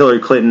like Hillary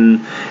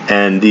Clinton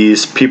and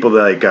these people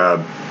like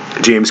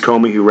James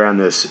Comey, who ran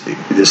this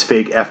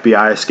fake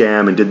FBI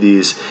scam and did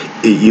these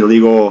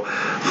illegal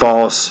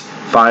false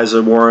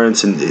FISA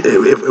warrants, and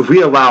if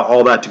we allow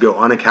all that to go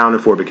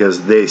unaccounted for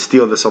because they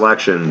steal this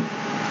election,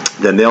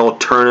 then they'll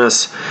turn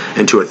us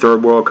into a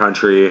third world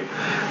country.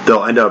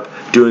 They'll end up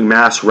doing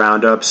mass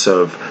roundups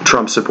of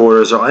Trump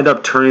supporters. They'll end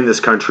up turning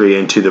this country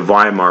into the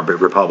Weimar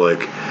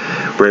Republic,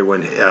 where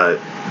when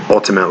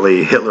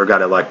ultimately Hitler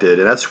got elected.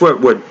 And that's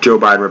what Joe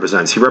Biden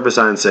represents. He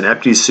represents an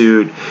empty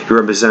suit. He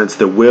represents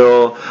the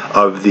will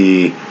of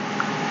the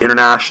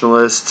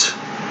internationalist,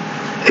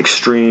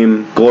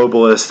 extreme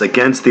globalists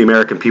against the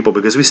American people,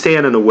 because we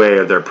stand in the way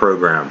of their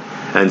program.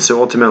 And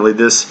so ultimately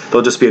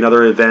there'll just be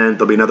another event,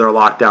 there'll be another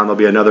lockdown, there'll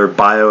be another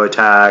bio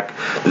attack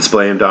that's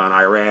blamed on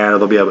Iran,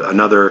 there'll be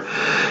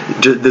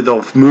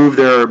they'll move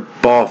their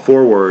ball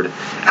forward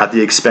at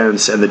the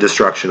expense and the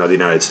destruction of the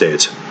United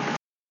States.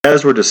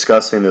 As we're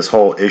discussing this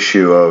whole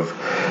issue of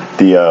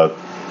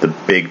the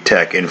big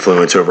tech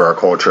influence over our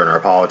culture and our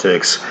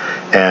politics,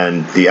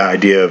 and the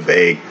idea of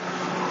a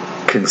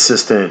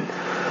consistent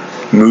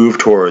move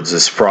towards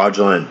this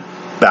fraudulent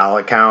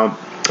ballot count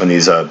and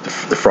these the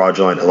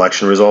fraudulent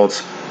election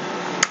results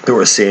that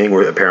we're seeing,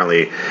 where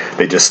apparently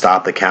they just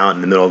stopped the count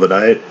in the middle of the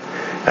night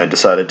and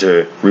decided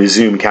to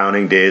resume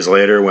counting days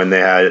later when they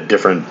had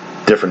different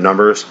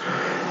numbers,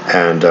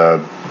 and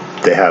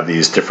they have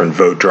these different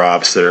vote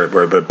drops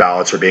where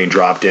ballots are being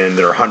dropped in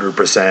that are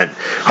 100%,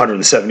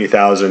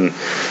 170,000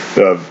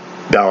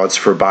 ballots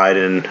for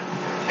Biden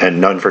and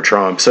none for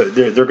Trump. So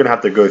they're going to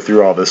have to go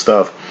through all this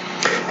stuff.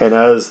 And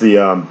as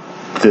the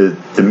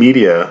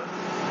media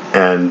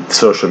and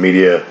social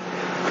media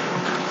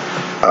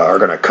are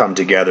going to come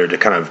together to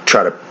kind of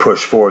try to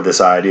push forward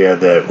this idea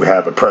that we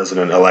have a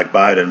President-elect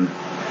Biden,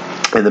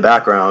 in the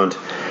background,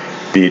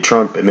 the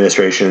Trump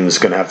administration is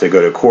going to have to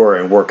go to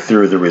court and work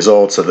through the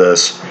results of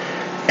this.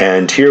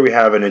 And here we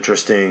have an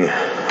interesting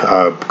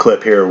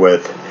clip here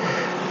with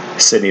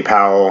Sidney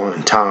Powell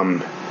and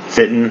Tom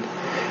Fitton.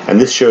 And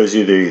this shows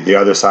you the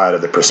other side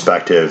of the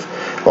perspective.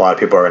 A lot of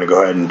people are going to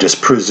go ahead and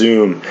just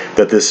presume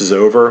that this is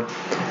over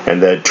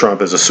and that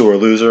Trump is a sore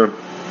loser.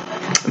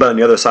 But on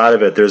the other side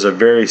of it, there's a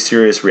very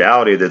serious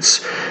reality that's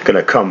going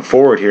to come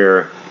forward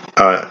here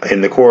in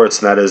the courts,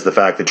 and that is the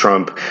fact that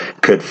Trump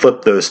could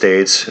flip those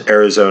states,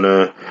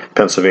 Arizona,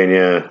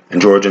 Pennsylvania,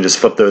 and Georgia, and just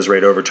flip those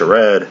right over to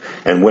red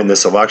and win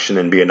this election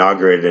and be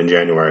inaugurated in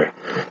January.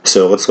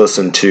 So let's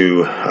listen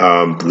to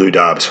Lou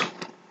Dobbs.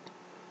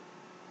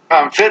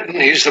 Tom Fitton,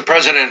 he's the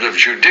president of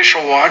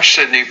Judicial Watch.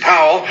 Sidney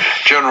Powell,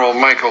 General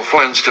Michael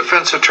Flynn's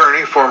defense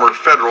attorney, former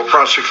federal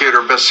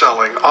prosecutor,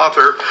 best-selling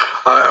author.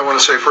 I want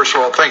to say, first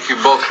of all, thank you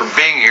both for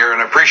being here,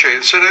 and I appreciate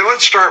it. Sidney,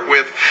 let's start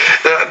with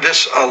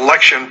this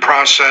election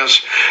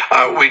process.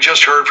 We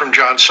just heard from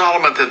John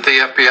Solomon that the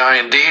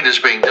FBI indeed is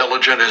being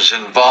diligent, is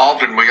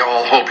involved, and we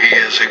all hope he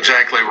is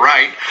exactly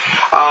right.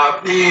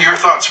 Your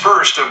thoughts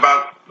first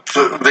about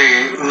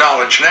the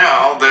knowledge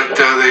now that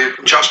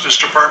the Justice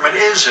Department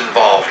is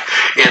involved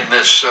in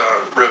this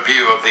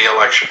review of the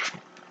election.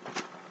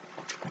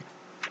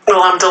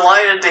 Well, I'm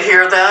delighted to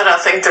hear that. I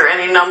think there are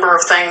any number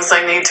of things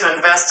they need to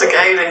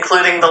investigate,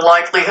 including the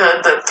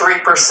likelihood that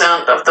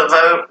 3% of the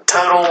vote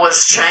total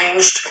was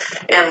changed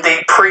in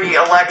the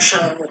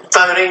pre-election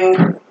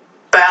voting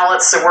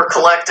ballots that were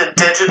collected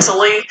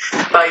digitally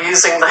by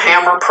using the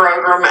Hammer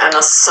program and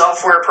a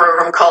software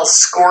program called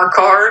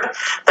Scorecard.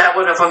 That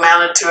would have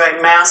amounted to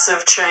a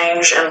massive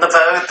change in the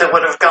vote that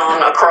would have gone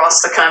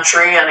across the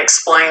country and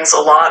explains a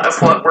lot of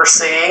what we're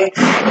seeing.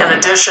 In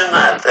addition,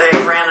 they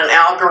ran an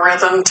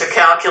algorithm to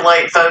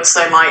calculate votes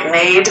they might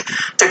need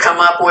to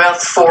come up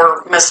with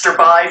for Mr.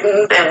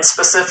 Biden in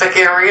specific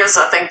areas.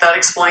 I think that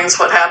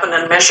explains what happened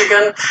in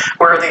Michigan,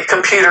 where the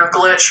computer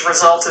glitch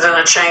resulted in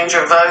a change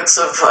of votes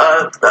of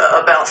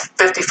about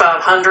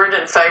 5,500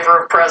 in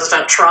favor of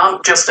President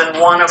Trump, just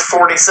in one of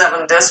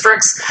 47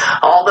 districts.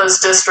 All those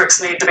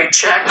districts need to be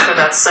checked for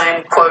that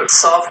same, quote,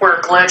 software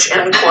glitch,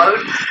 end quote,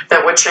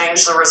 that would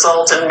change the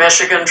result in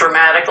Michigan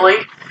dramatically.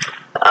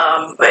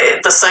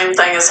 The same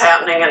thing is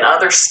happening in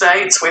other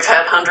states. We've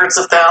had hundreds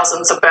of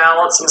thousands of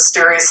ballots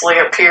mysteriously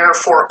appear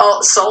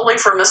solely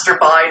for Mr.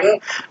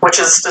 Biden, which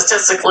is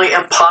statistically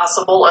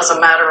impossible as a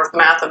matter of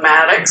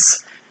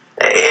mathematics.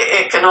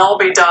 It can all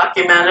be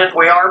documented.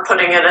 We are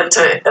putting it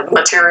into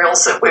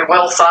materials that we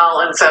will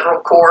file in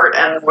federal court,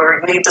 and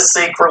we need to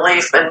seek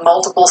relief in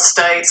multiple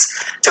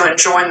states to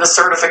enjoin the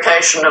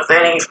certification of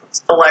any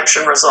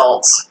election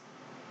results.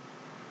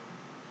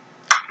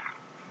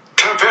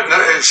 Tom Fitton,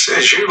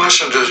 as you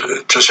listen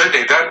to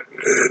Sidney,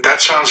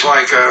 that sounds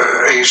like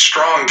a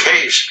strong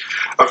case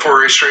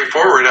for a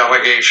straightforward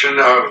allegation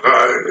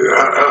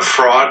of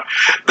fraud.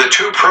 The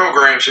two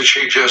programs that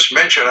she just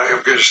mentioned,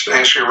 I'm going to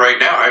ask you right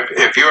now,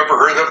 have you ever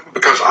heard of them?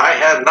 Because I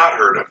had not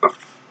heard of them.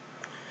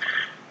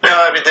 No,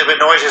 I mean, there have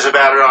been noises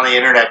about it on the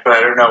internet, but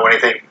I don't know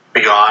anything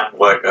beyond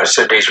what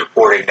Sidney's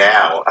reporting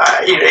now.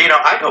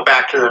 I go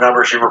back to the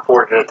numbers you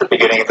reported at the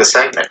beginning of the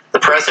segment. The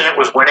president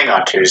was winning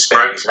on Tuesday.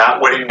 Right. He's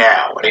not winning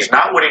now. And he's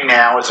not winning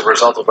now as a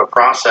result of a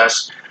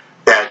process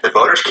that the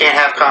voters can't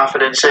have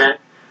confidence in,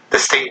 the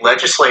state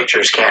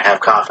legislatures can't have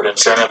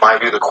confidence in, in my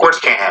view, the courts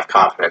can't have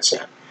confidence in.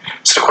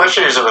 So the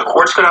question is, are the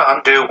courts going to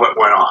undo what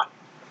went on?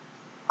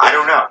 I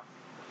don't know.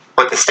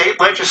 But the state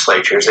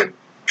legislatures in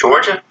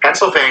Georgia,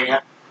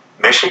 Pennsylvania,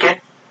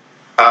 Michigan,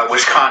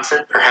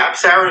 Wisconsin,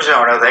 perhaps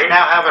Arizona, they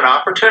now have an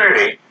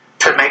opportunity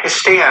to make a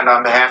stand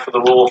on behalf of the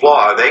rule of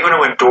law. Are they going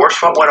to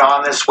endorse what went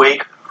on this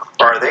week,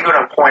 or are they going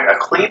to appoint a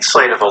clean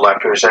slate of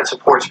electors that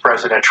supports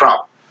President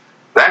Trump?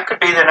 That could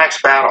be the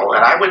next battle,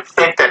 and I would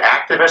think that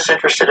activists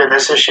interested in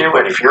this issue,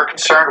 and if you're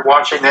concerned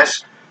watching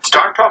this,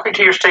 start talking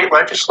to your state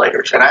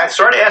legislators. And I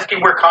started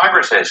asking where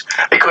Congress is,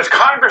 because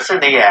Congress, in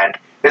the end,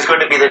 is going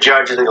to be the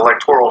judge of the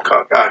electoral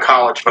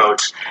college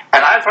votes.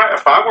 And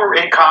if I were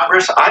in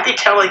Congress, I'd be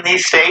telling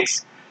these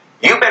states,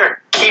 you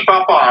better keep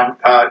up on,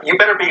 you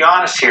better be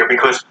honest here,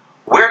 because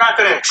we're not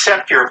going to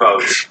accept your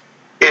votes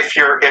if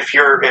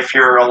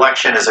your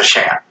election is a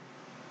sham.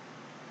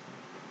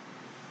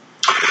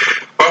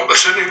 Well,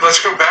 Cindy,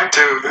 let's go back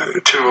to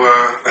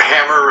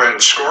Hammer and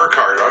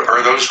Scorecard.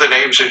 Are those the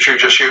names that you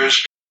just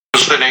used?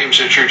 The names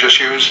that you just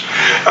used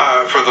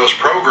for those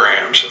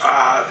programs.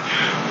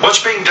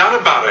 What's being done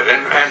about it,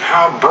 and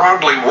how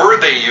broadly were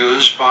they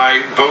used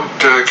by vote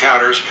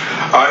counters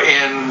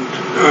in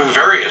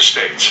various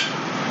states?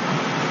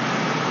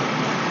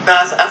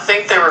 I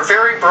think they were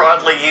very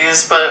broadly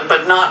used,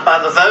 but not by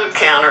the vote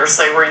counters.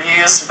 They were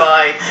used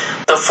by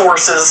the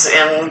forces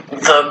in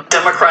the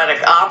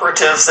Democratic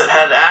operatives that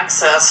had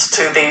access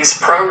to these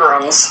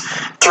programs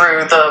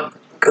through the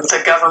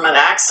government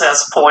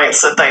access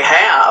points that they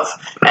have,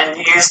 and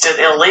used it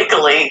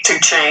illegally to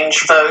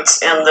change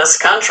votes in this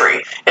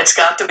country. It's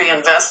got to be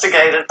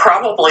investigated,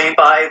 probably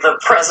by the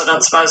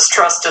president's most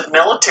trusted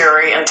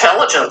military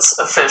intelligence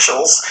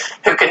officials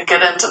who can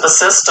get into the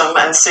system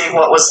and see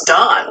what was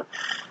done.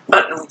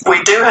 But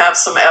we do have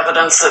some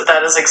evidence that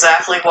that is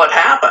exactly what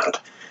happened.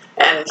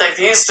 And they've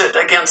used it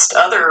against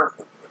other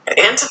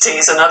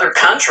entities in other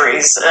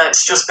countries.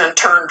 It's just been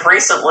turned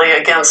recently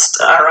against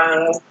our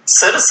own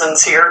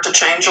citizens here to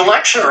change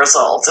election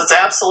results. It's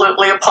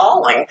absolutely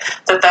appalling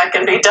that that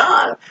can be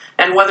done.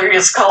 And whether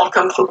it's called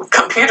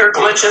computer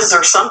glitches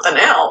or something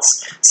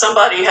else,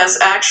 somebody has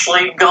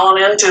actually gone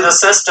into the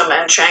system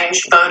and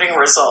changed voting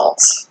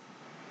results.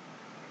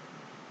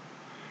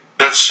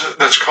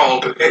 That's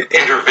called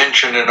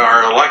intervention in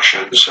our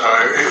elections,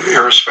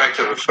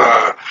 irrespective of,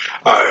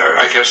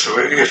 I guess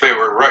if they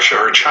were Russia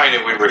or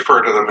China, we'd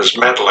refer to them as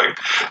meddling.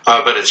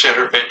 But it's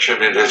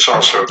intervention, and it's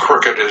also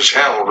crooked as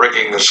hell,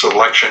 rigging this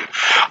election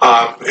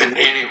in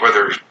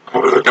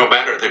no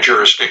matter the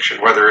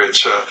jurisdiction, whether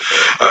it's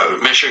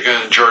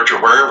Michigan, Georgia,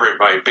 wherever it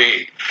might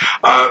be.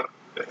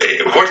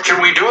 What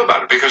can we do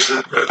about it? Because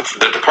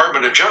the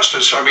Department of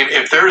Justice, I mean,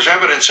 if there's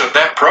evidence of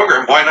that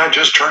program, why not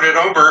just turn it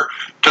over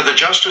to the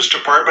Justice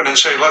Department and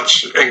say,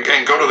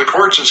 and go to the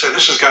courts and say,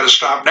 this has got to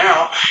stop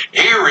now.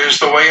 Here is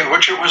the way in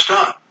which it was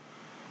done.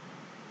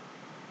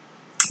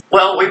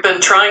 Well, we've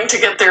been trying to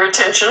get their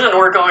attention, and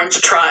we're going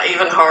to try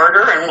even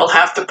harder, and we'll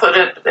have to put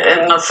it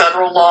in a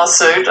federal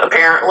lawsuit,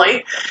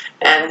 apparently,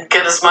 and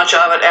get as much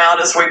of it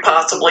out as we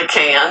possibly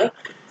can.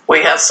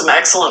 We have some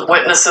excellent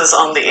witnesses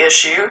on the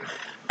issue.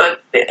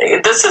 But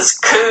this is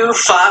coup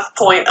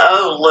 5.0,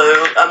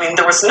 Lou. I mean,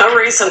 there was no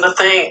reason to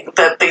think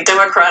that the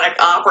Democratic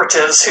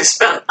operatives who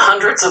spent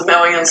hundreds of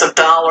millions of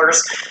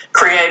dollars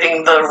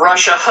creating the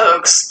Russia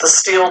hoax, the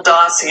Steele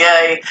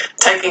dossier,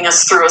 taking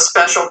us through a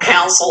special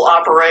counsel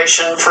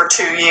operation for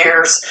 2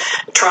 years,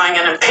 trying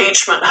an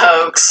impeachment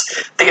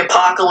hoax, the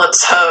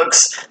apocalypse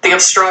hoax, the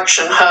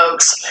obstruction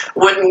hoax,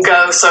 wouldn't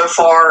go so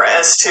far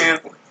as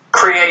to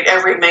create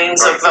every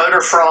means of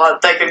voter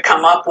fraud they could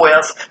come up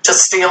with to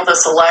steal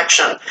this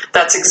election.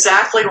 That's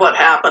exactly what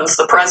happens.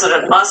 The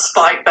president must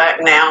fight back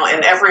now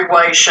in every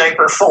way, shape,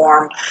 or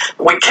form.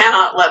 We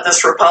cannot let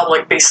this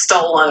republic be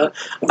stolen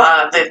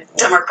by the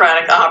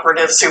Democratic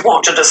operatives who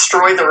want to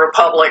destroy the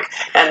republic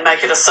and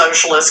make it a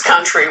socialist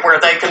country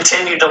where they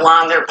continue to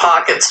line their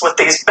pockets with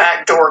these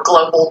backdoor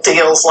global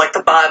deals like the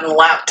Biden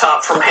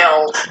laptop from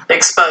hell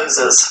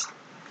exposes.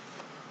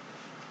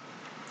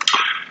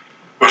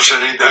 Well,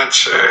 Cindy,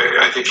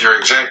 I think you're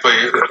exactly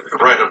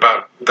right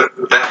about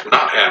that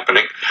not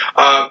happening.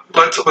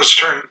 Let's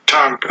turn,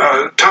 Tom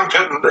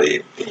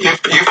Fitton,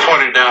 you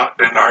pointed out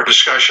in our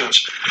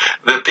discussions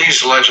that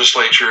these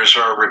legislatures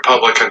are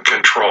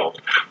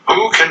Republican-controlled.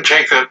 Who can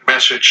take that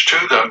message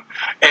to them,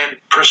 and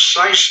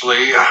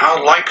precisely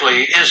how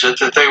likely is it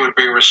that they would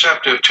be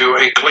receptive to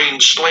a clean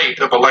slate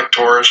of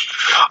electors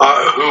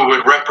who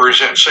would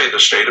represent, say, the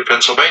state of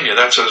Pennsylvania?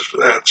 That's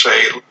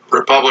a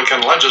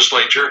Republican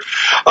legislature,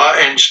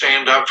 and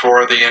stand up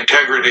for the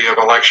integrity of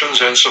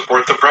elections and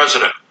support the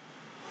president.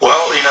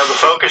 Well, the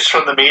focus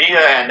from the media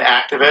and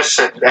activists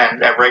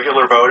and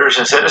regular voters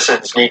and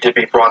citizens need to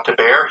be brought to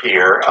bear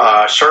here.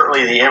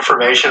 Certainly the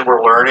information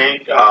we're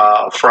learning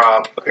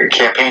from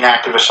campaign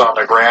activists on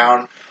the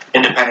ground,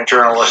 independent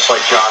journalists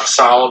like John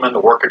Solomon, the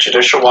work of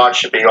Judicial Watch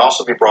should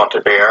also be brought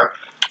to bear.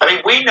 I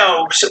mean, we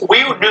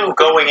knew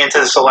going into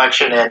this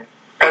election in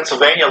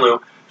Pennsylvania,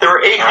 Lou, there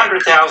were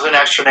 800,000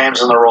 extra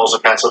names in the rolls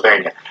of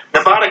Pennsylvania.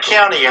 Nevada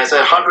County has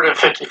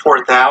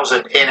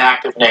 154,000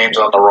 inactive names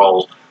on the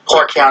rolls.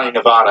 Clark County,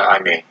 Nevada,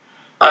 I mean.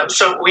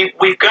 So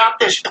we've got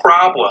this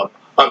problem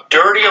of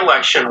dirty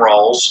election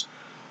rolls,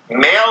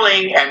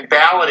 mailing and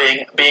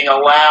balloting being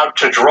allowed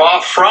to draw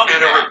from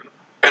them.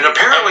 And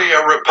apparently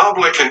a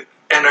Republican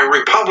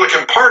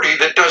Party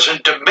that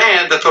doesn't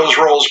demand that those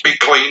rolls be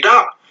cleaned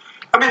up.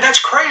 I mean, that's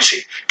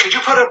crazy. Could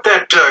you put up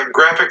that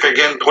graphic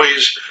again,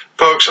 please,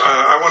 folks?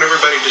 I want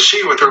everybody to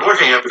see what they're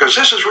looking at, because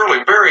this is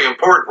really very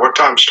important, what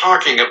Tom's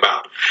talking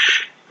about.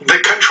 the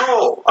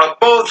control of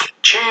both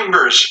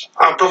chambers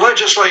of the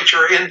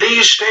legislature in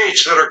these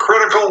states that are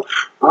critical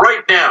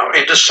right now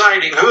in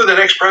deciding who the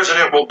next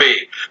president will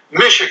be.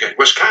 Michigan,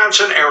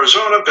 Wisconsin,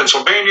 Arizona,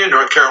 Pennsylvania,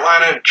 North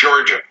Carolina,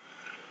 Georgia.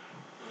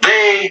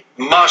 They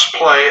must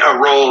play a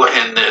role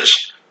in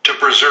this to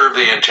preserve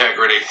the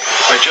integrity,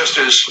 just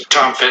as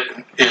Tom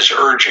Fitton is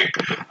urging.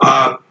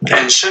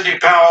 And Sidney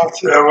Powell,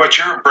 what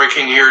you're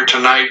breaking here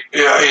tonight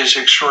is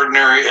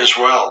extraordinary as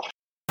well.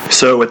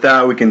 So with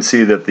that, we can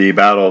see that the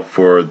battle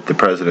for the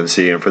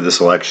presidency and for this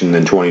election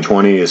in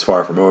 2020 is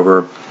far from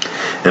over.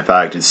 In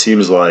fact, it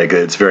seems like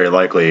it's very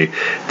likely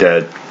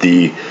that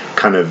the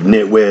kind of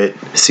nitwit,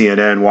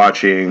 CNN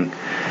watching,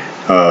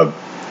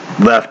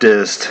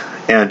 leftist,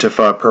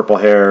 Antifa, purple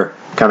hair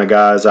kind of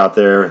guys out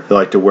there that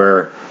like to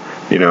wear,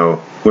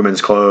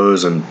 women's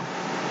clothes and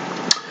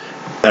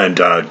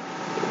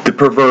the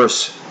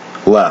perverse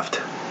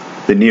left,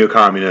 the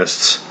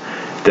neo-communists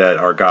that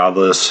are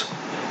godless,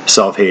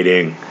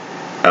 self-hating,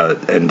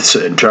 and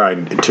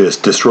trying to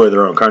destroy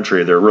their own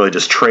country. They're really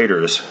just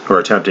traitors who are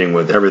attempting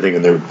with everything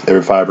in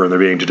every fiber in their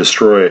being to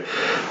destroy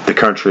the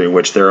country in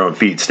which their own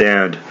feet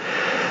stand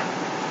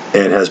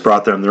and has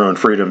brought them their own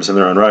freedoms and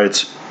their own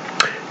rights.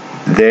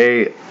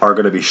 They are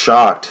going to be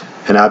shocked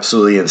and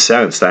absolutely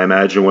incensed, I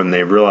imagine, when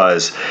they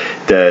realize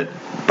that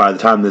by the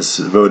time this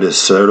vote is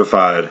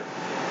certified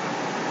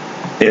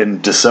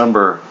in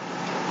December,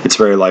 it's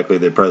very likely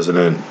that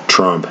President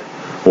Trump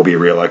will be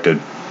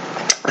reelected.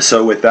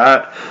 So with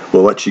that,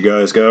 we'll let you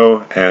guys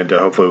go, and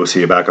hopefully we'll see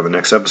you back on the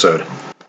next episode.